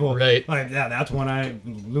many people. Right. Like, yeah, that's one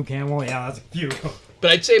Luke Hamill, yeah, that's a few.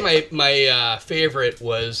 But I'd say my favorite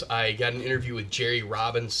was I got an interview with Jerry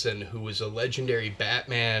Robinson, who was a legendary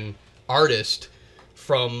Batman artist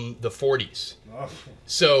from the 40s.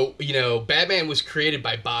 So, Batman was created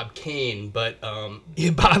by Bob Kane, but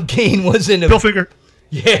Bob Kane wasn't Bill Finger.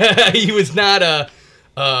 Yeah, he was not a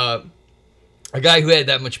guy who had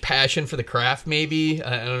that much passion for the craft, maybe.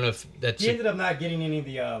 I don't know if that's... He ended up not getting any of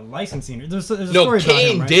the licensing. There's No, stories about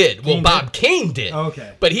Kane him, right? did. Well, Kane Bob Kane did. Oh,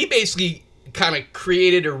 okay. But he basically kind of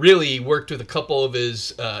created or really worked with a couple of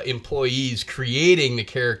his employees creating the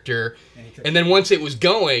character. And then once it was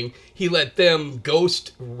going, he let them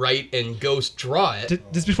ghost write and ghost draw it.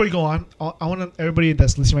 Just before you go on, I want everybody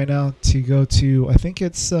that's listening right now to go to, I think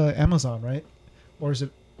it's Amazon, right? Or is it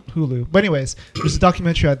Hulu? But anyways, there's a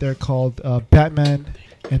documentary out there called Batman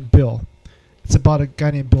and Bill. It's about a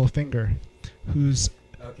guy named Bill Finger, who's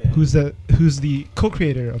the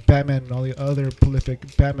co-creator of Batman and all the other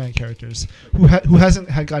prolific Batman characters, who hasn't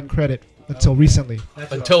had gotten credit until recently.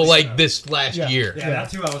 Until like this last year. Yeah,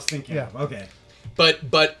 that's who I was thinking of. Okay.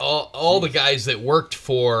 But all the guys that worked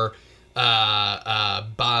for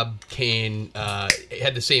Bob Kane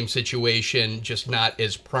had the same situation, just not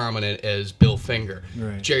as prominent as Bill Finger.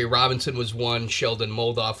 Right. Jerry Robinson was one. Sheldon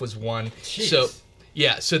Moldoff was one. Jeez.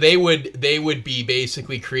 So they would be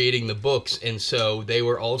basically creating the books, and so they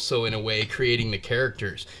were also in a way creating the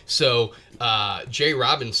characters. So Jerry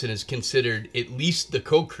Robinson is considered at least the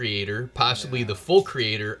co-creator, possibly the full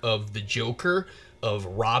creator of the Joker, of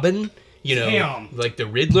Robin. Damn. Like the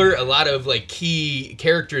Riddler, a lot of like key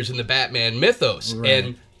characters in the Batman mythos. Right.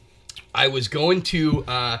 And I was going to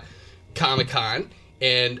Comic-Con,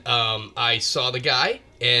 and I saw the guy,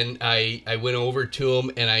 and I went over to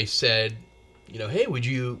him, and I said, hey, would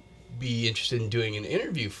you be interested in doing an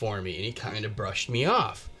interview for me? And he kind of brushed me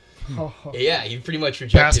off. Yeah, he pretty much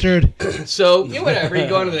rejected. Bastard. So, whatever, you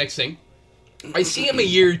go on to the next thing. I see him a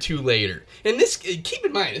year or two later. And keep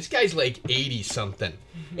in mind, this guy's like 80-something.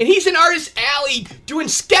 And he's in Artist Alley doing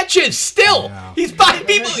sketches still. Yeah. He's buying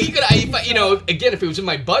people. Again, if it was in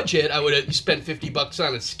my budget, I would have spent $50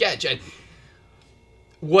 on a sketch. And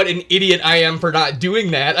what an idiot I am for not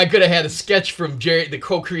doing that. I could have had a sketch from Jerry, the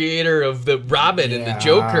co-creator of the Robin and the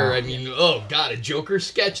Joker. I mean, oh god, a Joker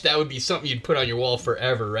sketch, that would be something you'd put on your wall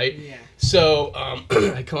forever, right? Yeah. So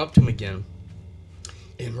I come up to him again,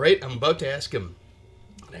 and I'm about to ask him,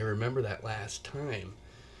 and I remember that last time.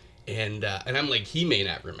 And I'm like, he may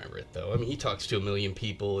not remember it, though. I mean, he talks to 1 million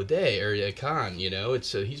people a day, or a con, you know?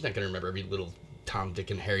 It's he's not going to remember every little Tom,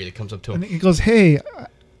 Dick, and Harry that comes up to him. And he goes, "Hey,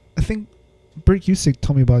 I think Bert Usick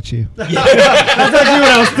told me about you." That's actually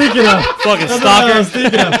what I was thinking of. Fucking That's what I was stalker.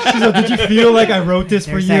 thinking of. She's like, "Did you feel like I wrote this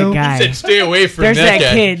There's for you?" that guy. He said, stay away from There's that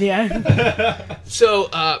guy. kid, yeah. So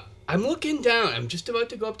I'm looking down. I'm just about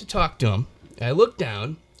to go up to talk to him. And I look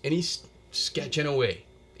down, and he's sketching away.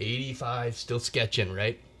 85, still sketching,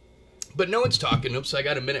 right? But no one's talking to him, so I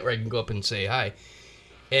got a minute where I can go up and say hi.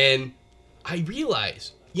 And I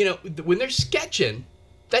realize, you know, when they're sketching,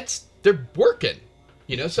 they're working.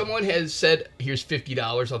 You know, someone has said, here's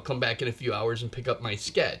 $50, I'll come back in a few hours and pick up my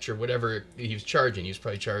sketch, or whatever he was charging. He was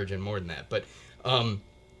probably charging more than that. But so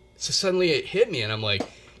suddenly it hit me, and I'm like,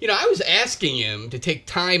 you know, I was asking him to take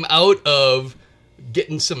time out of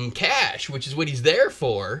getting some cash, which is what he's there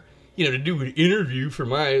for, you know, to do an interview for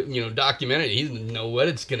my, you know, documentary. He doesn't know what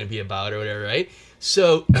it's going to be about or whatever, right?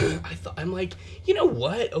 So I'm like, you know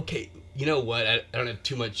what? Okay, you know what? I don't have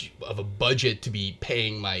too much of a budget to be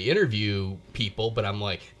paying my interview people, but I'm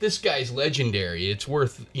like, this guy's legendary. It's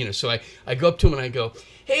worth, you know, so I go up to him and I go,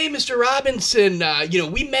 hey, Mr. Robinson, you know,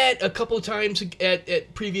 we met a couple of times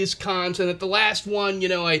at previous cons, and at the last one, you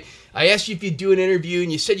know, I asked you if you'd do an interview,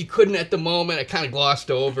 and you said you couldn't at the moment. I kind of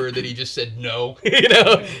glossed over that he just said no, you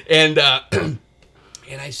know, and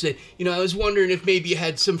I said, you know, I was wondering if maybe you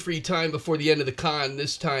had some free time before the end of the con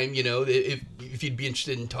this time, you know, if you'd be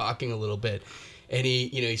interested in talking a little bit. And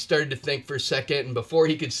he started to think for a second, and before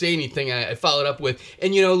he could say anything, I followed up with,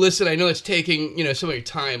 and, you know, listen, I know it's taking, you know, some of your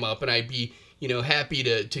time up, and I'd be, you know, happy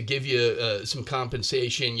to give you some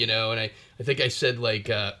compensation, you know, and I think I said like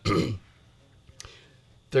 $30 or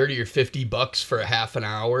 $50 for a half an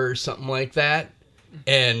hour or something like that,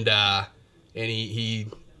 and he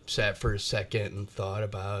sat for a second and thought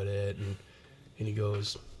about it, and he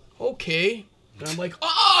goes, okay, and I'm like,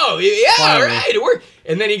 oh yeah, all right, it worked,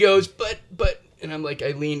 and then he goes, but, and I'm like,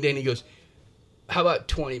 I leaned in, he goes, how about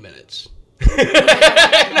 20 minutes? And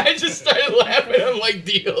I just started laughing. I'm like,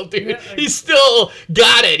 deal, dude. He's still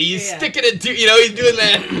got it. He's sticking it to, you know, he's doing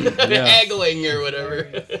that haggling or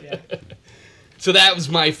whatever. So that was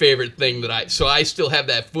my favorite thing so I still have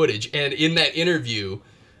that footage. And in that interview,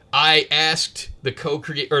 I asked the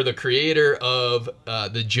creator of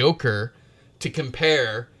the Joker to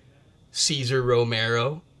compare Cesar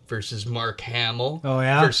Romero versus Mark Hamill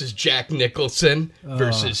versus Jack Nicholson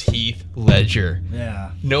versus Heath Ledger.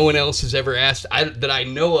 Yeah. No one else has ever asked, that I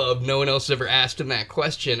know of, no one else has ever asked him that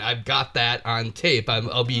question. I've got that on tape.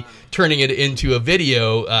 I'll be turning it into a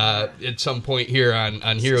video at some point here on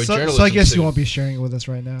Hero Journalism. So I guess you won't be sharing it with us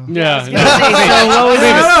right now. Yeah.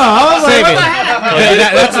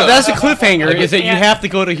 That's a cliffhanger, is that you have to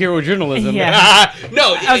go to Hero Journalism. Yeah.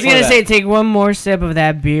 No. I was gonna say, take one more sip of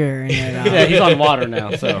that beer. And Yeah, he's on water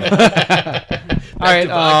now, so. All right,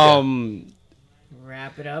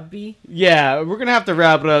 wrap it up, B. yeah, we're gonna have to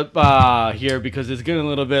wrap it up here because it's getting a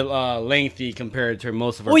little bit lengthy compared to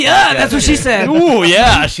most of our. Oh yeah, podcasts. that's what she said. Ooh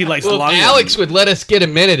yeah, she likes Well, long. if Alex would let us get a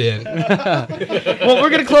minute in. Well, we're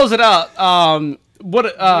gonna close it out. What?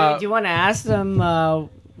 Do you want to ask them our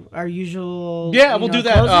usual? Yeah, we'll do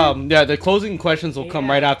that. closing? Yeah, the closing questions will come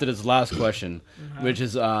right after this last question, which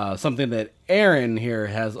is something that Aaron here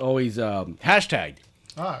has always hashtagged.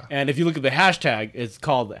 And if you look at the hashtag, it's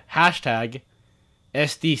called hashtag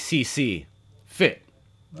SDCC fit,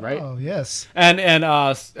 right? Oh, yes. And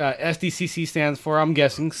SDCC stands for, I'm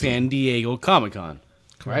guessing, San Diego Comic-Con,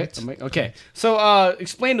 right? Correct. Okay, so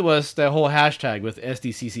explain to us that whole hashtag with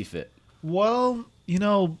SDCC fit. Well, you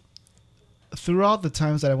know, throughout the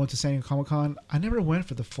times that I went to San Diego Comic-Con, I never went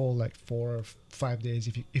for the full, like, 4 or 5 days,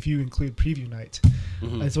 if you include preview night.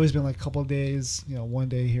 It's always been like a couple of days, you know, one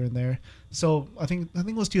day here and there. So I think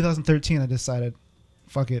it was 2013 I decided,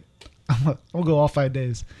 fuck it, I'll go all 5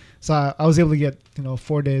 days. So I was able to get, you know,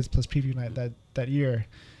 4 days plus preview night that year.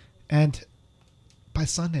 And by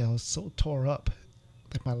Sunday I was so tore up.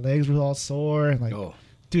 Like my legs were all sore and like,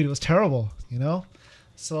 dude, it was terrible, you know?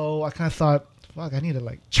 So I kind of thought, fuck, I need to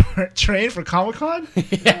like train for Comic-Con. The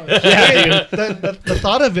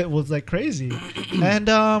thought of it was like crazy. And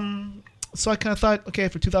so I kind of thought, okay,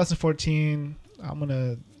 for 2014, I'm going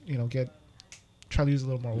to, you know, try to lose a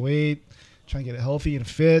little more weight, try and get it healthy and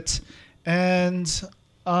fit. And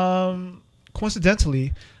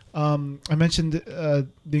coincidentally, I mentioned the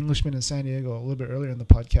Englishman in San Diego a little bit earlier in the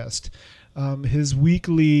podcast. His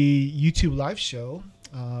weekly YouTube live show,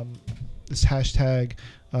 this hashtag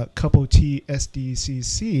Couple T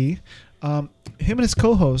SDCC, him and his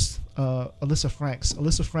co-host, Alyssa Franks.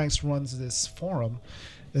 Alyssa Franks runs this forum.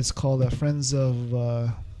 It's called Friends of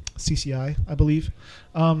CCI, I believe.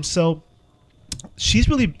 So she's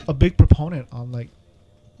really a big proponent on like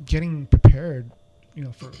getting prepared,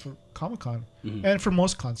 for Comic-Con and for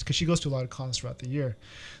most cons, because she goes to a lot of cons throughout the year.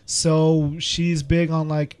 So she's big on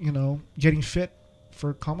like, getting fit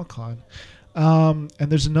for Comic-Con. And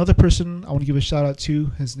there's another person I want to give a shout out to.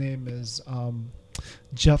 His name is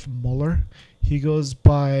Jeff Muller. He goes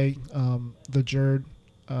by the Jerd,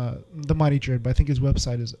 the Mighty Jerd, but I think his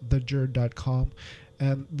website is thejerd.com.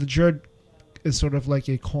 And the Jerd is sort of like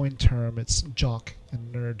a coin term. It's jock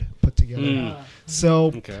and nerd put together.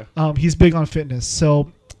 So he's big on fitness.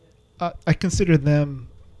 So I consider them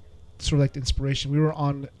sort of like the inspiration. We were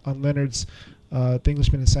on Leonard's the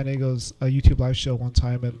Englishman in San Diego's YouTube live show one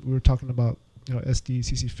time, and we were talking about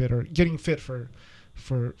SDCC fit or getting fit for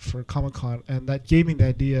Comic-Con, and that gave me the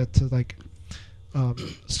idea to like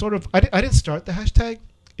sort of. I didn't start the hashtag.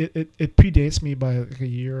 It predates me by like a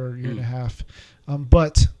year or year and a half,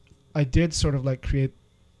 but I did sort of like create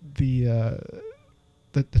the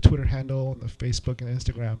Twitter handle and the Facebook and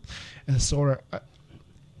Instagram, and sort of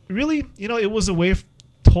really, it was a way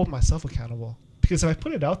to hold myself accountable, because if I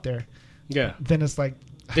put it out there, then it's like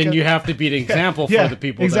you have to be the example for the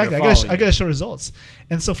people. Exactly, that are following I gotta show results,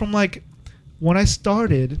 and so from like when I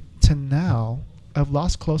started to now, I've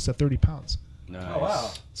lost close to 30 pounds. Nice. Oh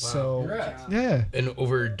wow! So And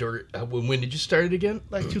when did you start it again?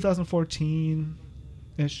 Like 2014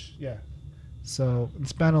 ish, yeah. So in the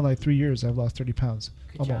span of like 3 years, I've lost 30 pounds.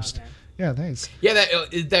 Good almost. job, man. Yeah, thanks. Yeah,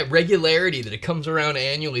 that regularity that it comes around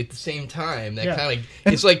annually at the same time. That kind of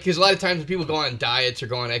And it's like, because a lot of times when people go on diets or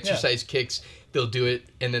go on exercise kicks, they'll do it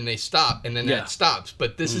and then they stop and then that stops.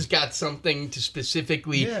 But this has got something to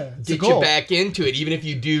specifically get you back into it. Even if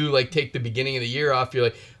you do like take the beginning of the year off, you're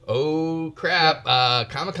like, oh crap,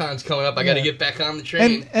 Comic-Con's coming up. I got to get back on the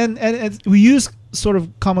train. And we use sort of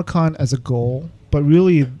Comic-Con as a goal, but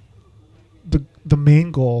really the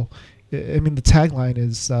main goal, I mean, the tagline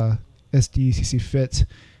is SDCC fit,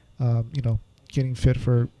 getting fit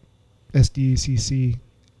for SDCC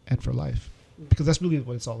and for life, because that's really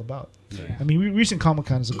what it's all about. Yeah. I mean, reaching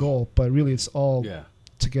Comic-Con is a goal, but really it's all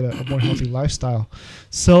to get a more healthy lifestyle.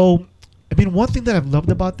 So, I mean, one thing that I've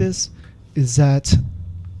loved about this is that,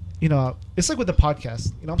 it's like with the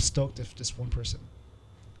podcast. I'm stoked if just one person,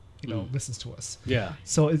 listens to us. Yeah.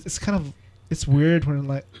 So it's kind of, it's weird when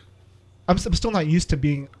like, I'm still not used to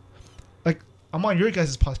being, like, I'm on your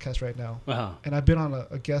guys' podcast right now, and I've been on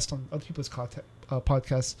a guest on other people's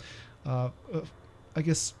podcasts, I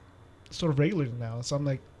guess, sort of regularly now. So I'm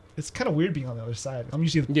like, it's kind of weird being on the other side. I'm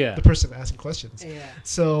usually the person asking questions. Yeah.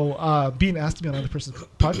 So being asked to be on another person's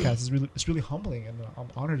podcast is really humbling, and I'm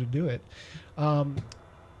honored to do it.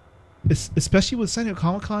 Especially with San Diego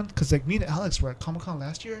Comic-Con, because like me and Alex were at Comic-Con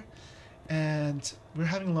last year, and we were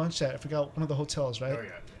having lunch at, I forgot, one of the hotels, right?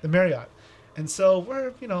 The Marriott. And so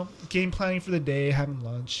we're, game planning for the day, having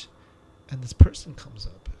lunch, and this person comes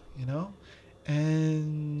up,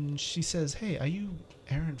 and she says, "Hey, are you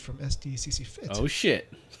Aaron from SDCC Fit?" Oh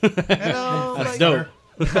shit! And that's dope.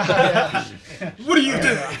 What do you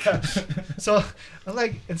do? So I'm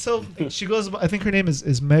like, and so she goes. I think her name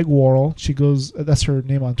is Meg Worrell. She goes. That's her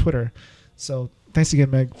name on Twitter. So thanks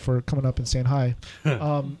again, Meg, for coming up and saying hi.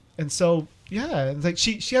 And so like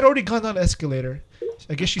she had already gone down the escalator.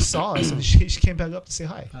 I guess she saw us and she came back up to say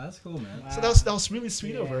hi. Oh, that's cool, man. So that was really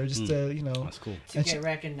sweet of her. Just that's cool. To get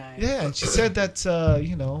recognized. Yeah, and she said that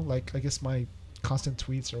like I guess my constant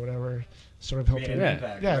tweets or whatever sort of helped her.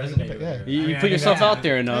 Yeah. You put yourself out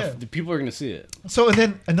there enough, the people are gonna see it. So and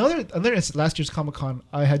then another instance, last year's Comic-Con,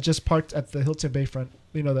 I had just parked at the Hilton Bayfront,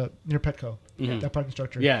 the near Petco, that parking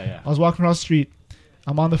structure. Yeah. I was walking across the street.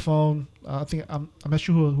 I'm on the phone. I think I'm not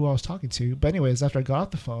sure who I was talking to, but anyways, after I got off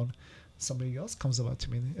the phone, somebody else comes up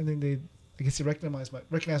to me, and then I guess they recognized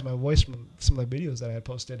my voice from some of the videos that I had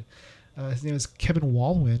posted. His name is Kevin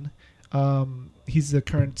Walwyn. He's the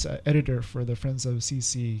current editor for the Friends of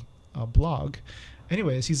CC blog.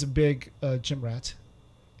 Anyways, he's a big gym rat,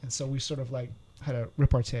 and so we sort of like had a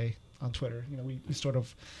repartee on Twitter. We sort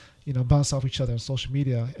of bounce off each other on social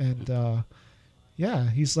media, and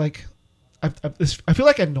he's like, I feel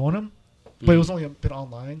like I'd known him, but it was only been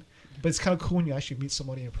online. But it's kind of cool when you actually meet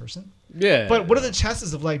somebody in person. Yeah. But what are the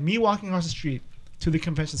chances of like me walking across the street to the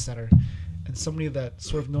convention center and somebody that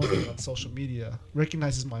sort of knows me on social media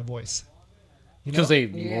recognizes my voice? You Because know?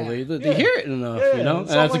 they hear it enough, Yeah, you know, and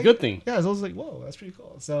so that's like, a good thing. Yeah, so I was like, whoa, that's pretty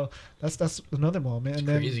cool. So that's another moment, and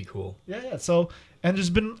then Crazy cool. yeah. So and there's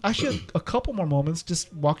been actually a couple more moments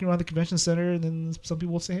just walking around the convention center, and then some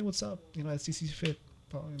people will say, hey, what's up? You know, at CC Fit.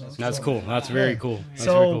 You know, That's so- cool. That's very cool. That's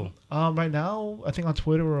so very cool. right now, I think on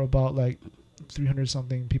Twitter we're about like 300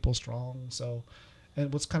 something people strong. So,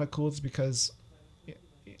 and what's kind of cool is because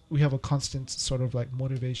we have a constant sort of like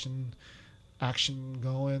motivation action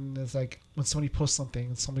going. It's like when somebody posts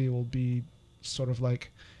something, somebody will be sort of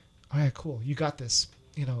like, all right, cool, you got this,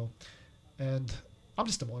 you know. And I'm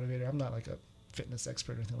just a motivator. I'm not like a fitness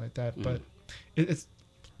expert or anything like that, but it's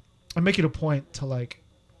I make it a point to like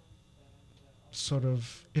sort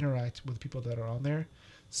of interact with people that are on there,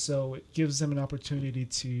 so it gives them an opportunity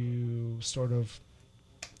to sort of,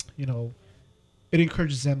 you know, it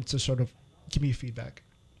encourages them to sort of give me feedback,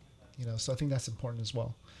 you know. So I think that's important as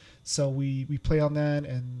well. So we play on that,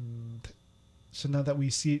 and so now that we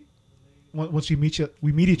see, once we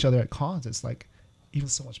meet each other at cons, it's like even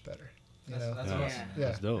so much better. You know? That's awesome. Yeah,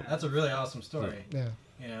 That's dope. That's a really awesome story. yeah.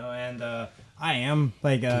 You know, and I am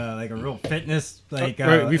like a real fitness Right,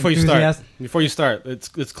 before enthusiast. you start, let's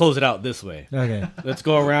close it out this way. Okay. Let's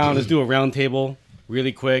go around. Let's do a round table,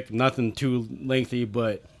 really quick. Nothing too lengthy,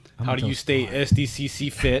 but how do you stay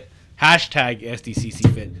SDCC fit? Hashtag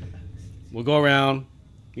SDCC fit. We'll go around,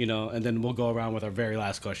 you know, and then we'll go around with our very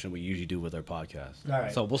last question we usually do with our podcast. All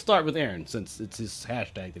right. So we'll start with Aaron since it's his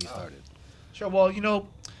hashtag that he started. Sure. Well, you know,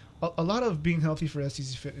 a lot of being healthy for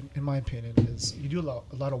STC Fit, in my opinion, is you do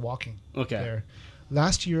a lot of walking. Okay. There.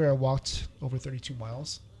 Last year, I walked over 32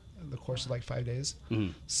 miles in the course of like 5 days.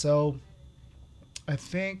 Mhm. So I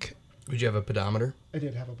think Would you have a pedometer? I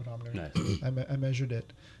did have a pedometer. Nice. I measured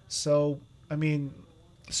it. So, I mean,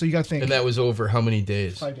 so you got to think. And that was over how many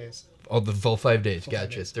days? 5 days. Oh, the full 5 days. Full 5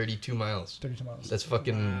 Gotcha. days. 32 miles. 32 miles. That's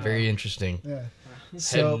fucking very interesting. Yeah.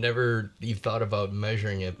 Had never even thought about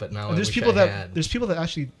measuring it, but now I there's wish people I that had. there's people that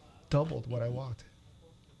actually doubled what I walked.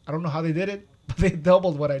 I don't know how they did it, but they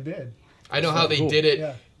doubled what I did. I know how they cool. did it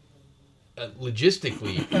Yeah.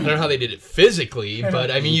 logistically. I don't know how they did it physically, but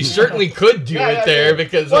I mean, you certainly could do it there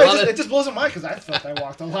because well, a lot it of just blows my mind because I felt I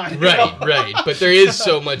walked a lot. you right, know? right. But there is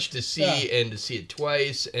so much to see, Yeah. and to see it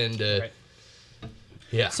twice, and Right.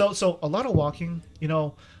 yeah. So a lot of walking, you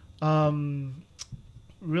know,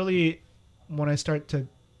 really when I start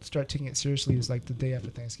taking it seriously is like the day after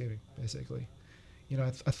Thanksgiving, basically. You know,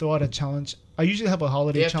 I throw out a challenge. I usually have a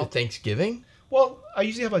holiday Day after challenge. Thanksgiving. Well, I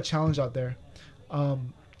usually have a challenge out there.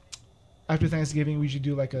 After Thanksgiving, we usually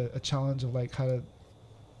do like a challenge of like how to,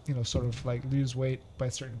 you know, sort of like lose weight by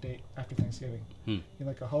a certain date after Thanksgiving. You know,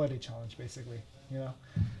 like a holiday challenge, basically. You know,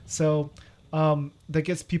 so that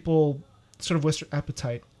gets people sort of Western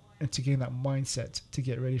appetite and to gain that mindset to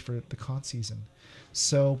get ready for the con season.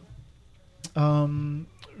 So,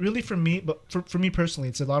 really for me, but for me personally,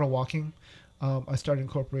 it's a lot of walking. I started to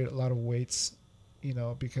incorporate a lot of weights, you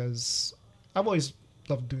know, because I've always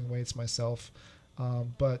loved doing weights myself.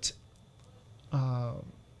 But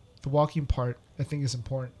the walking part, I think, is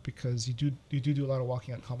important because you do a lot of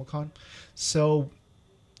walking at Comic-Con. So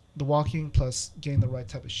the walking plus getting the right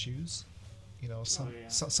type of shoes. You know,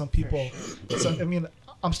 some people. I mean,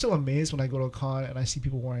 I'm still amazed when I go to a con and I see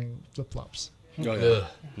people wearing flip flops. Oh, yeah.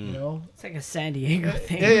 You know, It's like a San Diego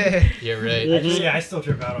thing. yeah. Yeah, right. Yeah, I still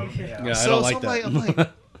trip out on them. Yeah. Yeah, I So, don't so like that. I'm like,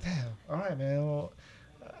 damn. All right, man. Well,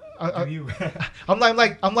 Do you-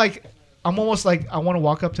 I'm almost like I want to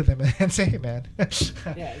walk up to them and say, hey, man.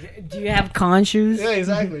 Yeah. Do you have con shoes? Yeah,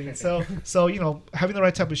 exactly. So you know, having the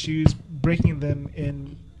right type of shoes, breaking them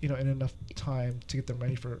in, you know, in enough time to get them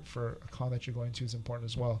ready for a con that you're going to is important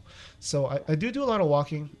as well. So I do a lot of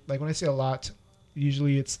walking. Like when I say a lot,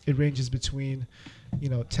 usually it ranges between, you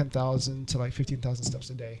know, 10,000 to like 15,000 steps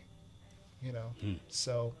a day. You know,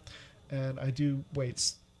 so, and I do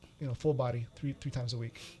weights, you know, full body three times a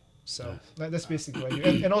week. So that's basically what I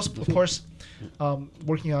do. And also, of course,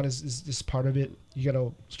 working out is just part of it. You got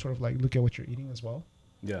to sort of like look at what you're eating as well.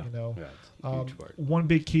 Yeah. You know, Yeah, it's a huge part. one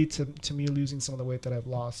big key to me losing some of the weight that I've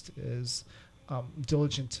lost is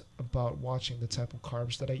diligent about watching the type of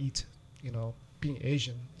carbs that I eat. You know, being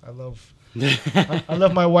Asian, I love I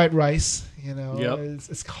love my white rice. You know, Yep.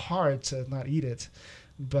 it's hard to not eat it,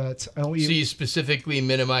 but I only So you specifically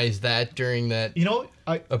minimize that during that you know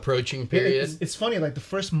approaching period. It's funny. Like the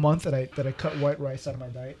first month that I cut white rice out of my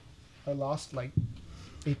diet, I lost like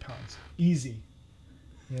 8 pounds, easy.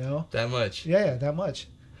 You know, That much. yeah, that much.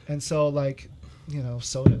 And so like, you know,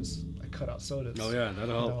 sodas. I cut out sodas. Oh yeah, that'll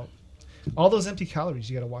You help. know, all those empty calories.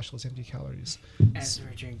 You got to watch those empty calories. As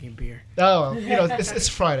we're drinking beer. Oh, it's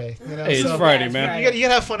Friday. Hey, it's Friday, man. You got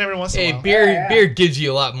to have fun every once in a while. Beer gives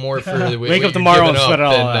you a lot more for the wake up tomorrow and sweat it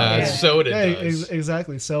all out. Soda does.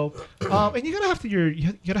 Exactly. So, and you gotta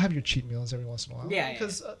have your cheat meals every once in a while. Yeah,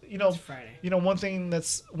 because it's Friday.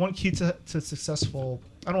 one key to successful.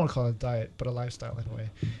 I don't want to call it a diet, but a lifestyle anyway,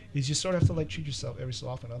 is you sort of have to like treat yourself every so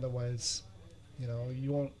often. Otherwise,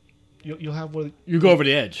 you won't. You'll have what you go over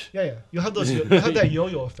the edge. Yeah. You'll have that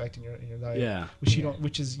yo-yo effect in your diet. Yeah. Which you don't.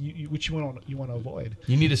 Which you want to avoid.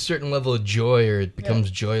 You need a certain level of joy, or it becomes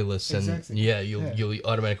joyless, exactly. and you'll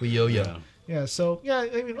automatically yo-yo. Yeah. So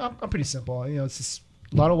I mean, I'm pretty simple. It's just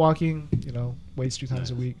a lot of walking. Weights 3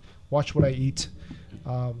 times a week. Watch what I eat.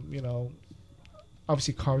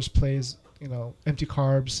 Obviously carbs plays. Empty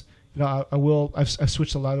carbs. I've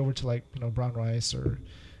switched a lot over to like brown rice or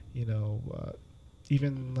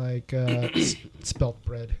even like spelt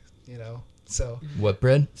bread, So what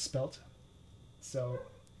bread? Spelt. So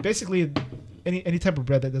basically, any type of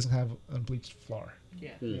bread that doesn't have unbleached flour.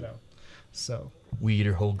 Yeah. So wheat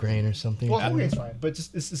or whole grain or something. Well, whole grain's fine, but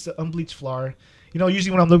it's the unbleached flour. Usually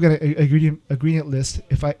when I'm looking at an ingredient list,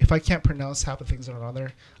 if I can't pronounce half the things that are on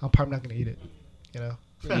there, I'm probably not going to eat it. Yeah,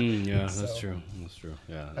 that's true.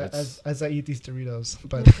 Yeah. As I eat these Doritos,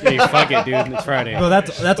 but hey, fuck it, dude. It's Friday. Well,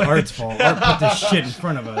 that's Art's fault. Art put this shit in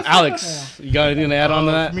front of us. Alex, you got anything to add on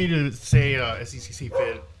to that? For me to say SECC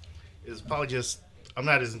fit is probably just I'm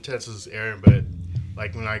not as intense as Aaron, but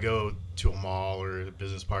like when I go to a mall or a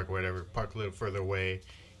business park or whatever, park a little further away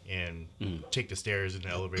and take the stairs in the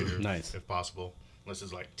elevator if possible. Unless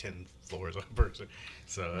it's like 10 floors on a person.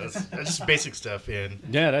 So that's just basic stuff. And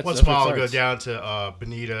once in a while I'll go down to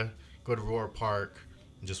Bonita, go to Roar Park,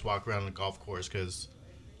 and just walk around the golf course because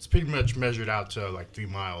it's pretty much measured out to like 3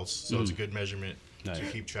 miles. So it's a good measurement to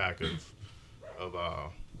keep track of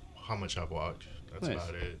how much I've walked. That's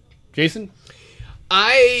about it. Jason?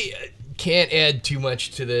 I can't add too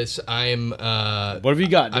much to this. What have you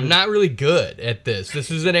got, dude? I'm not really good at this.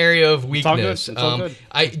 This is an area of weakness. It's all good.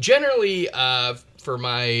 I generally, for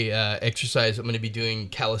my exercise, I'm going to be doing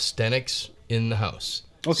calisthenics in the house.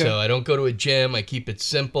 Okay. So I don't go to a gym. I keep it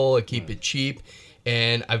simple. I keep it cheap.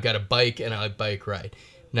 And I've got a bike and I bike ride.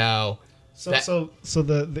 Now, so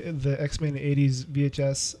the X-Men 80s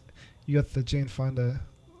VHS, you got the Jane Fonda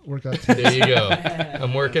workout. There you go.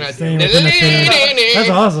 I'm working on. That's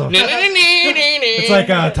awesome. It's like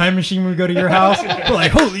a time machine when we go to your house. We're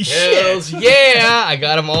like, holy shit! Yeah, I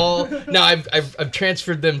got them all. No, I've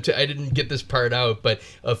transferred them to. I didn't get this part out, but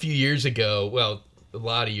a few years ago, well, a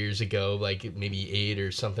lot of years ago, like maybe 8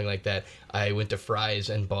 or something like that, I went to Fry's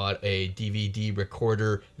and bought a DVD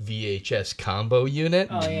recorder VHS combo unit.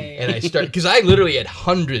 Oh, yeah. And I started because I literally had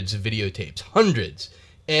hundreds of videotapes,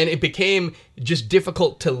 and it became just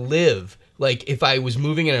difficult to live. Like if I was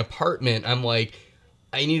moving in an apartment, I'm like,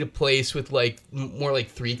 I need a place with like more like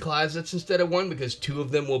 3 closets instead of 1 because 2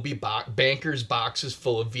 of them will be bankers boxes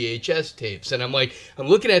full of VHS tapes. And I'm like, I'm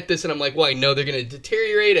looking at this and I'm like, well, I know they're going to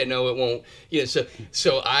deteriorate. I know it won't,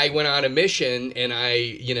 so I went on a mission and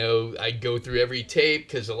I go through every tape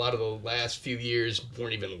because a lot of the last few years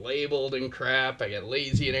weren't even labeled and crap. I got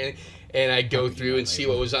lazy and everything. And I go through and see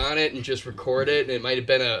what was on it and just record it. And it might have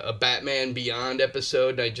been a Batman Beyond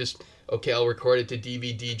episode. And I'll record it to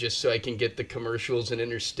DVD just so I can get the commercials and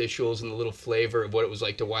interstitials and the little flavor of what it was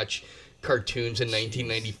like to watch cartoons in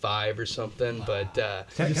 1995 or something. Wow.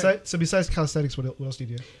 But so besides calisthenics, what else do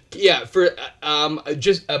you do? Yeah, for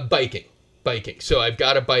just biking. So I've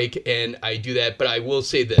got a bike and I do that. But I will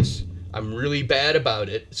say this: I'm really bad about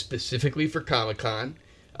it, specifically for Comic-Con.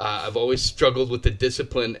 I've always struggled with the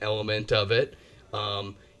discipline element of it.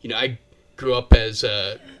 I grew up as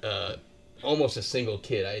almost a single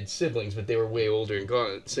kid. I had siblings, but they were way older and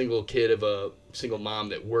gone. Single kid of a single mom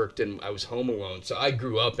that worked, and I was home alone. So I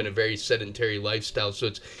grew up in a very sedentary lifestyle. So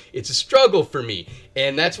it's a struggle for me,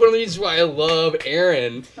 and that's one of the reasons why I love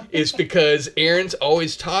Aaron is because Aaron's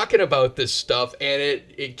always talking about this stuff, and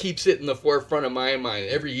it keeps it in the forefront of my mind.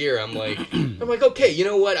 Every year, I'm like, okay, you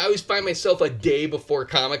know what? I always find myself a day before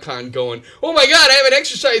Comic-Con going, oh my god, I haven't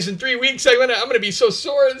exercised in 3 weeks. I'm gonna be so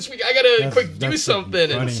sore this week. I gotta do something,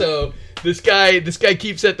 funny. and so. This guy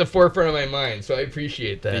keeps at the forefront of my mind, so I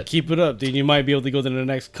appreciate that. Hey, keep it up, dude. You might be able to go to the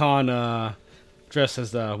next con dressed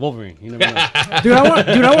as the Wolverine. You never know. Dude,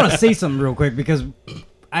 I want to say something real quick because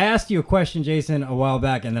I asked you a question, Jason, a while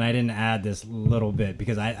back, and then I didn't add this little bit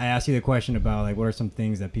because I asked you the question about like what are some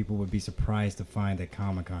things that people would be surprised to find at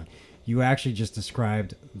Comic-Con. You actually just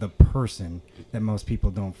described the person that most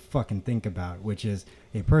people don't fucking think about, which is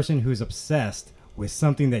a person who's obsessed with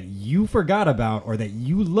something that you forgot about or that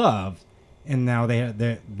you love. and now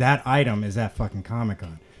that item is at fucking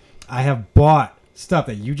Comic-Con. I have bought stuff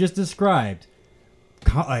that you just described,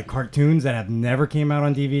 like cartoons that have never came out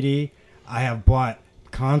on DVD. I have bought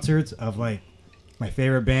concerts of like my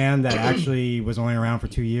favorite band that actually was only around for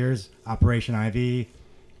 2 years, Operation IV,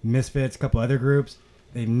 Misfits, a couple other groups.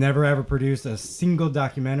 They've never ever produced a single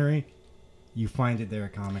documentary. You find it there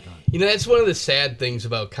at Comic-Con. You know, that's one of the sad things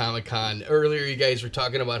about Comic-Con. Earlier, you guys were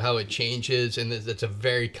talking about how it changes, and that's a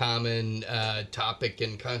very common topic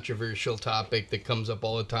and controversial topic that comes up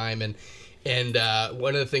all the time. And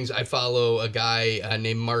one of the things, I follow a guy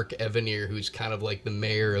named Mark Evanier, who's kind of like the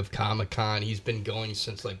mayor of Comic-Con. He's been going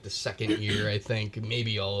since like the second year, I think,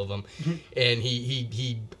 maybe all of them. And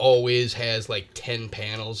he always has like 10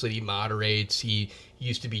 panels that he moderates. He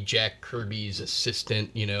used to be Jack Kirby's assistant,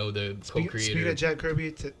 you know, the co-creator. Speaking of Jack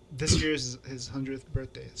Kirby, this year is his 100th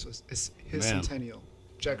birthday, so it's his centennial.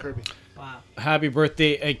 Jack Kirby. Wow. Happy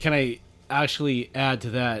birthday. Can I actually add to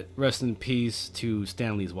that, rest in peace to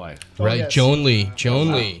Stan Lee's wife? Right, yes. Joan Lee.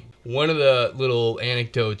 One of the little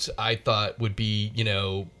anecdotes I thought would be, you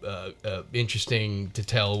know, interesting to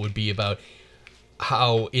tell would be about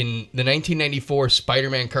how in the 1994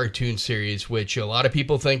 Spider-Man cartoon series, which a lot of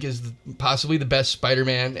people think is possibly the best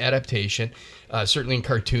Spider-Man adaptation, certainly in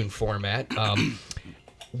cartoon format.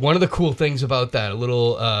 One of the cool things about that, a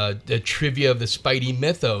little trivia of the Spidey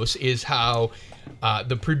mythos, is how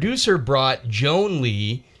the producer brought Joan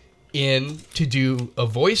Lee in to do a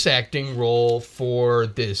voice acting role for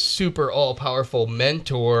this super all-powerful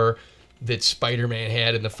mentor that Spider-Man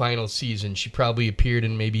had in the final season. She probably appeared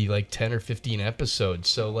in maybe like 10 or 15 episodes,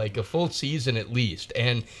 so like a full season at least.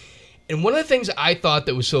 And one of the things I thought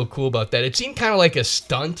that was so cool about that, it seemed kind of like a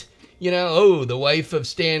stunt. You know, oh, the wife of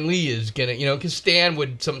Stan Lee is gonna, you know, because Stan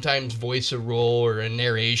would sometimes voice a role or a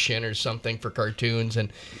narration or something for cartoons,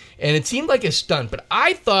 and it seemed like a stunt. But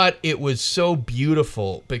I thought it was so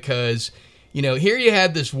beautiful because, you know, here you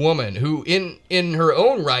had this woman who, in her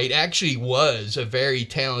own right, actually was a very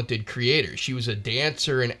talented creator. She was a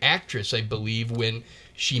dancer and actress, I believe, when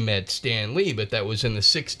she met Stan Lee, but that was in the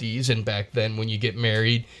 60s, and back then when you get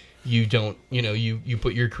married, you don't, you know, you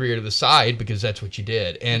put your career to the side because that's what you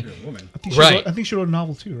did. And You're a woman. I think she wrote a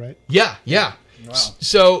novel too, right? Yeah. Wow.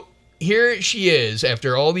 So here she is,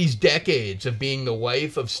 after all these decades of being the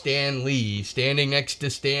wife of Stan Lee, standing next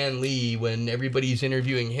to Stan Lee when everybody's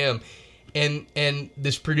interviewing him. And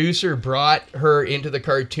this producer brought her into the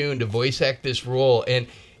cartoon to voice act this role, and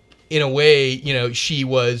in a way, you know, she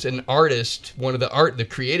was an artist, one of the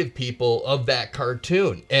creative people of that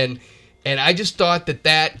cartoon, and I just thought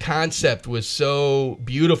that concept was so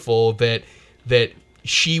beautiful that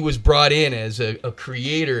she was brought in as a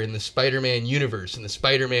creator in the Spider-Man universe, in the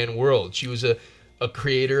Spider-Man world. She was a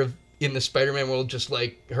creator in the Spider-Man world, just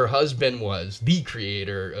like her husband was the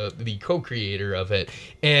creator, the co-creator of it,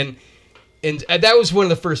 and that was one of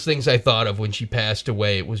the first things I thought of when she passed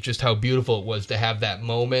away. It was just how beautiful it was to have that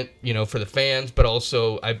moment, you know, for the fans, but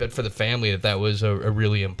also I bet for the family that was a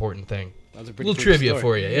really important thing. That's a pretty little trivia story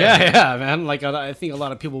for you. Yeah, man. Like I think a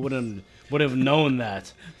lot of people would have known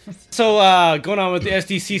that. So going on with the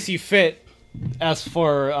SDCC Fit, as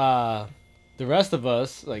for the rest of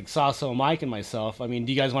us, like Sasso, Mike, and myself, I mean,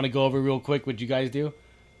 do you guys want to go over real quick what you guys do?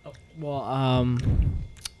 Well,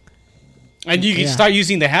 and you can start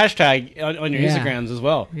using the hashtag on your Yeah. Instagrams as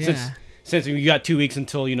well. Yeah. Since you got 2 weeks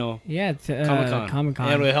until, you know, yeah, it's Comic-Con.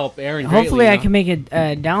 And it would help Aaron Hopefully greatly, I you know? can make it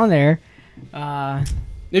down there.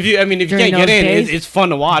 If you during can't get those in, days. it's fun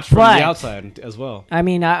to watch from But- the outside as well. I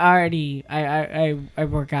mean, I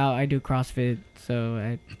work out. I do CrossFit,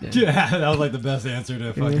 so Yeah, that was like the best answer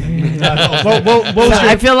to fucking.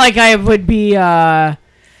 I feel like I would be already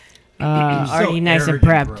nice and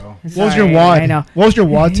prepped. bro. What was your WOD? I know. What was your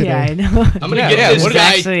WOD today? Yeah, I know. I'm gonna get this what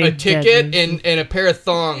guy actually a ticket does- and a pair of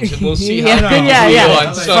thongs, and we'll see yeah, how he yeah.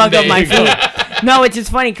 on Fuck Sunday. up my feet. No, it's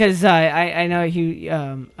just funny because I know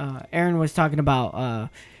Aaron was talking about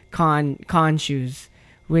con shoes,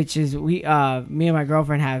 which is me and my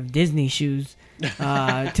girlfriend have Disney shoes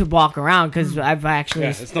to walk around because I've actually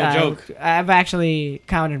it's no joke. I've actually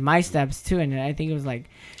counted my steps too, and I think it was like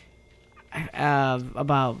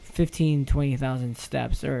about 20,000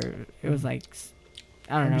 steps, or it was like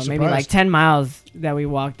I don't I'd know, be maybe like surprised. 10 miles that we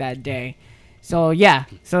walked that day. So yeah,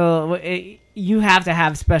 you have to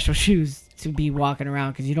have special shoes to be walking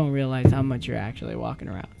around because you don't realize how much you're actually walking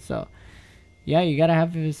around. So yeah, you gotta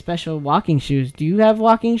have special walking shoes. Do you have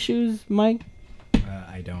walking shoes, Mike?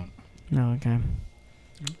 I don't. No, okay.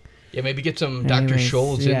 Yeah, maybe get some Dr. Anyways,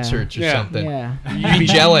 Scholl's yeah. inserts or Yeah. something. Yeah. You'd be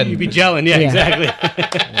gelling. You'd be gelling, yeah, Yeah. exactly.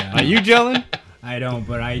 Are you gelling? I don't,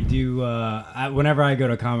 but I do. Whenever I go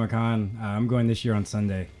to Comic-Con, I'm going this year on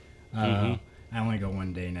Sunday. I only go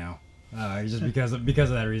one day now. Just because of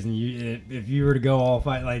that reason. If you were to go all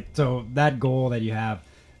 5, like, so that goal that you have,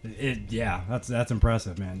 that's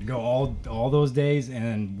impressive, man. To go all those days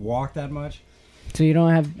and walk that much. So you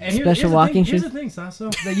don't have And special walking shoes? Here's the thing, Sasso,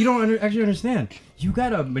 that you don't actually understand. You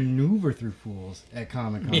gotta maneuver through fools at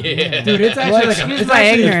Comic Con. Yeah. Dude, it's actually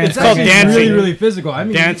It's called dancing. really, really physical. I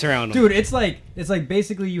mean, Dance around them. dude. It's like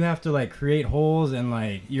basically you have to like create holes and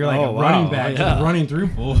like you're like Oh, a running wow. back Yeah. just running through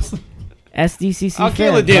fools. SDCC I'll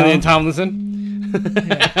kill it, Fit, bro. Dalian Tomlinson.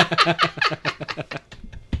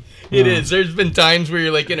 It is. There's been times where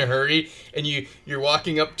you're like in a hurry and you're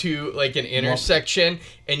walking up to like an intersection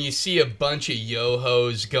and you see a bunch of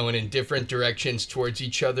yo-hos going in different directions towards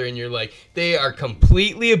each other and you're like, they are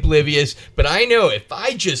completely oblivious, but I know if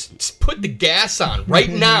I just put the gas on right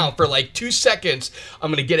now for like 2 seconds, I'm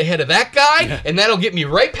going to get ahead of that guy and that'll get me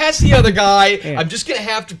right past the other guy. I'm just going to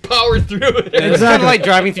have to power through it. It's kind of like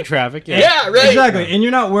driving through traffic. Yeah, right. Exactly, and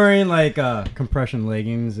you're not wearing like compression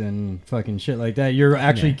leggings and fucking shit like that. You're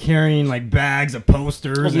actually carrying like bags of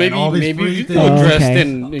posters Well, and all these maybe free you things. go dressed okay.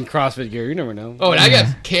 in CrossFit gear. You never know. Oh, and I got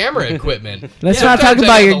camera equipment. Let's not talk Sometimes I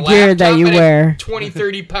about have your a gear that laptop you and I wear. have 20,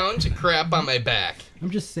 30 pounds of crap on my back.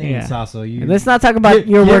 I'm just saying, Yeah. Sasso. You Let's not talk about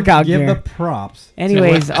your workout give gear. the props. to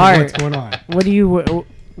Anyways, what's Art, going on? what do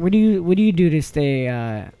you do to stay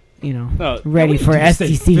No, ready for to stay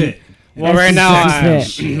SDC? fit? Well, right now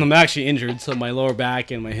SDC I'm actually injured, so my lower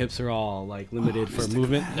back and my hips are all like limited for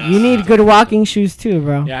movement. You need good walking shoes too,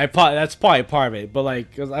 bro. Yeah, that's probably part of it. But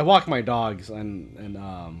like, 'cause I walk my dogs and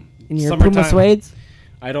In your summertime, Puma suedes?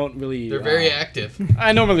 I don't really. They're very active.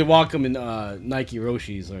 I normally walk them in Nike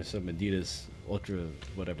Roshis or some Adidas Ultra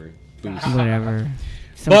whatever boost. Whatever.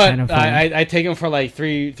 Some But kind of I take them for like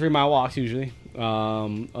 3-mile walks usually.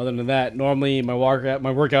 Other than that, normally my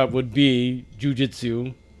workout would be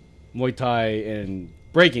jujitsu, Muay Thai, and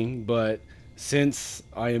breaking. But since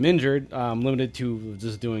I am injured, I'm limited to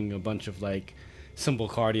just doing a bunch of like simple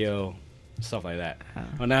cardio, stuff like that.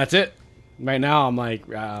 And that's it. Right now, I'm like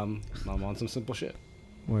I'm on some simple shit.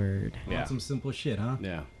 Word. Yeah, Some simple shit, huh?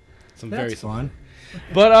 yeah, some That's very simple. fun.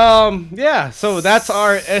 But yeah, so that's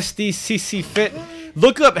our SDCC Fit.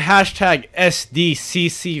 Look up hashtag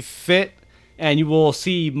SDCC Fit, and you will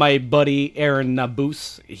see my buddy Aaron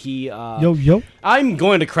Nabus. He Yo. I'm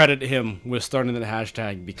going to credit him with starting the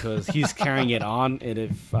hashtag because he's carrying it on, and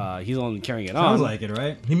if he's only carrying it on, Sounds like it,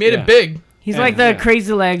 right? He made Yeah. it big. He's Yeah, like the yeah.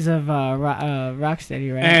 crazy legs of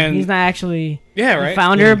Rocksteady, right? And- he's not actually yeah, the right.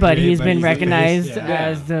 founder, Yeah, but great, he's but been he's the face, recognized yeah.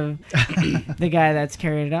 as the guy that's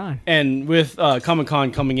carried it on. And with Comic Con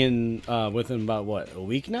coming in within about a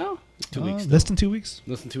week now? 2 weeks. Less than 2 weeks.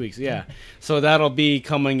 Less than 2 weeks, yeah. So that'll be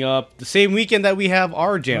coming up the same weekend that we have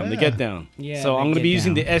our jam, the Yeah. Get Down. Yeah, So the I'm going to Get be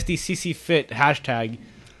using Down. the SDCC Fit hashtag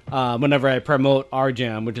whenever I promote our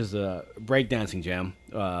jam, which is a breakdancing jam,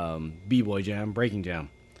 b-boy jam, breaking jam.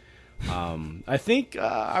 I think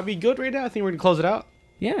are we good right now? I think we're going to close it out.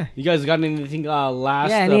 Yeah. You guys got anything last?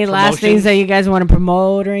 Yeah, any last things that you guys want to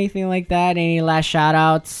promote or anything like that? Any last shout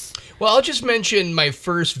outs? Well, I'll just mention my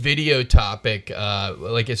first video topic.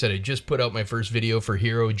 Like I said, I just put out my first video for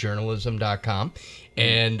herojournalism.com.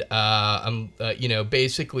 And I'm,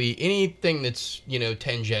 basically anything that's,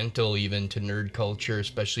 tangential even to nerd culture,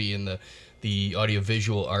 especially in the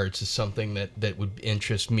audiovisual arts, is something that would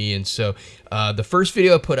interest me. And so the first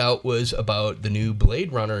video I put out was about the new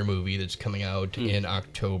Blade Runner movie that's coming out in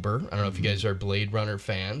October. I don't know if you guys are Blade Runner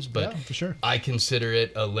fans, but Yeah, for sure. I consider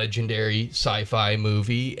it a legendary sci-fi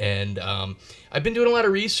movie. And I've been doing a lot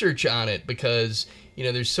of research on it because,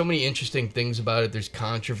 there's so many interesting things about it. There's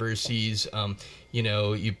controversies.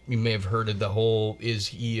 You may have heard of the whole "is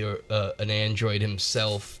he an android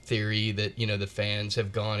himself" theory that the fans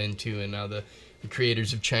have gone into, and now the creators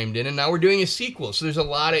have chimed in, and now we're doing a sequel. So there's a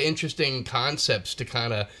lot of interesting concepts to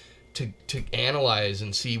kind of to analyze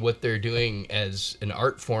and see what they're doing as an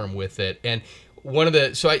art form with it. And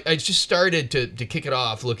I just started to kick it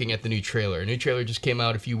off looking at the new trailer. A new trailer just came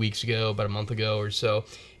out a few weeks ago, about a month ago or so.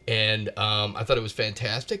 And I thought it was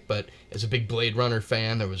fantastic, but as a big Blade Runner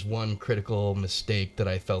fan, there was one critical mistake that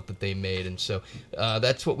I felt that they made. And so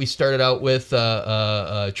that's what we started out with,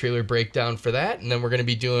 a trailer breakdown for that. And then we're going to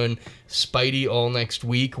be doing Spidey all next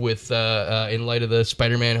week with in light of the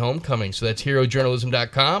Spider-Man Homecoming. So that's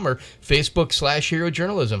herojournalism.com or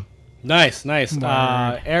Facebook/herojournalism. Nice.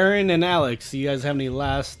 Aaron and Alex, do you guys have any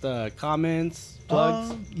last comments,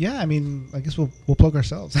 plugs? Yeah, I mean, I guess we'll plug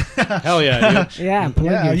ourselves. Hell yeah, dude. Yeah, plug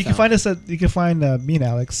Yeah, you can yourself. find us me and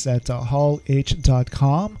Alex at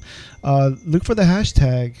hallh.com. Look for the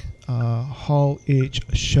hashtag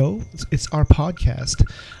hallhshow. It's our podcast.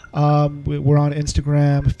 We're on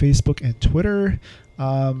Instagram, Facebook, and Twitter.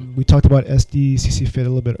 We talked about SDCC Fit a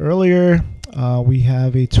little bit earlier. We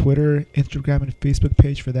have a Twitter, Instagram, and Facebook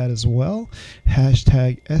page for that as well.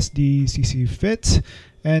 Hashtag SDCC Fit.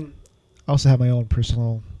 And I also have my own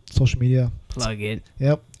personal social media. Plug it.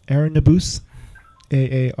 Yep. Aaron Nabus.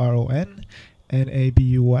 AARON.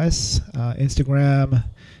 NABUS. Instagram,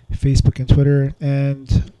 Facebook, and Twitter.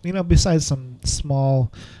 And, besides some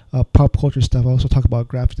small pop culture stuff, I also talk about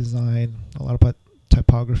graphic design, a lot about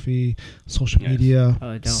typography, social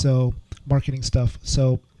media, so marketing stuff.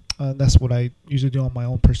 So that's what I usually do on my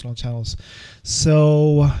own personal channels.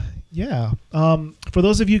 So yeah, for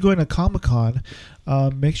those of you going to Comic-Con,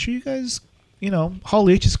 make sure you guys, Hall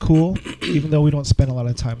H is cool, even though we don't spend a lot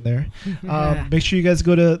of time there. Make sure you guys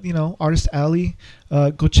go to Artist Alley,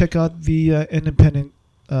 go check out the independent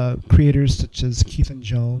creators such as Keith and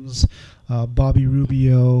Jones, Bobby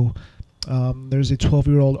Rubio. There's a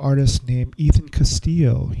 12-year-old artist named Ethan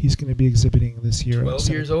Castillo. He's going to be exhibiting this year. 12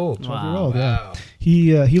 years old. 12-year-old, yeah.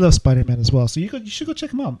 He loves Spider-Man as well. So you should go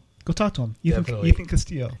check him out. Go talk to him. Ethan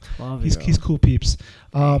Castillo. He's cool peeps.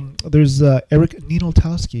 There's Eric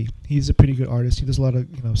Ninoltowski. He's a pretty good artist. He does a lot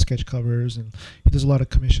of sketch covers, and he does a lot of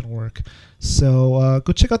commission work. So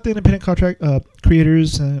go check out the independent contract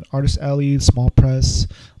creators and Artist Alley, Small Press.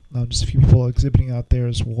 Just a few people exhibiting out there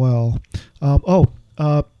as well.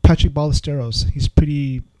 Patrick Ballesteros. He's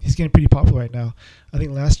getting pretty popular right now. I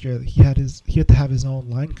think last year he had to have his own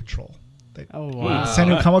line control. San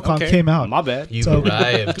Diego Comic-Con came out. My bad. You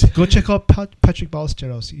arrived. Go check out Patrick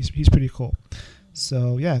Ballesteros. He's pretty cool.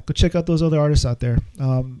 So yeah, go check out those other artists out there.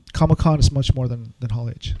 Comic-Con is much more than Hall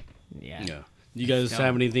H. Yeah. You guys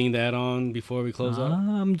have anything to add on before we close up?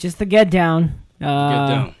 Just to get down.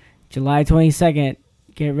 July 22nd.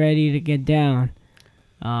 Get ready to get down.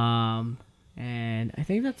 And I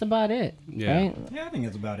think that's about it. Yeah. Right? Yeah, I think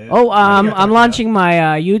that's about it. I'm launching my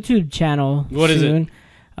YouTube channel. What soon. Is it?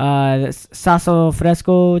 The Sasso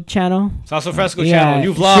Fresco channel. Sasso Fresco channel.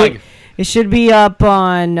 You vlog. It should be up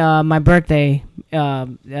on my birthday,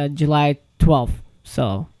 July 12th.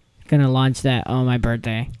 So, gonna launch that on my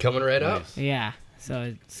birthday. Coming right up. Yeah.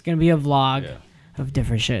 So it's gonna be a vlog of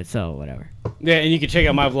different shit. So whatever. Yeah, and you can check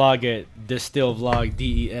out my vlog at Distill Vlog,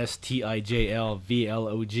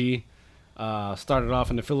 DESTIJLVLOG. Started off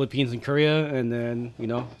in the Philippines and Korea, and then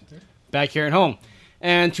back here at home.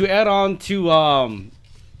 And to add on to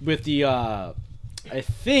with the I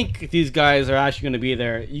think these guys are actually going to be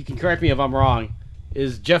there. You can correct me if I'm wrong.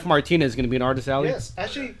 Is Jeff Martinez going to be an Artist Alley? Yes,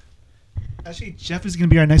 actually, Jeff is going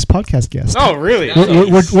to be our next podcast guest. Oh, really?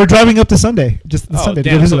 We're driving up to Sunday, Sunday to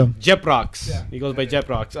go visit him. Jep Rocks. Yeah. He goes by Jep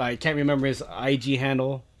Rocks. I can't remember his IG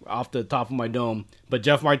handle off the top of my dome, but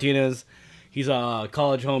Jeff Martinez, he's a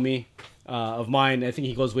college homie of mine. I think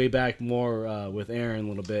he goes way back more with Aaron a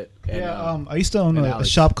little bit. And, I used to own a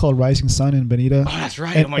shop called Rising Sun in Bonita. Oh, that's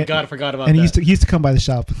right. Oh my God, I forgot about that. And he used to come by the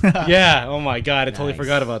shop. Yeah. Oh my God, I totally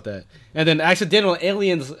forgot about that. And then Accidental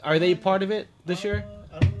Aliens, are they part of it this year?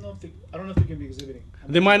 I don't know if they're going to be exhibiting.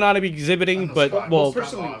 They might not be exhibiting, but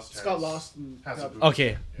Scott Lost.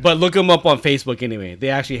 Okay, but look them up on Facebook anyway. They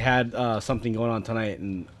actually had something going on tonight,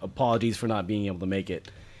 and apologies for not being able to make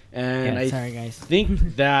it. And sorry, guys.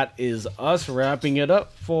 think that is us wrapping it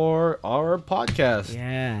up for our podcast.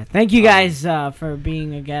 Yeah. Thank you guys for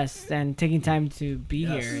being a guest and taking time to be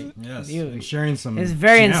here. Yes. And sharing some. It's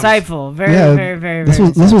very gems. Insightful. Very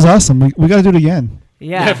This was awesome. We got to do it again.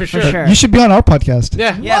 Yeah, for sure. You should be on our podcast.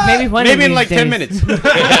 Yeah. Maybe maybe in like 10 minutes.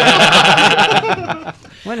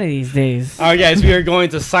 One of these days. All right, guys, we are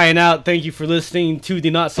going to sign out. Thank you for listening to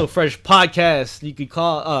the Not So Fresh podcast. You could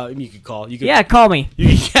call. Call me. You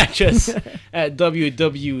can catch us at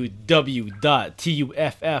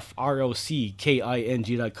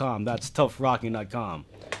www.tuffrocking.com. That's toughrocking.com.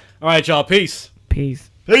 All right, y'all. Peace.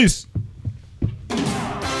 Peace. Peace.